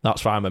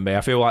 That's fine with me.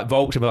 I feel like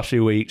Volks in the last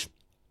few weeks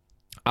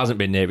hasn't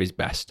been near his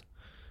best.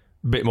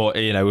 A bit more,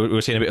 we're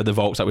seeing a bit of the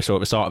Volks that we saw at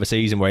the start of the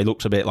season where he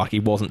looks a bit like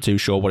he wasn't too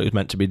sure what he was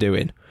meant to be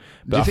doing.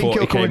 But do you think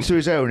he'll come into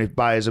his own if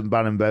Byers and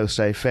Bannan both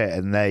stay fit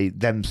and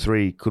them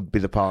three could be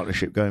the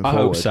partnership going forward?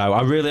 I hope so.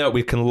 I really hope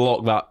we can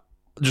lock a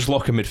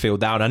midfield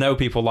down. I know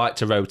people like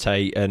to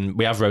rotate, and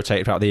we have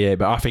rotated throughout the year,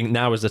 but I think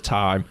now is the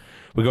time.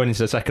 We're going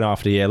into the second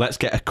half of the year. Let's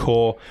get a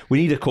core.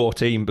 We need a core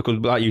team because,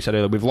 like you said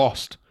earlier, we've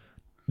lost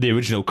the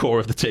original core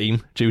of the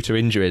team due to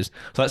injuries.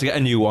 So let's get a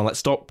new one. Let's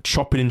stop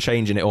chopping and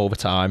changing it all the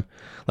time.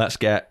 Let's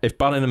get, if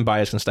Bannan and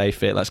Byers can stay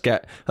fit,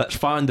 let's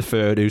find the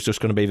third who's just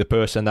going to be the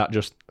person that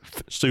just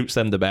suits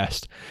them the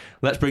best.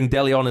 Let's bring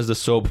Dele on as the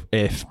sub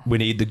if we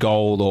need the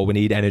goal or we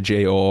need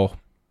energy or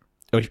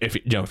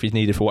if he's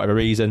needed for whatever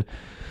reason.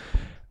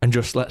 And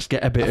just let's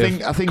get a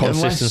bit of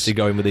consistency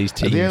going with these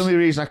teams. The only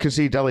reason I can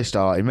see Dele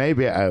starting,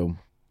 maybe at home,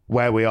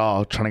 where we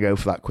are trying to go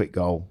for that quick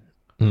goal.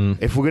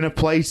 If we're going to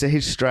play to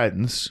his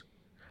strengths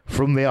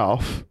from the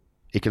off,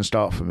 he can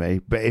start for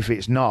me. But if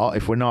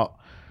we're not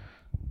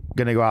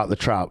going to go out the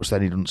traps,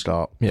 then he doesn't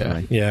start.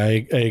 Yeah,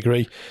 I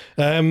agree.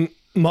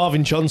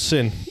 Marvin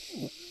Johnson,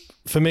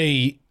 for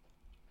me,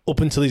 up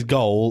until his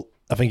goal,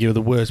 I think he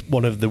was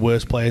one of the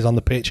worst players on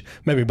the pitch.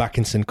 Maybe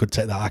Backinson could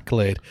take that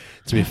accolade,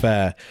 to be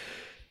fair.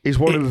 He's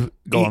one of...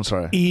 Go on,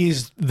 sorry. He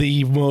is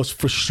the most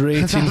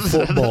frustrating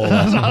footballer.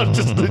 I was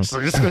just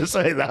going to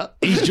say that.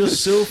 He's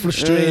just so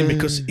frustrating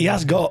because he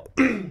has got...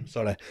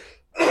 sorry.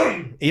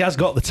 He has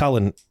got the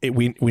talent.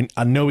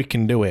 I know he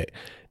can do it,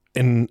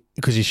 and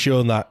because he's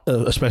shown that,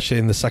 especially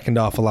in the second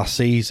half of last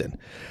season.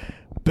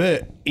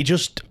 But he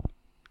just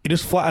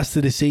flat has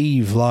to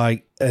deceive,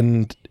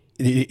 and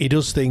he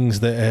does things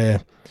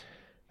that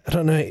I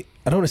don't know. I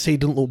don't want to say he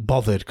doesn't look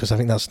bothered because I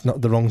think that's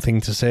not the wrong thing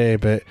to say,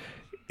 but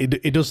he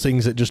does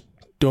things that just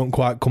don't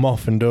quite come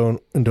off and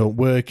don't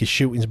work. His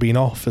shooting's been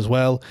off as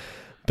well.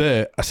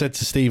 But I said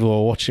to Steve, who I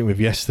was watching it with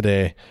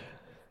yesterday,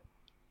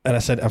 and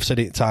I've said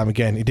it time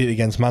again, he did it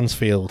against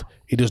Mansfield.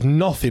 He does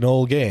nothing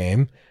all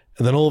game,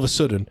 and then all of a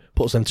sudden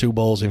puts them 2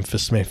 balls in for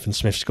Smith, and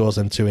Smith scores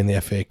them 2 in the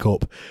FA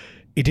Cup.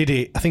 He did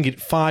it, I think,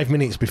 5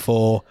 minutes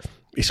before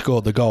he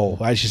scored the goal.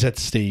 I actually said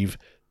to Steve,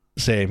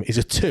 same, he's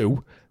a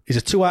 2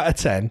 out of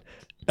 10,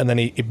 and then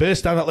he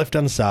burst down that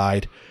left-hand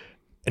side,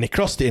 and he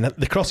crossed it in.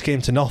 The cross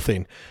came to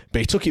nothing, but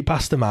he took it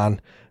past the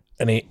man,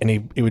 and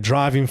he was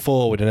driving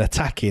forward and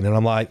attacking, and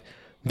I'm like,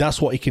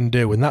 that's what he can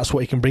do, and that's what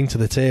he can bring to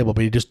the table,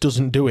 but he just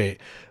doesn't do it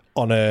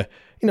on a...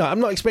 I'm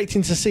not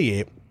expecting to see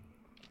it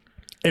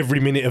every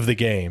minute of the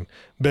game,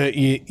 but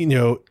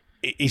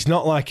he's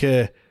not like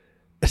a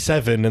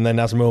 7 and then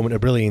has a moment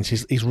of brilliance.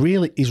 He's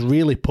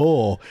really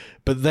poor,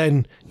 but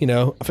then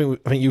I think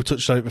you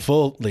touched on it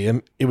before,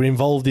 Liam. He was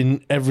involved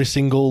in every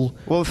single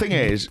the thing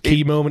is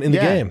key moment in the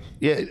game.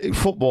 Yeah,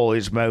 football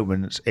is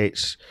moments.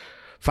 It's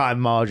fine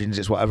margins.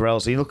 It's whatever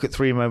else. You look at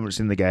 3 moments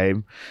in the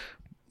game.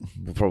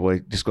 We'll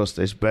probably discuss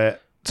this,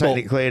 but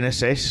technically an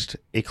assist.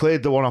 He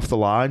cleared the one off the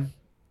line,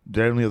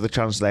 the only other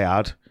chance they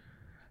had,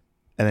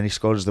 and then he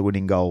scored as the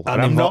winning goal.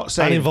 And I'm not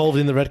saying... And involved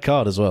in the red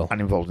card as well.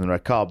 And involved in the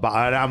red card.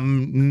 But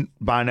I'm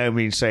by no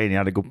means saying he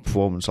had a good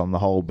performance on the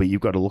whole, but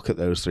you've got to look at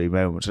those 3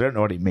 moments. I don't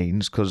know what it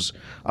means, because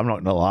I'm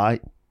not going to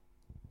lie.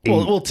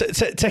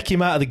 Take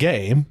him out of the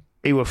game.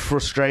 He was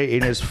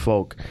frustrating as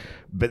fuck.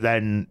 But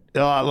then,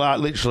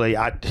 literally...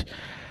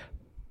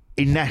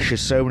 Inesh has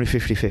so many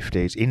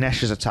 50-50s.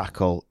 Inesh is a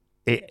tackle.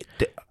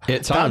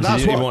 At times,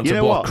 he didn't want to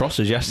block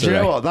crosses yesterday. Do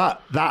you know what?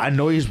 That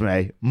annoys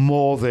me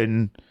more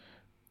than...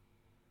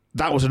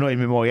 That was annoying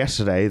me more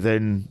yesterday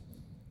than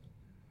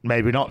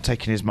maybe not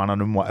taking his man on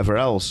and whatever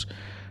else.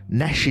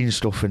 Neshing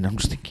stuff, and I'm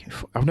just thinking,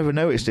 I've never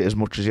noticed it as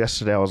much as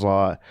yesterday. I was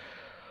like,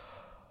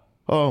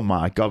 oh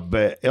my God.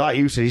 But like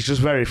you said, he's just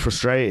very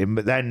frustrating.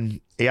 But then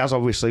he has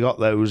obviously got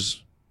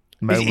those...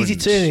 Is he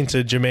turning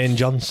into Jermaine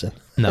Johnson?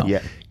 No.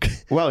 Yeah.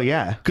 Well,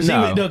 yeah.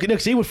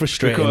 Because he was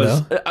frustrating.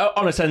 Because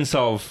on a sense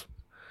of,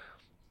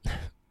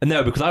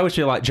 No, because I always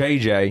feel like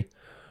JJ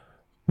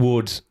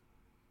would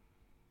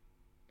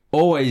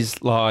always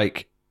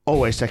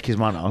take his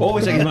man on.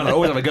 Always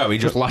have a go. He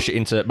just lash it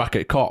into back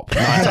at cop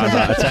 9 times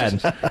out of 10.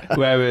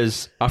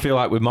 Whereas I feel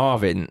like with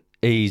Marvin,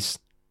 he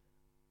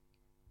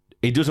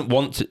doesn't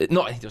want to.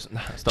 Not he doesn't.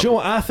 Do you know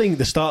what I think?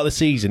 The start of the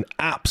season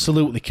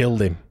absolutely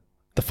killed him.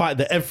 The fact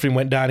that everything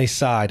went down his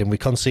side and we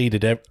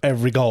conceded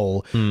every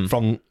goal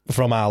from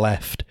our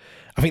left.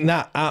 I think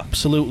that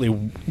absolutely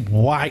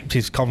wiped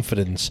his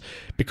confidence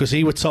because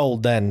he was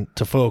told then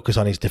to focus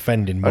on his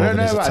defending more than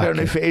his attacking. I don't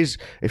know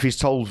if he's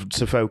told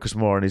to focus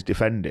more on his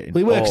defending.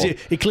 Well,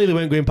 he clearly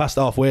weren't going past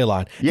the halfway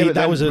line. Yeah,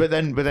 but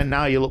then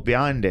now you look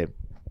behind him.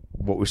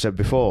 What we said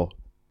before,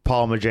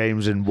 Palmer,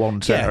 James, and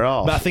one centre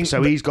half. But I think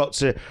he's got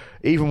to,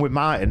 even with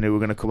Martin, who we're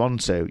going to come on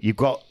to,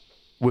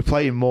 we're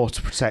playing more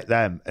to protect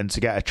them and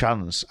to get a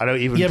chance. I don't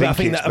even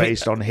think it's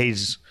based on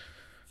his.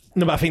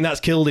 No, but I think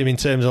that's killed him in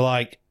terms of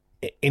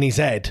in his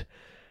head,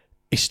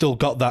 he's still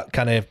got that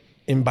kind of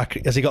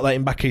has he got that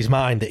in back of his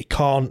mind that he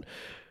can't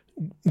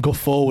go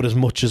forward as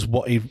much as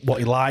what he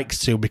likes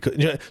to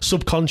because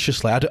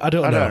subconsciously I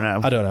don't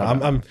know.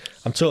 I'm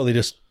totally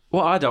just.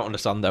 What I don't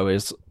understand though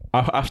is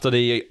after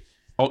the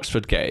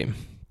Oxford game,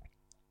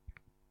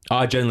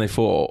 I generally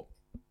thought,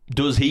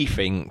 does he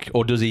think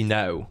or does he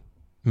know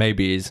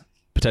maybe he's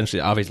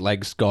potentially have his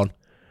legs gone?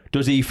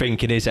 Does he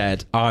think in his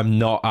head I'm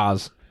not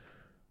as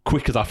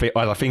quick as I think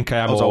I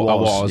am or I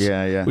was.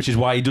 Yeah. Which is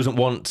why he doesn't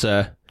want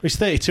to. He's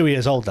 32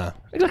 years old now.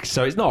 Exactly.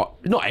 So it's not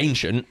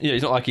ancient.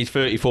 It's not like he's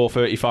 34,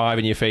 35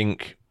 and you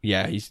think,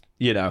 yeah, he's,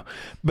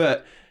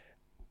 But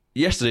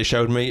yesterday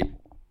showed me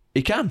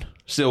he can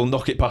still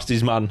knock it past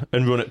his man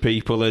and run at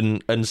people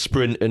and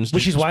sprint and.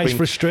 Which is why he's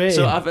frustrating.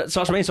 So that's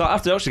what I mean. So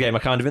after the Oxford game, I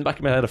kind of in the back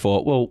of my head I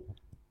thought, well,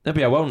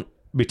 maybe I won't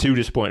be too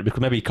disappointed because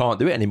maybe he can't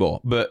do it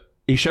anymore. But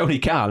he's shown he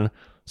can.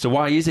 So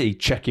why is he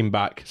checking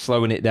back,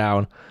 slowing it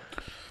down?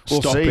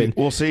 Stopping.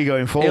 We'll see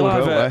going forward,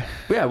 won't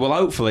we? Yeah, well,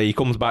 hopefully he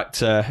comes back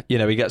to,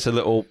 he gets a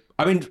little.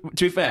 I mean,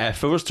 to be fair,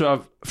 for us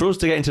to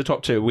get into the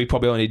top 2, we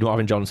probably only need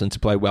Marvin Johnson to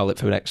play well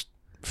for the next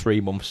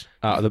 3 months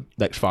out of the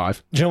next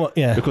 5. Do you know what?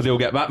 Yeah, because he'll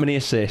get that many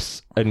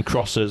assists and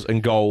crosses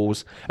and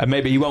goals, and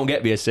maybe he won't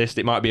get the assist.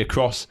 It might be a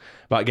cross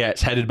that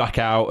gets headed back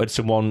out and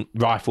someone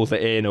rifles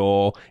it in,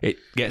 or it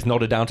gets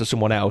nodded down to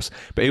someone else.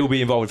 But he'll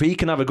be involved. If he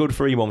can have a good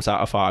 3 months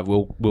out of 5,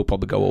 we'll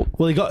probably go up.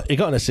 Well, he got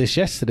an assist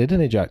yesterday,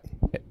 didn't he, Jack?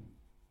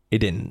 He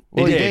didn't.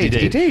 Well, he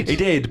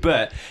did,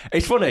 but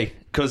it's funny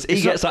because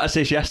he gets that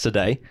assist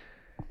yesterday.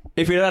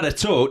 If he'd had a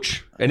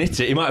touch and hit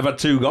it, he might have had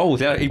 2 goals.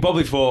 He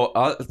probably thought,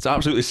 it's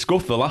absolutely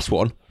scuffed the last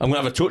one. I'm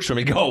going to have a touch from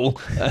a goal.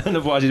 And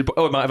otherwise, he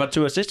might have had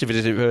 2 assists if he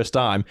did it the first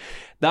time.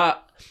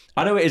 That,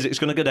 I know it's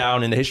going to go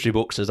down in the history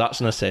books as that's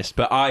an assist,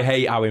 but I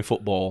hate how in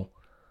football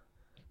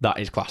that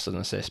is classed as an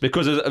assist.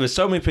 Because there's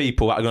so many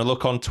people that are going to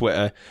look on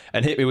Twitter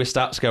and hit me with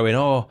stats going,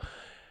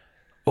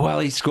 well,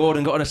 he scored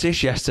and got an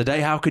assist yesterday.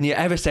 How can you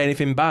ever say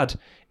anything bad?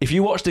 If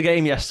you watched the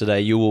game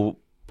yesterday, you will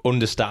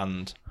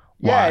understand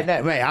why. Yeah,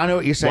 no, mate, I know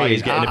what you're saying. Why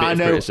he's getting a bit of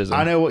criticism.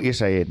 I know what you're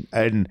saying,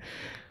 and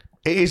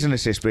it is an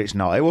assist, but it's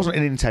not. It wasn't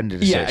an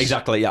intended assist. Yeah,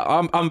 exactly. Yeah,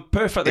 I'm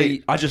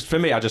perfectly. I just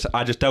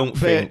don't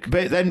think.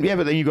 But then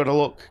you got to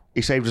look.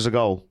 He saved us a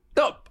goal.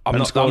 No,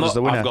 I've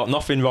got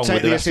nothing wrong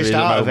with the rest of his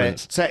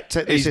moments.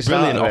 He's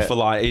brilliant off the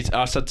line.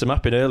 I said to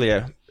Mappin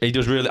earlier, he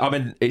does really. I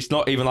mean, it's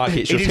not even like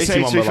it's just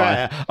hitting on the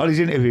line. On his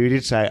interview, he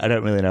did say, "I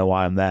don't really know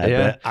why I'm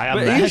there, but I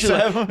am there."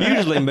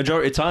 Usually,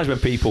 majority of times when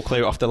people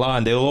clear it off the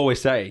line, they'll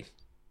always say,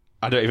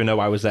 "I don't even know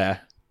why I was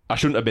there. I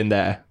shouldn't have been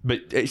there."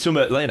 But it's it's one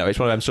of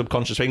them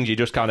subconscious things you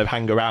just kind of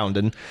hang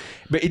around,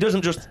 but he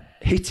doesn't just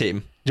hit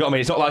him. Do you know what I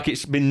mean? It's not like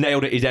it's been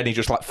nailed at his head and he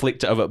just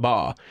flicked it over the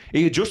bar.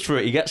 He adjusts for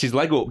it, he gets his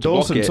leg up to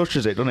Dawson block it.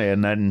 Touches it, doesn't he?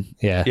 And then...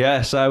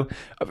 Yeah, so,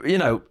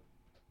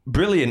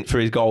 brilliant for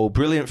his goal,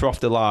 brilliant for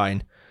off the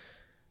line.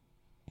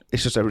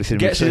 It's just everything.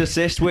 Gets his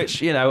assist,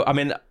 which, I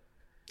mean,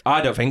 I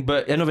don't think,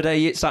 but another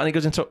day it's starting to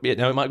go in top, it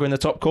might go in the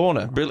top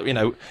corner.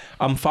 Brilliant,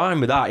 I'm fine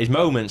with that. His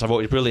moments, I thought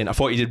he was brilliant. I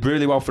thought he did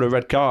really well for the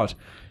red card.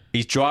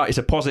 It's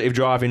a positive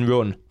driving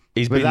run.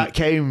 That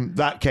came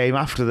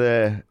after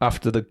the goal.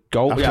 After the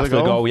goal.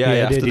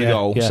 After the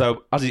goal. Yeah.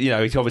 So as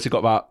he's obviously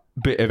got that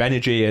bit of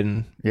energy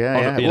and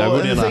running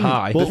on a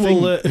high.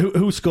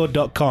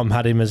 WhoScored.com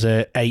had him as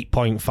a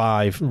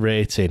 8.5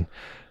 rating.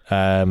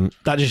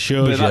 That just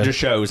shows. That just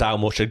shows how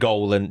much a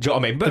goal and. Do you know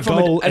what I mean?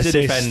 But as a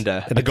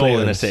defender, a goal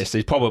and assist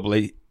is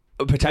probably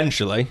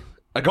potentially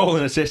a goal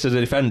and assist as a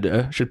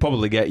defender should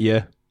probably get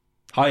you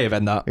higher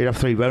than that. You'd have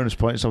 3 bonus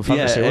points on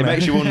fantasy. Yeah, it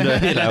makes you wonder,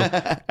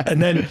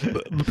 And then,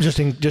 just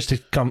to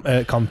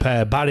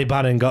compare, Barry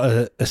Bannan got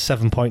a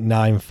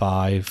 7.95.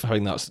 I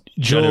think that's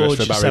George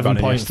for Barry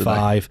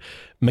 7.5.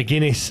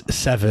 McGuinness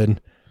 7.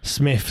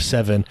 Smith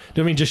 7. Do you know what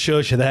I mean? Just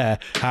shows you there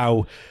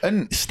how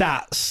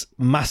stats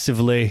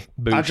massively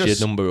boost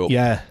your number up.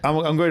 Yeah,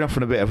 I'm going off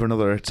on a bit of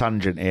another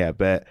tangent here,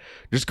 but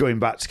just going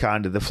back to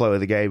kind of the flow of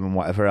the game and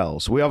whatever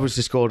else. We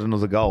obviously scored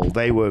another goal.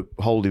 They were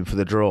holding for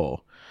the draw.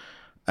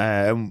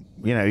 You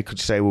could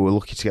say we were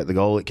lucky to get the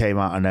goal. It came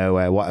out of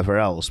nowhere, whatever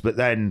else. But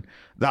then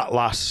that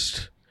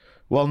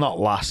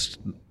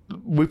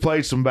we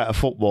played some better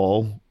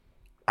football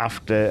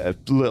after a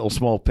little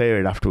small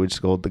period after we'd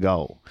scored the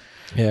goal.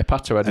 Yeah,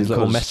 Pato had his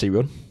little Messi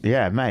run.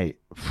 Yeah, mate.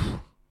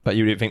 But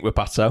you didn't think we're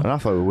Pato? And I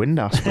thought we were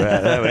Windass,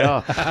 but there we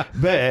are.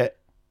 But,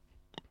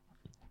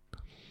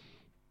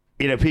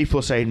 people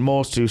are saying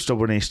Moore's too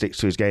stubborn and he sticks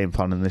to his game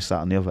plan and this,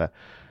 that and the other.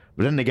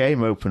 But then the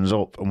game opens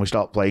up and we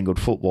start playing good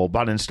football.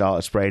 Bannan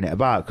started spraying it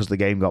about because the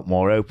game got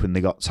more open.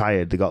 They got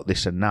tired. They got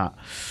this and that.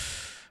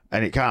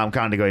 And I'm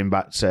kind of going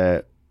back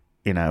to,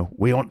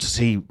 we want to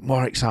see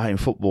more exciting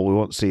football. We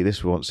want to see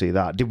this. We want to see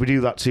that. Did we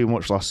do that too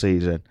much last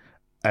season?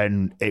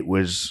 And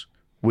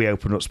we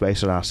opened up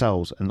space on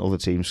ourselves and other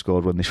teams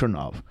scored when they shouldn't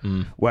have.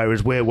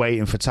 Whereas we're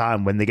waiting for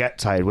time when they get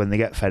tired, when they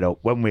get fed up,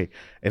 when we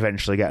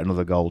eventually get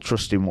another goal,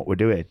 trusting what we're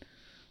doing.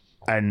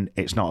 And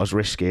it's not as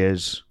risky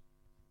as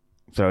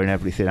throwing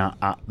everything at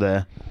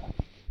it,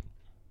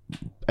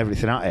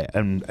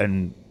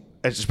 and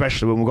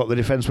especially when we've got the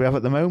defence we have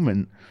at the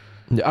moment.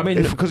 I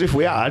mean, because if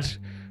we had,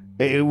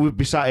 it would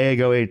be sat here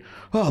going,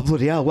 "Oh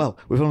bloody hell!" Well,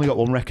 we've only got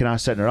one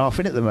recognised centre half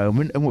in at the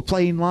moment, and we're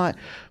playing like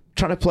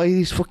trying to play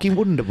these fucking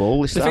wonder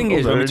ball. The thing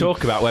is, when we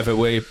talk about whether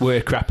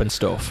we're crap and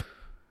stuff,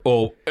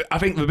 or I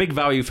think the big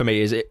value for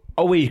me is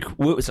were we crap,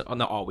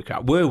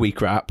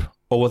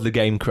 or was the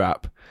game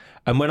crap?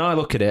 And when I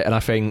look at it, and I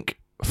think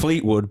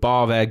Fleetwood,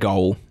 bar their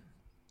goal.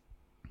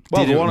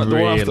 Well, the one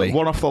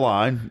off the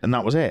line, and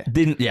that was it.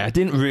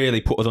 Didn't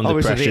really put us under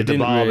Obviously, pressure. It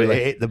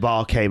hit the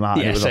bar, came out.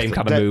 Yeah, same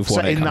kind of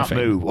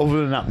move. Other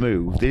than that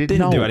move, they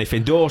didn't do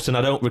anything. Dawson,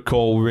 I don't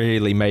recall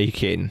really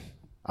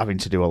having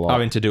to do a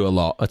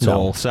lot at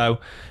all.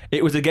 So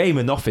it was a game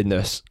of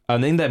nothingness,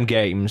 and in them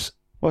games,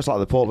 well, it's like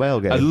the Port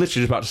Vale game. I was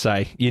literally just about to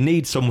say, you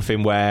need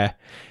something where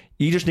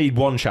you just need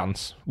one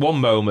chance,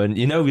 one moment.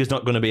 There's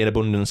not going to be an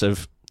abundance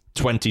of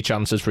 20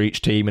 chances for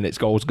each team, and it's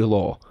goals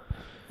galore.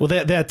 Well,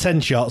 they had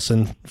 10 shots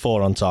and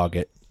 4 on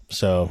target,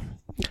 so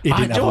he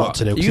didn't have a lot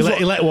to do. He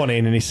let one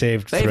in and he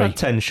saved 3. They've had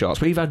 10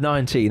 shots, we've had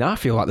 19. I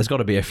feel like there's got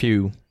to be a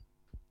few.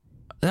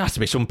 There has to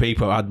be some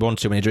people who had one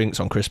too many drinks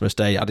on Christmas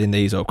Day adding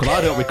these up, because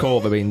I don't recall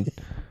there being...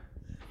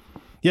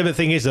 Yeah, but the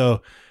thing is,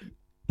 though...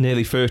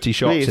 Nearly 30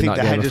 shots in that game of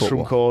football. The headers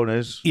from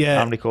corners,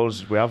 how many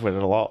corners we have? We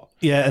had a lot.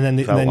 Yeah, and then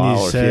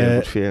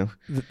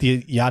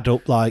you add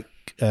up like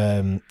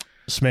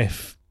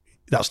Smith...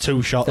 That's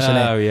 2 shots in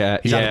it. Oh, yeah.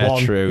 He's had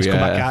one. True, he's come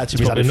back out.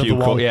 He's had another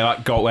one.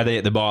 That got where they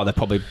hit the bar, they're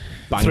probably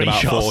banged 3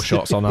 about shots. 4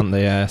 shots on, haven't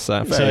they? Yeah,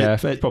 so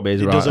it probably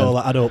is it right. It does all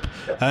that add up.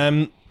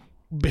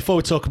 Before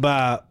we talk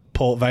about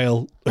Port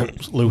Vale,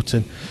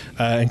 Luton,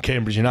 and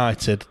Cambridge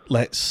United,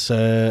 let's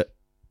talk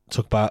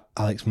about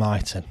Alex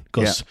Myton.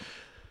 Because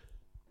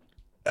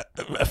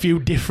a few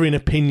differing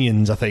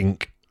opinions, I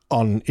think,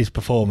 on his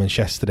performance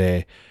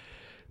yesterday.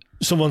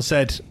 Someone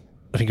said,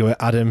 I think it was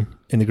Adam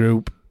in the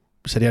group,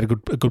 said he had a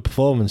good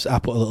performance. I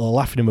put a little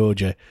laughing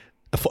emoji.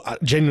 I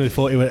genuinely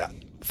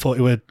thought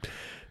he were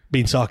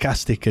being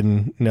sarcastic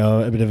and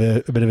a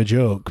bit of a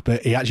joke,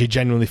 but he actually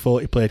genuinely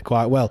thought he played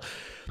quite well.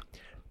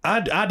 I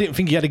didn't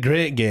think he had a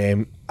great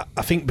game.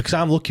 I think because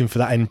I'm looking for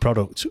that end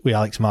product with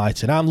Alex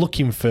Myton. I'm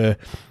looking for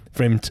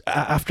him to,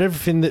 after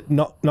everything that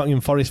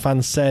Nottingham Forest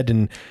fans said,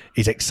 and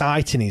he's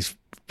exciting, he's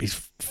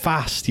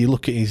fast. You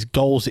look at his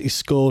goals that he's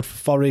scored for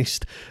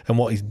Forest and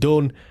what he's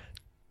done,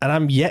 and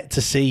I'm yet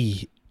to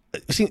see.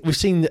 We've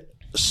seen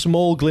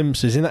small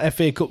glimpses in that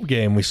FA Cup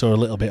game. We saw a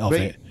little bit of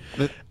it,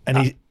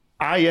 and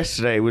I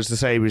yesterday was the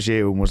same as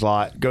you and was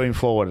like, going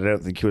forward, I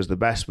don't think he was the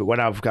best, but when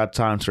I've had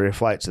time to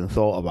reflect and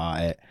thought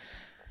about it,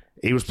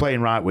 he was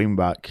playing right wing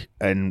back,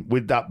 and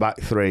with that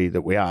back three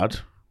that we had,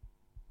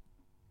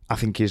 I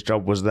think his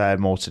job was there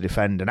more to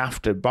defend. And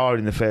after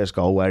barring the first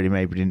goal where he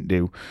maybe didn't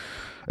do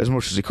as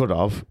much as he could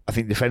have, I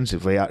think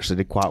defensively he actually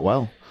did quite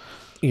well.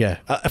 Yeah,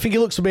 I think he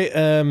looks a bit.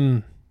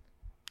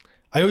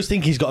 I always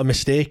think he's got a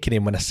mistake in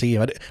him when I see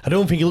him. I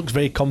don't think he looks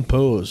very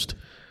composed,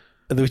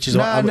 which is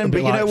but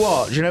you know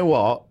what? Do you know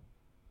what?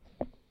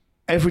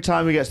 Every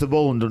time he gets the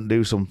ball and doesn't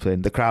do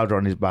something, the crowd are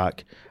on his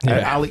back.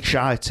 Alex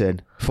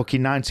Shighton, fucking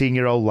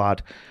 19-year-old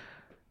lad,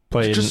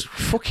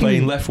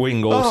 playing left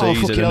wing all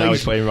season, and now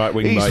he's playing right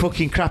wing. He's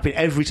fucking crapping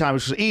every time.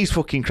 He's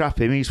fucking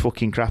crapping. He's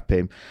fucking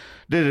crapping.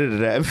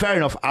 And fair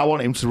enough, I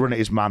want him to run at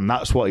his man.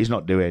 That's what he's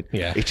not doing.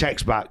 Yeah. He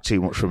checks back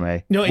too much for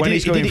me. No, when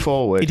he's going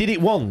forward, he did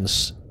it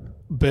once,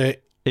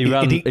 but he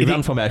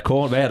ran from a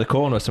corner. They had a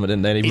corner or something,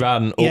 didn't they? And he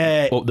ran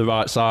up the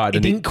right side. He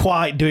didn't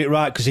quite do it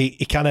right because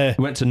he kind of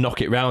went to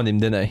knock it round him,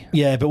 didn't he?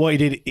 Yeah, but what he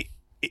did,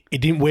 he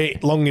didn't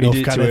wait long enough.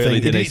 He did it too early,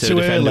 didn't he? So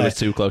the defender was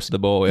too close to the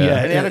ball.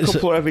 Yeah, and he had a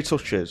couple of heavy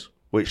touches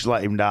which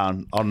let him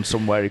down on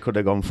somewhere he could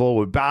have gone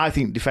forward. But I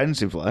think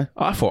defensively,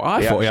 I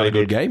thought he had a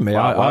good game. Mate.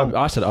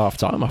 I said at half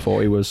time, I thought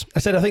he was. I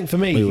think for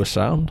me, he was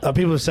sound.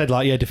 People have said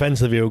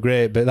defensively he was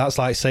great, but that's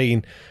like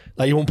saying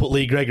you won't put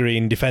Lee Gregory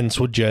in defence,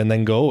 would you? And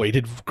then go, he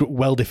did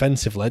well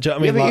defensively. Do you know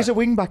what I mean? Yeah, but he's a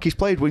wing back. He's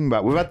played wing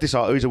back. We've had this.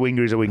 He's a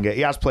winger. He's a winger.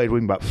 He has played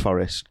wing back for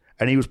Forest,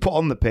 and he was put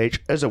on the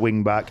pitch as a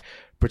wing back,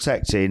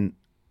 protecting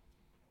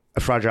a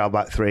fragile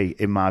back three,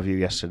 in my view,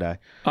 yesterday.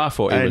 I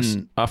thought he was.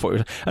 And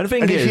the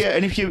thing is,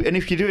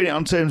 if you're doing it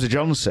on terms of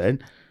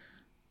Johnson,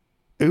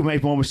 who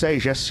made more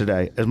mistakes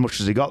yesterday as much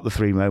as he got the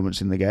 3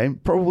 moments in the game?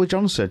 Probably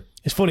Johnson.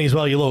 It's funny as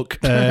well, you look,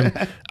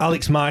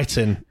 Alex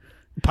Myton,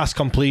 pass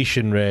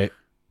completion rate,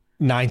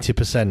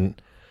 90%.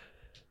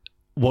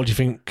 What do you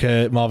think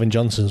Marvin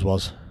Johnson's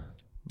was?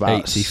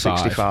 About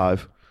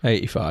 65.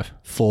 85.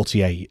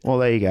 48. Well,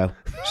 there you go.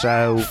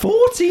 So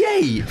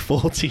 48?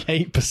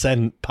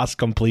 48% pass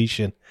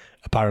completion,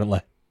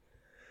 apparently.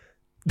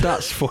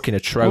 That's fucking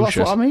atrocious.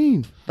 Well,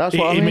 that's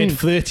what I mean. He made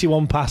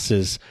 31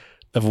 passes,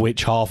 of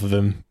which half of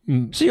them...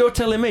 So you're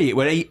telling me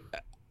when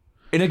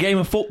in a game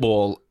of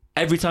football,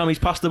 every time he's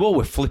passed the ball,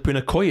 we're flipping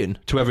a coin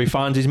to whether he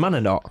finds his man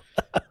or not?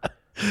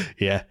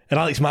 Yeah. And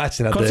Alex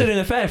Myton had considering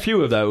a fair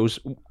few of those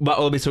that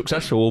will be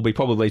successful will be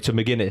probably to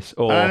McGuinness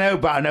or I know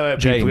people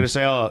are going to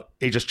say,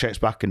 he just checks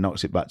back and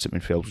knocks it back to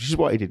midfield, which is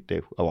what he did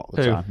do a lot of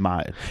the time.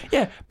 Myton.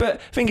 Yeah, but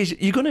the thing is,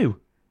 you're going to...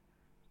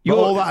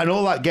 all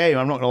that game,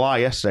 I'm not going to lie,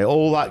 yesterday,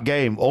 all that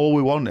game, all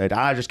we wanted,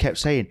 I just kept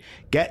saying,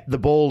 get the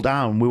ball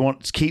down. We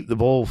want to keep the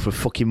ball for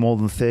fucking more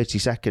than 30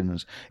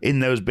 seconds in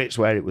those bits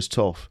where it was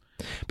tough.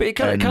 But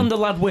can the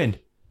lad win?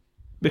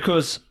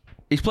 Because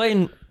he's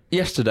playing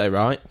yesterday,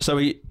 right? So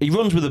he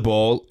runs with the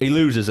ball, he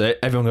loses it,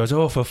 everyone goes,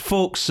 oh, for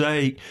fuck's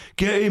sake,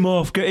 get him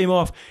off.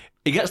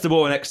 He gets the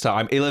ball next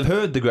time. He'll have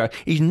heard the ground.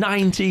 He's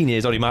 19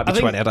 years old. He might be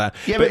 20. I don't know.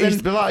 Yeah,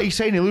 but like he's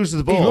saying he loses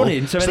the ball. He's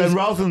running. So then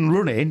rather than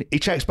running, he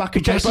checks back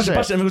and passes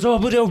it. And goes, oh,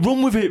 bloody hell,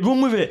 run with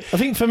it. I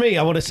think for me,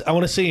 I want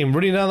to see him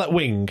running down that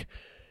wing,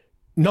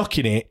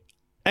 knocking it,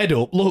 head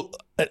up, look.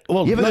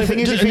 Well, yeah, but the thing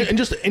is,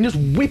 just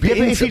whip it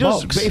into the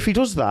box. But if he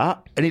does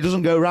that and it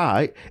doesn't go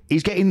right,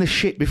 he's getting the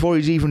shit before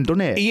he's even done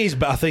it. He is,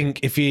 but I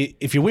think if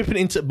you're whipping it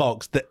into the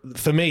box,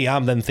 for me,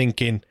 I'm then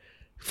thinking,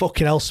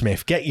 fucking hell,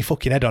 Smith, get your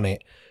fucking head on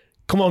it.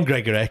 Come on,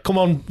 Gregory. Come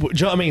on. Do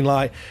you know what I mean?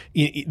 Like,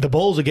 the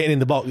balls are getting in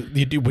the box.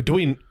 We're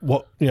doing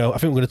what, I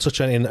think we're going to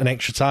touch on it in an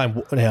extra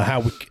time.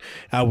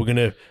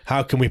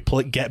 How can we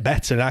get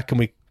better, and how can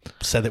we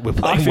say that we're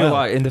playing well?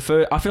 I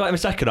feel like in the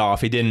second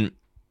half he didn't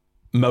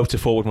motor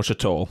forward much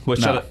at all.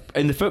 But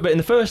in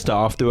the first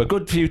half there were a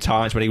good few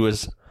times when he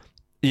was,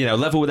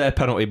 level with their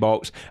penalty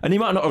box, and he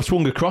might not have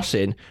swung a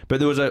crossing, but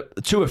there was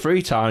 2 or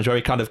 3 times where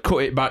he kind of cut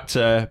it back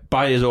to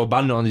Byers or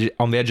Bannan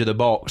on the edge of the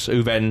box,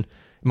 who then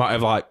might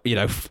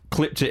have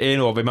clipped it in,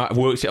 or they might have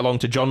worked it along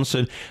to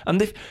Johnson. And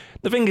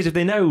the thing is, if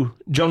they know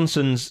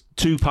Johnson's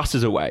 2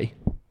 passes away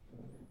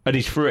and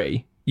he's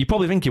free, you're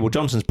probably thinking, well,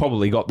 Johnson's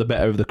probably got the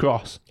better of the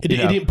cross. He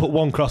didn't put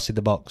 1 cross in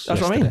the box. That's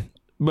yesterday. what I mean.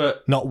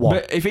 But not 1.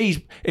 But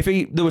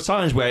there were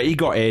times where he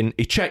got in,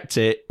 he checked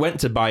it,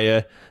 went to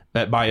Byers,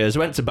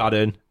 went to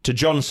Bannan, to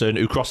Johnson,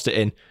 who crossed it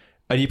in.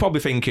 And you're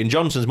probably thinking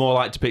Johnson's more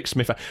like to pick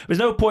Smith out. There's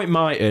no point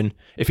Myton,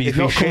 if he's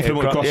not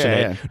comfortable crossing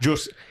it,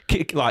 just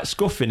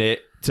scuffing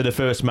it to the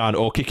first man,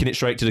 or kicking it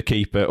straight to the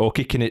keeper, or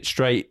kicking it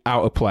straight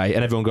out of play,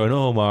 and everyone going,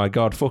 oh my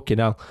God, fucking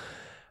hell.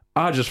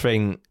 I just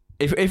think,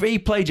 if he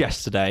played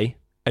yesterday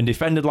and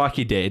defended like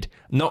he did,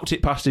 knocked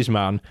it past his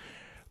man,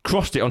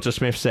 crossed it onto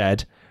Smith's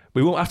head,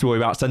 we won't have to worry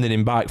about sending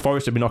him back.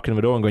 Forrest would be knocking on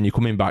the door and going, you're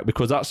coming back,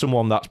 because that's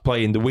someone that's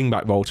playing the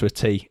wing-back role to a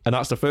T, and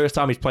that's the first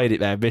time he's played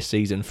it there this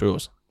season for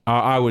us.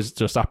 I was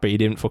just happy he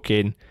didn't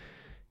fucking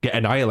get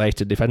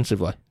annihilated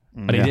defensively.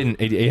 And he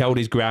didn't. He held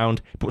his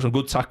ground, put some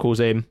good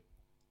tackles in.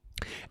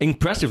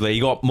 Impressively,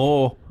 he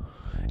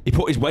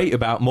put his weight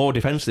about more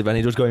defensively than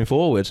he does going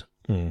forward.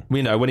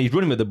 When he's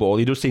running with the ball,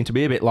 he does seem to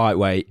be a bit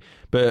lightweight.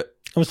 But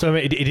he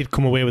did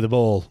come away with the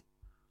ball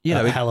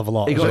a hell of a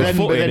lot.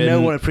 But then no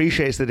one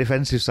appreciates the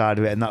defensive side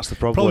of it, and that's the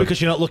problem. Probably because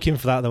you're not looking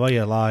for that, though, are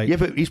you? Yeah,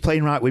 but he's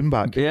playing right wing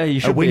back. Yeah, you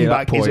should a wing be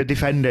back at that point. Is a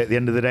defender at the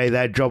end of the day.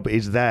 Their job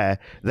is there.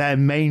 Their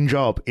main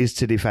job is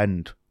to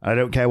defend. I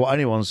don't care what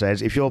anyone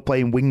says. If you're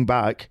playing wing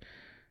back,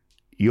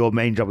 your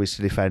main job is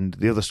to defend.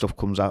 The other stuff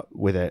comes out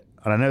with it.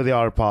 And I know they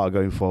are a part of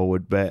going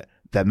forward, but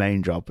their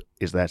main job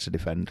is there to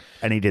defend.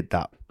 And he did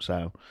that.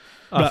 So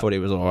I thought he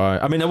was all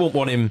right. I mean, I won't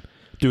want him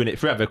doing it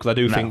forever, because I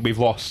do think we've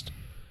lost.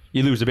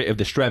 You lose a bit of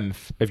the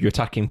strength of your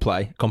attacking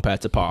play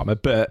compared to Palmer.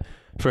 But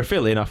for a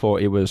fill-in, I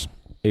thought he was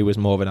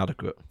more than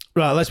adequate.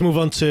 Right, let's move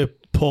on to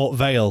Port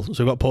Vale.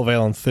 So we've got Port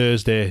Vale on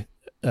Thursday.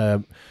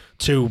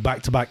 2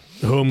 back-to-back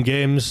home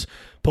games.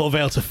 Port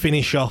Vale to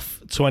finish off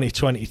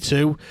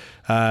 2022.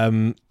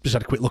 Just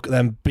had a quick look at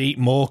them. Beat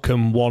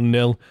Morecambe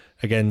 1-0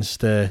 against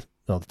the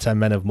 10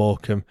 men of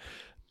Morecambe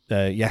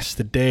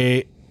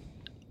yesterday.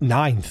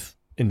 9th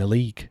in the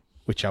league,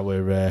 which I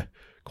were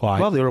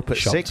quite well. They were up at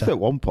 6th at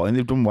one point.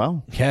 They've done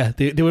well. Yeah,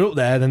 they were up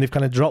there, then they've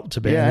kind of dropped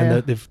a bit,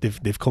 and then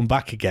they've come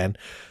back again.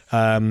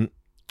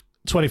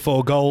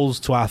 24 goals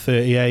to our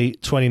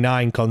 38,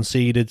 29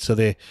 conceded, so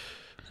they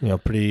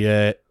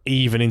pretty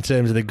even in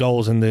terms of the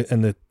goals and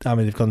the how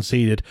many they've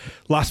conceded.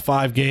 Last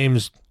 5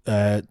 games,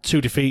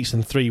 2 defeats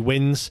and 3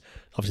 wins.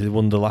 Obviously, they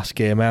won the last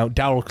game out.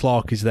 Darrell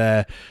Clark is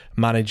their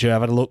manager.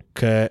 I've had a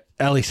look.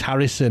 Ellis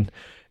Harrison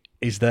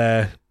is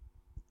their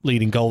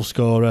leading goal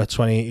scorer,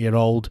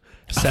 28-year-old.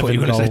 I thought you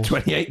were going to say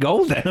 28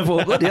 goals then. I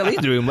thought, bloody hell, he's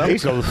doing well.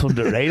 He's got the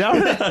Thunder radar.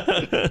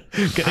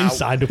 Get him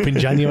signed up in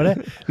January.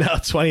 Now,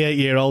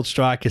 28-year-old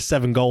striker,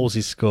 7 goals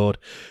he's scored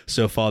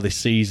so far this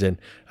season.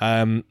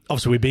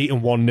 Obviously, we beat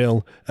them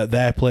 1-0 at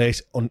their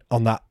place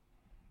on that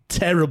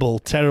terrible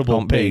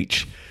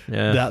pitch.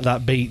 Yeah.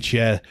 That beach,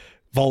 yeah.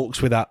 Volks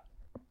with that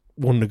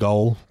wonder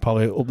goal,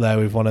 probably up there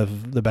with one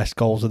of the best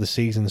goals of the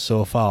season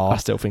so far. I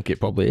still think it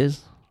probably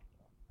is.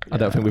 I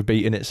don't think we've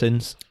beaten it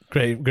since.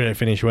 Great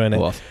finish, weren't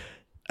it?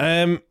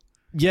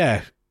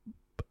 Yeah,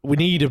 we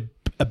need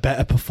a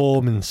better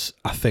performance,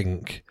 I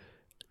think.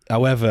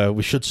 However,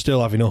 we should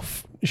still have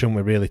enough, shouldn't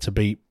we, really, to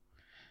beat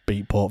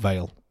Port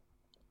Vale?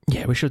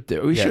 Yeah, we should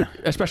do. We should,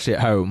 especially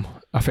at home.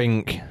 I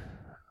don't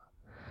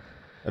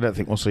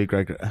think we'll see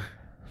Greg.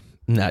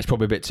 No, it's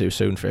probably a bit too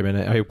soon for him,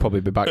 innit? He'll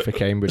probably be back for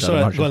Cambridge.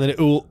 So, go on then.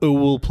 Who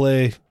will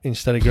play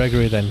instead of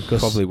Gregory then?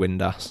 Probably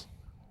Windass,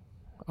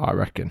 I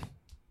reckon.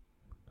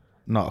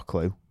 Not a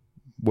clue.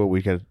 Will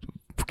we get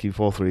fucking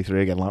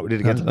 4-3-3 again like we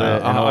did against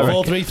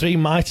 4-3-3,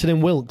 Mighton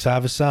and Wilkes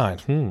either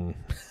side.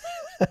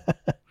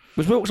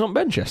 Was Wilkes on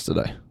bench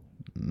yesterday?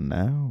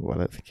 No, I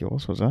don't think he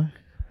was I?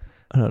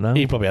 I don't know.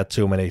 He probably had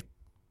too many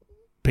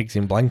pigs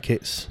in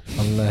blankets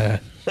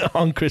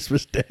on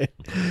Christmas Day.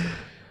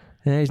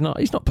 Yeah, he's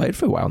not played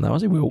for a while now,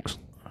 has he, Wilkes?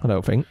 I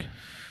don't think.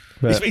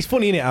 But it's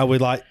funny, innit, how we're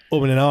like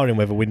umming and ahhing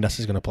whether Windass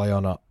is going to play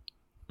or not.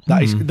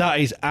 That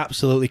is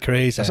absolutely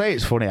crazy. I say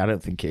it's funny. I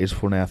don't think it is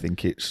funny. I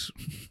think it's...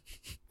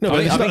 No,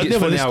 I think it's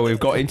funny how we've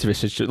got into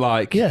this. It's just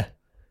like... Yeah.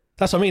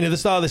 That's what I mean. At the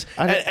start of this,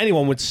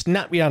 anyone would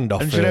snap your hand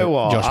off and do you know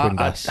what? Josh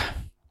Windass.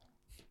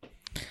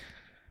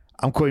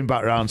 I'm coming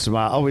back around to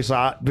my... Obviously,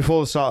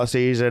 before the start of the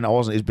season, I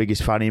wasn't his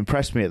biggest fan. He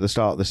impressed me at the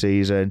start of the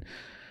season.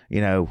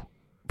 You know,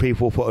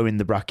 people put him in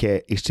the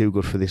bracket. He's too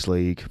good for this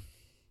league.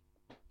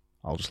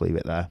 I'll just leave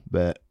it there.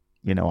 But...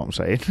 You know what I'm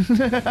saying?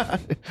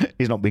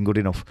 He's not been good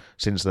enough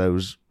since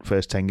those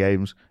first 10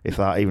 games.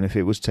 Even if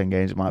it was 10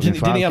 games, it might have been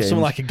 5 Didn't he have games.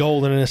 something like a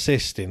goal and an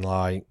assist in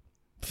like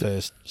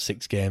first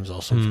 6 games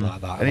or something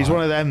like that? And he's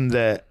one of them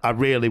that I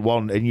really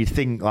want, and you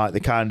think like the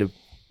kind of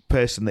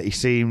person that he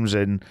seems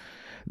and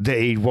that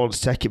he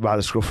wants to take it by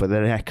the scruff of the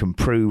neck and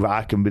prove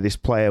I can be this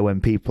player when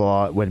people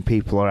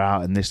are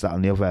out and this, that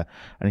and the other,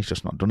 and he's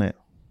just not done it.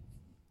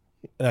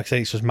 Like I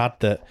say, it's just mad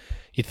that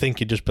you'd think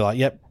he'd just be like,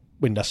 yep,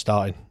 Windass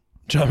starting.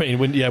 Do you know what I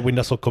mean?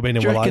 Windass will come in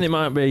and do you reckon it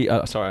might be... do you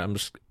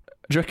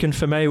reckon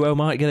Famewo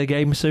might get a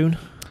game soon?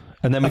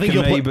 And then we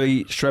can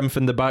maybe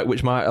strengthen the back,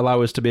 which might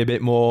allow us to be a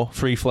bit more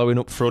free-flowing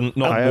up front,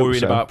 not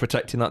worried about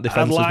protecting that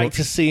defence I'd as like much.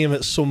 to see him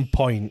at some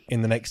point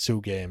in the next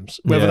 2 games.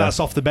 Whether that's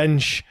off the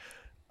bench.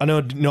 I know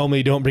normally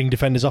you don't bring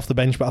defenders off the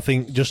bench, but I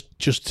think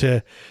just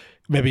to...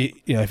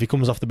 Maybe, you know, if he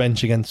comes off the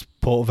bench against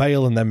Port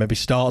Vale and then maybe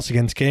starts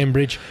against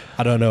Cambridge,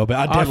 I don't know, but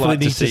I definitely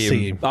need to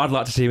see him. I'd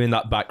like to see him in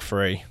that back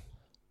 3.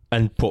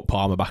 And put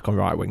Palmer back on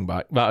right wing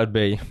back. That would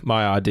be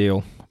my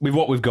ideal. With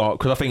what we've got,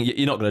 because I think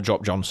you're not going to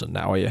drop Johnson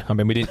now, are you? I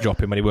mean, we didn't drop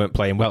him when he weren't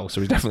playing well,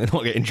 so he's definitely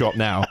not getting dropped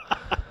now.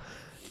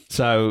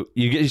 So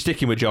you're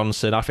sticking with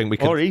Johnson. I think we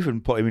could... Or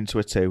even put him into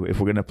a 2 if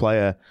we're going to play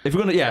a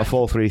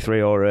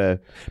 4-3-3 or a...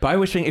 But I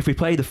always think if we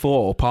play the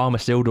 4, Palmer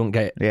still don't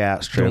get... Yeah,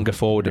 that's true. Don't go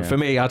forward. Yeah. For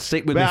me, I'd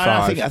stick with the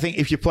 5. I think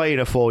if you're playing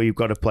a 4, you've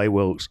got to play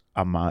Wilkes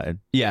and Martin.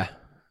 Yeah.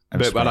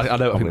 But I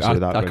don't think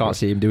I can't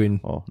see him doing.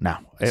 No.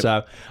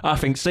 So I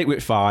think stick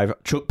with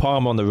 5. Chuck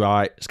Palmer on the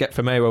right. Let's get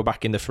Famewo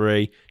back in the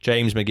 3.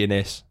 James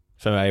McGuinness,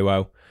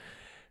 Famewo.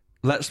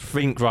 Let's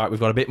think. Right,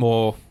 we've got a bit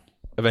more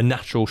of a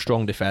natural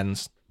strong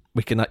defence.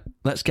 We can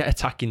let's get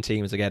attacking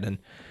teams again.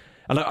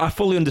 And I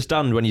fully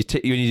understand when your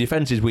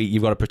defence is weak,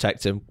 you've got to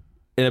protect them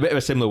in a bit of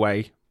a similar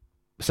way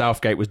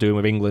Southgate was doing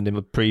with England in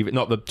the previous,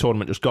 not the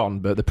tournament just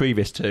gone, but the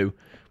previous 2.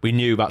 We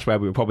knew that's where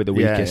we were probably the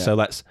weakest. So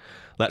let's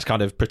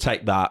kind of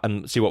protect that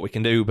and see what we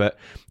can do. But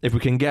if we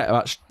can get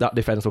that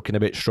defence looking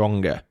a bit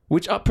stronger,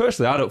 which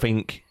personally I don't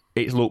think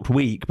it's looked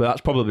weak, but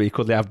that's probably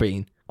because they have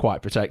been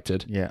quite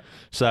protected. Yeah.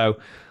 So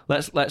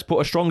let's put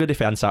a stronger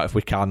defence out if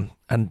we can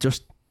and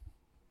just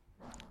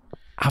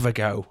have a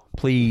go,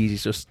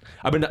 please.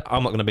 I'm not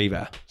going to be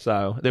there,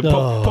 so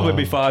they'll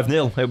probably be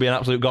 5-0. It'll be an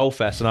absolute goal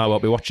fest, and I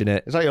won't be watching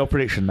it. Is that your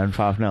prediction then?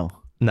 5-0?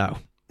 No.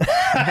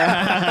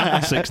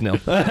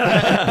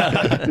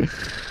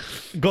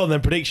 6-0. Go on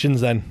then, predictions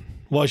then.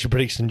 What's your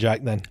prediction,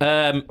 Jack, then?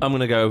 I'm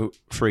going to go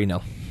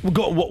 3-0.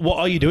 What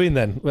are you doing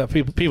then? Well,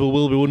 people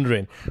will be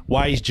wondering,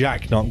 why is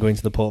Jack not going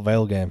to the Port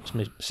Vale game? It's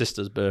my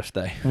sister's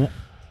birthday.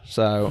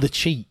 So the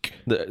cheek.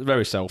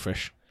 Very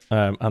selfish.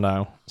 I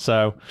know.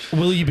 So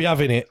will you be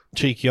having it,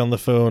 cheeky, on the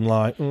phone,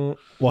 like,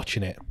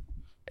 watching it?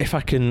 If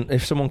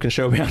someone can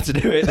show me how to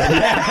do it,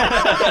 then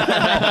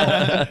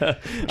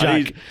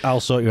Jack, I'll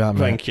sort you out,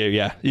 mate. Thank you.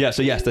 Yeah.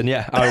 So yes, then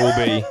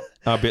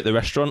I'll be at the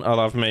restaurant. I'll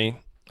have me.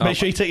 Make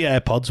sure you take your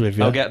AirPods with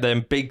you. I'll get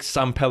them big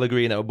San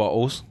Pellegrino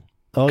bottles.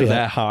 Because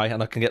they're high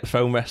and I can get the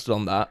phone rested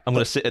on that. I'm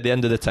going to sit at the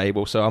end of the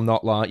table so I'm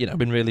not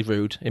been really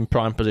rude in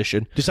prime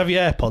position. Just have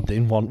your AirPod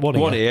in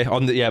one ear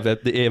on the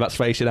ear that's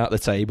facing out the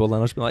table, and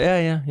I'll just be like,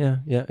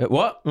 yeah.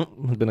 What?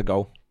 There's been a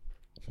goal.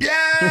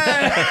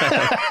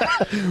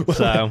 Yeah!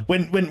 So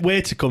when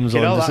waiter comes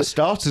on, that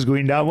starter's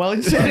going down well.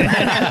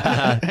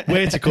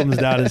 Waiter comes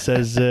down and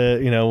says,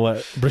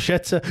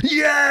 bruschetta.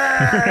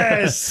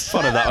 Yes!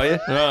 Fun of that, are you?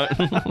 Right.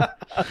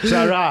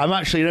 So right, I'm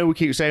actually. We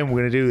keep saying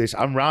we're going to do this.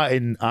 I'm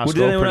writing our Did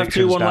score anyone have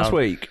predictions 2-1 down. last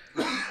week?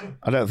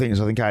 I don't think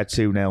so. I think I had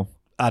 2-0.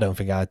 I don't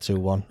think I had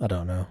 2-1. I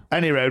don't know.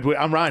 Any road,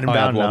 I'm writing them I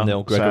down had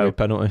now. 1-0, Gregory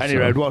penalty. Any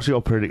road, what's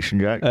your prediction,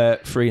 Jack?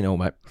 3-0,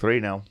 mate.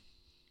 3-0.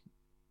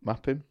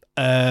 Mapping?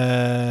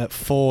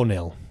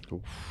 4-0.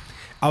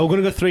 I was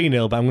going to go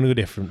 3-0, but I'm going to go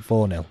different.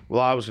 4-0.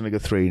 Well, I was going to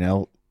go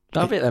 3-0.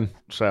 Have it then.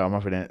 So I'm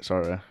having it,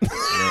 sorry.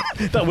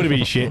 That would have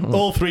been shit.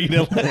 All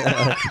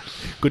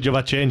 3-0. Good job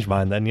I changed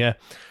mine then, yeah.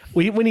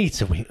 We need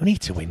to win. We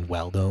need to win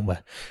well, don't we?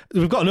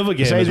 We've got another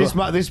game.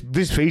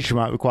 This feature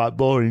might be quite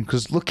boring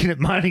because looking at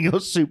mine and your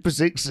Super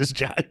Sixes,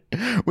 Jack,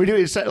 we do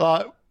it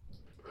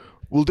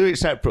we'll do it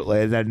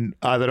separately, and then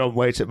either on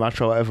Wait at Match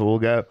or whatever, we'll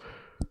go,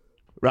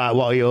 right,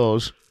 what are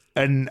yours?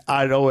 And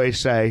I'd always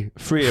say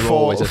 3 or 4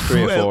 always.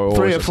 3 or 4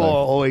 3 or 4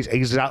 always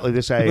exactly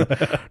the same.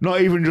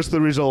 Not even just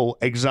the result,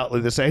 exactly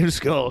the same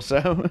score.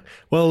 So,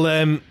 well,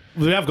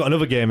 we have got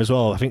another game as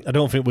well. I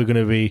don't think we're going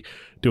to be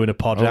doing a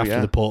pod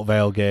after the Port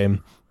Vale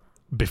game,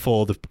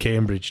 before the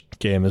Cambridge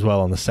game as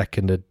well on the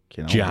 2nd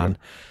of Jan.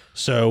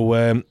 So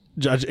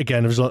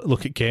again, if you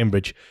look at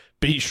Cambridge,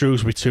 beat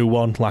Shrewsbury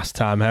 2-1 last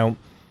time out.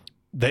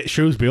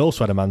 Shrewsbury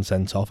also had a man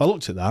sent off. I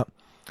looked at that.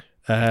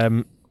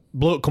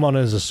 Bloke come on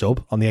as a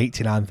sub on the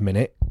 89th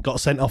minute, got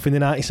sent off in the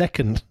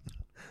 92nd.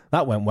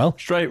 That went well.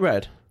 Straight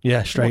red?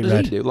 Yeah, straight red.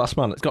 What does he do? Last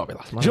man? It's got to be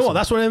last man. Do you know what?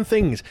 That's one of them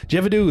things. Do you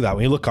ever do that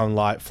when you look on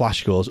like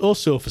Flash Scores or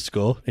Sofa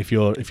Score, if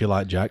you're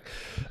like Jack?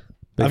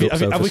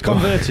 Have we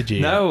converted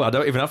you? No, I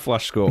don't even have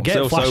Flash Score.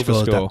 Get Flash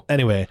Sofa Score.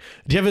 Anyway,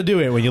 do you ever do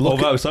it when you look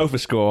Although Sofa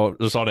Score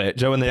was on it,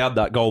 do you know when they had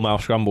that goal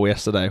mouth scramble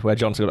yesterday where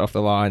Johnson got off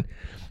the line?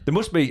 There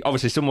must be,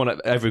 obviously, someone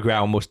at every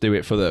ground must do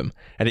it for them.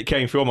 And it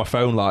came through on my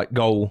phone like,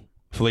 goal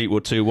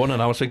Fleetwood 2-1,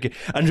 and I was thinking,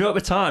 and at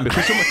the time,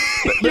 because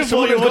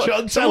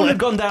someone had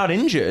gone down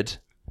injured,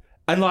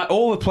 and like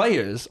all the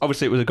players,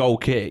 obviously it was a goal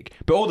kick,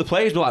 but all the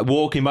players were like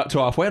walking back to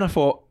halfway, and I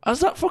thought, has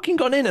that fucking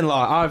gone in? And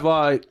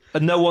like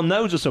and no one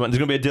knows or something. There's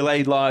gonna be a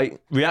delayed like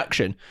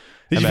reaction.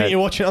 Did you think you're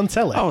watching it on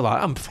telly? I was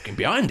like, I'm fucking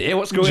behind here.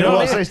 What's going on? on?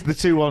 What's this? The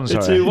 2-1,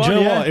 sorry. The 2-1, Do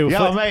you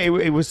know what? Mate,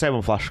 it was the same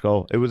on Flash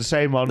Score. It was the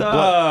same on...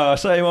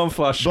 same on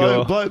Flash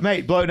Score. Bloke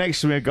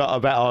next to me got a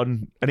bet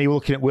on, and he was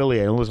looking at Willie,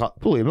 and I was like,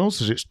 Willie Mills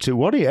says it's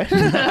 2-1 here. do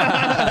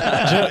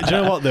you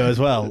know what, though, as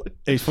well?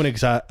 It's funny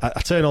because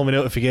I turn all my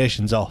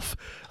notifications off.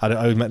 I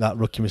always make that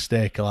rookie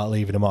mistake of like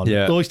leaving them on.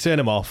 Yeah. I always turn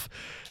them off,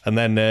 and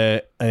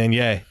then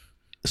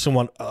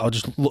someone, I'll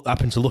just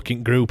happen to look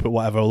in group at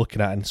whatever I'm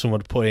looking at, and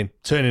someone put in,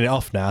 turning it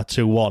off now,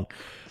 2-1.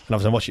 And I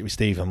was watching it with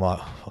Steve. I'm like,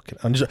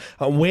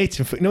 I'm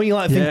waiting for. You know, you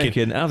like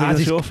thinking, how's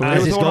this goal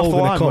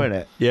going to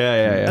come?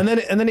 Yeah. And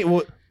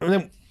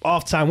then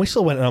half time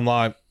whistle went, and I'm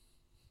like,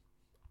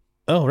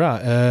 oh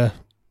right,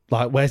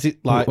 like where's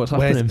it? Like what's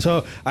happening?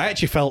 So I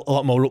actually felt a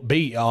lot more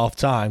upbeat at half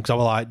time because I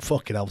was like,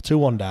 fucking hell,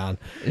 2-1 down.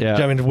 Yeah,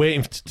 I mean,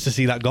 waiting to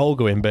see that goal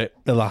go in, but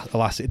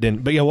alas, it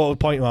didn't. But yeah, what the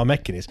point I'm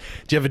making is,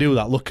 do you ever do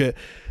that?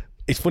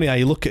 It's funny how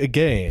you look at a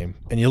game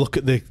and you look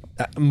at the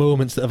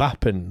moments that have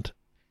happened.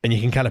 And you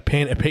can kind of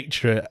paint a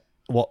picture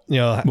of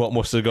what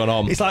must have gone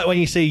on. It's like when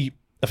you see,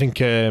 I think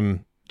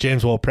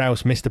James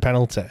Ward-Prowse missed a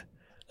penalty,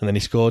 and then he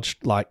scored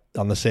like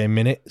on the same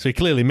minute, so he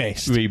clearly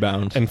missed.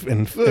 Rebound.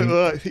 And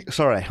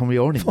sorry, I'm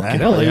yawning there.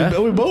 Hell,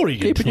 are we boring?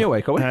 Keeping you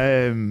awake, are we?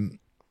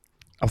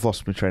 I've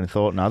lost my train of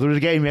thought now. There was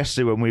a game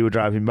yesterday when we were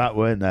driving back,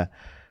 weren't there?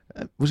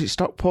 Was it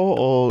Stockport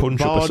or Punch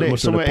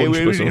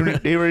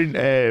Barnet? They were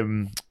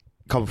in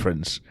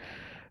conference,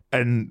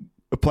 and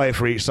a player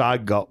for each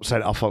side got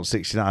sent off on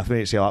 69th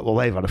minutes. You're like, well,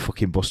 they've had a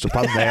fucking bust up,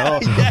 haven't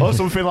they? Or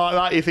something like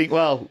that. You think,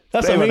 well,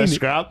 that's what I mean. A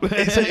scrap.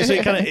 So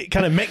it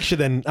kind of makes you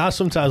then. I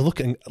sometimes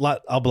look and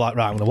I'll be like,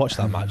 right, I'm going to watch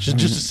that match just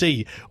to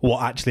see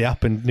what actually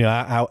happened. You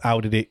know,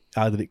 how did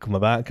it come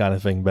about, kind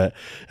of thing. But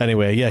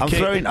anyway, yeah,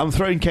 I'm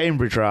throwing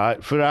Cambridge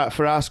right for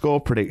our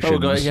score predictions. We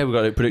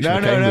got a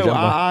prediction. No.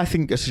 I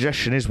think a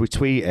suggestion is we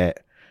tweet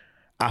it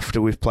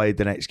after we've played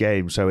the next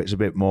game, so it's a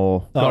bit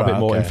more...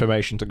 more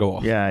information to go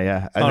off.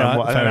 Yeah. And then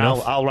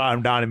I'll write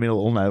them down in my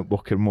little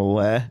notebook and we'll...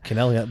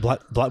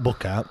 Black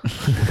book out.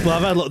 Well,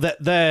 I've had a look.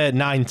 They're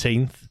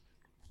 19th.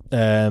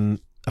 I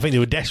think they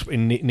were desperate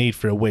in need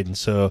for a win,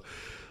 so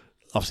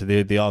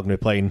obviously they are going to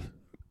be playing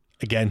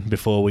again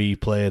before we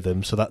play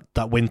them, so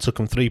that win took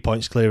them 3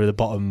 points clear of the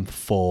bottom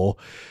 4.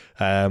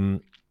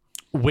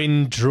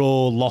 Win,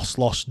 draw,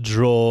 loss,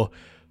 draw...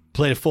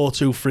 Played a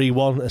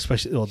 4-2-3-1,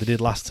 especially what they did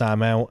last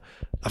time out.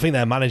 I think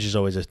their manager's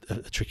always a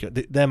tricky...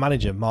 Their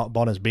manager, Mark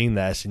Bonner's been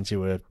there since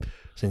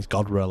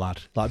God were a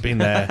lad. Like, been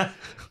there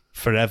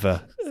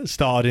forever.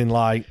 Started in,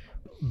 like,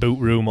 boot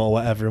room or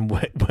whatever and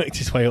worked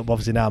his way up,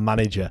 obviously now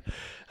manager.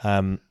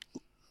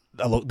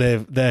 Look,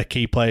 their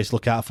key players to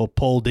look out for.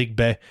 Paul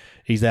Digby,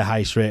 he's their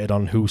highest rated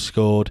on Who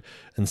Scored.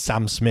 And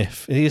Sam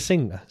Smith. Is he a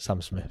singer,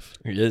 Sam Smith?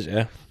 He is,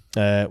 yeah.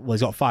 Well, he's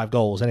got 5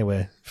 goals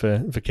anyway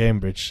for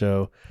Cambridge,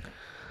 so...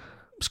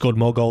 scored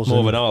more goals.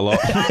 More than our lot.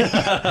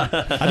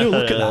 I do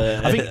look at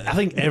that. I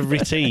think every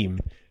team.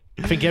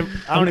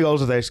 How many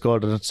goals have they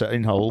scored in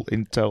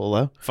total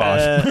though?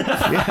 5.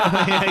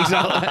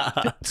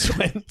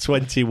 Exactly.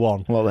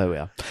 21. Well, there we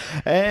are.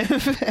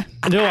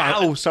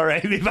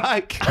 Sorry, me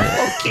back.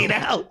 Fucking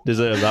hell.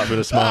 Deserve that for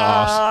the smart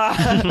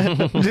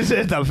ass.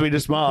 Deserve that for being a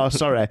smart ass.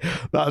 Sorry,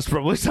 that's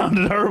probably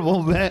sounded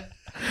horrible, mate.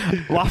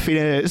 Laughing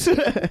hurts.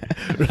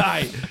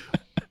 Right.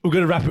 We're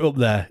going to wrap it up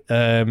there.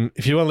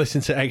 If you want to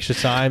listen to Extra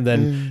Time,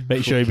 then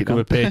make sure you become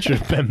a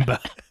Patreon member.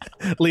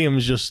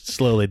 Liam's just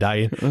slowly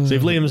dying. So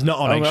if Liam's not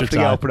on Extra Time... I'm going to have to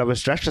get up and have a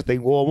stretch, I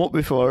think, warm up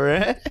before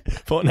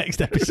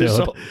next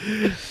episode.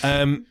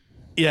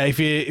 If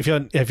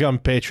you're on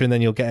Patreon,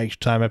 then you'll get Extra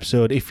Time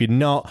episode. If you're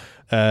not,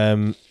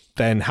 then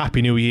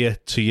Happy New Year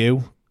to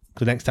you.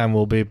 The next time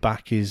we'll be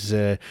back is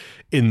in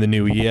the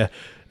new year.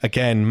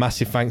 Again,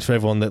 massive thanks for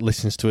everyone that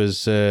listens to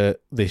us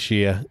this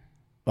year.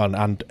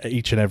 And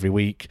each and every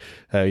week,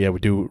 we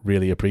do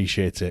really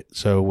appreciate it.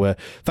 So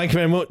thank you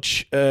very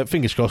much.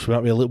 Fingers crossed we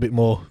might be a little bit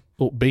more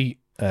upbeat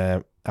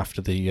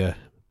after the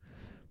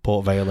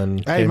Port Vale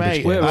and Cambridge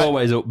game. We're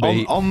always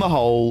upbeat. On the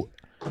whole,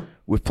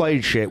 we've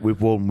played shit,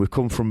 we've won, we've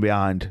come from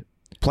behind.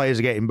 Players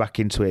are getting back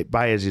into it.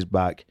 Byers is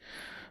back.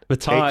 The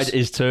tide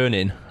is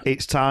turning.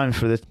 It's time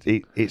for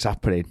it's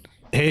happening.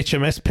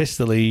 HMS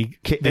Pistol League.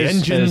 The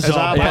engines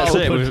are that's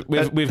it.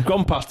 We've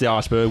gone past the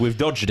iceberg. We've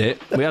dodged it.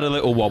 We had a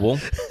little wobble.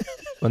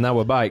 And now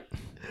we're back.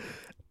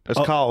 As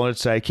Carlton would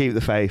say, keep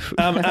the faith.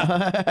 How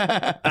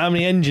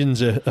many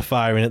engines are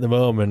firing at the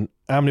moment?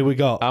 How many we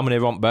got? How many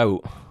are on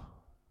boat?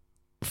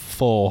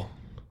 4.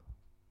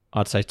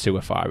 I'd say 2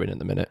 are firing at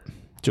the minute.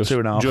 Just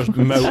 2.5. Just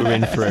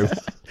motoring through.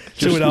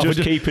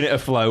 Just keeping it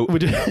afloat.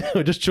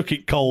 We're just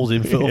chucking coals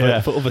in for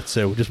other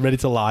 2, just ready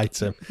to light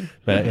them.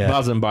 But,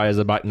 Baz and Byers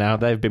are back now.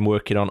 They've been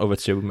working on other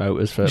 2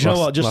 motors for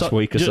last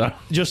week or so.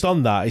 Just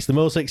on that, it's the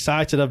most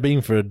excited I've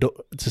been to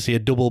see a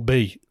double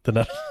B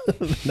than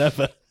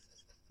ever.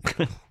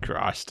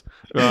 Christ.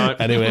 Right.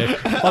 Anyway,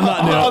 on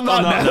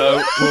that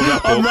note, we'll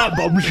wrap up. On that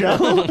bombshell.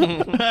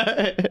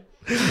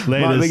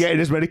 Might be getting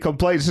as many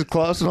complaints as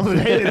Clarkson on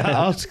the daily that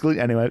article.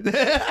 Anyway.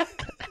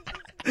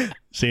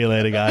 See you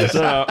later, guys.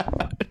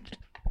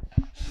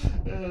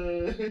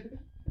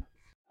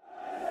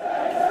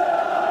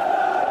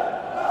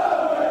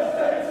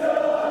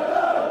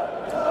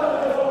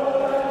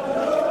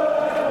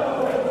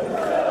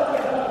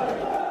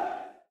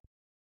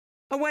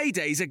 Away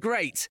days are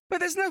great, but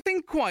there's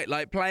nothing quite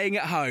like playing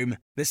at home.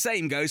 The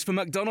same goes for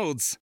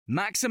McDonald's.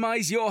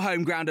 Maximise your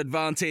home ground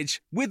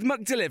advantage with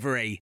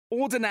McDelivery.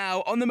 Order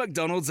now on the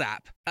McDonald's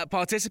app. At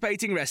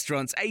participating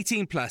restaurants,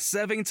 18 plus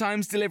serving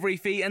times, delivery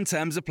fee and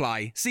terms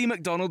apply. See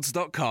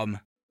mcdonalds.com.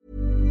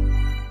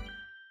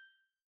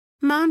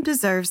 Mom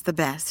deserves the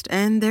best,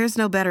 and there's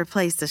no better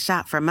place to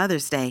shop for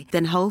Mother's Day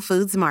than Whole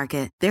Foods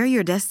Market. They're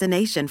your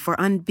destination for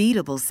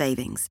unbeatable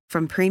savings,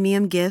 from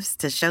premium gifts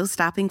to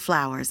show-stopping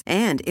flowers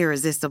and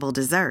irresistible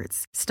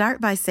desserts. Start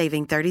by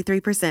saving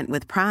 33%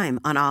 with Prime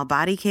on all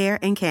body care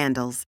and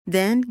candles.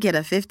 Then get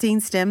a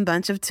 15-stem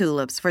bunch of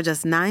tulips for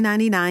just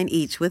 $9.99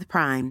 each with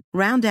Prime.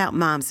 Round out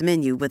Mom's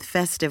menu with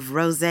festive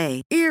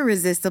rosé,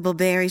 irresistible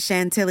berry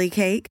chantilly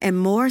cake, and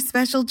more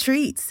special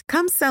treats.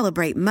 Come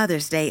celebrate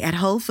Mother's Day at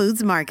Whole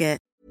Foods Market.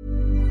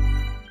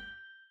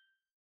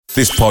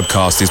 This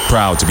podcast is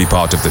proud to be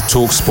part of the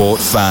TalkSport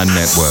Fan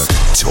Network.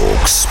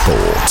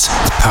 TalkSport.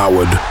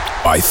 Powered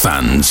by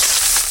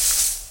fans.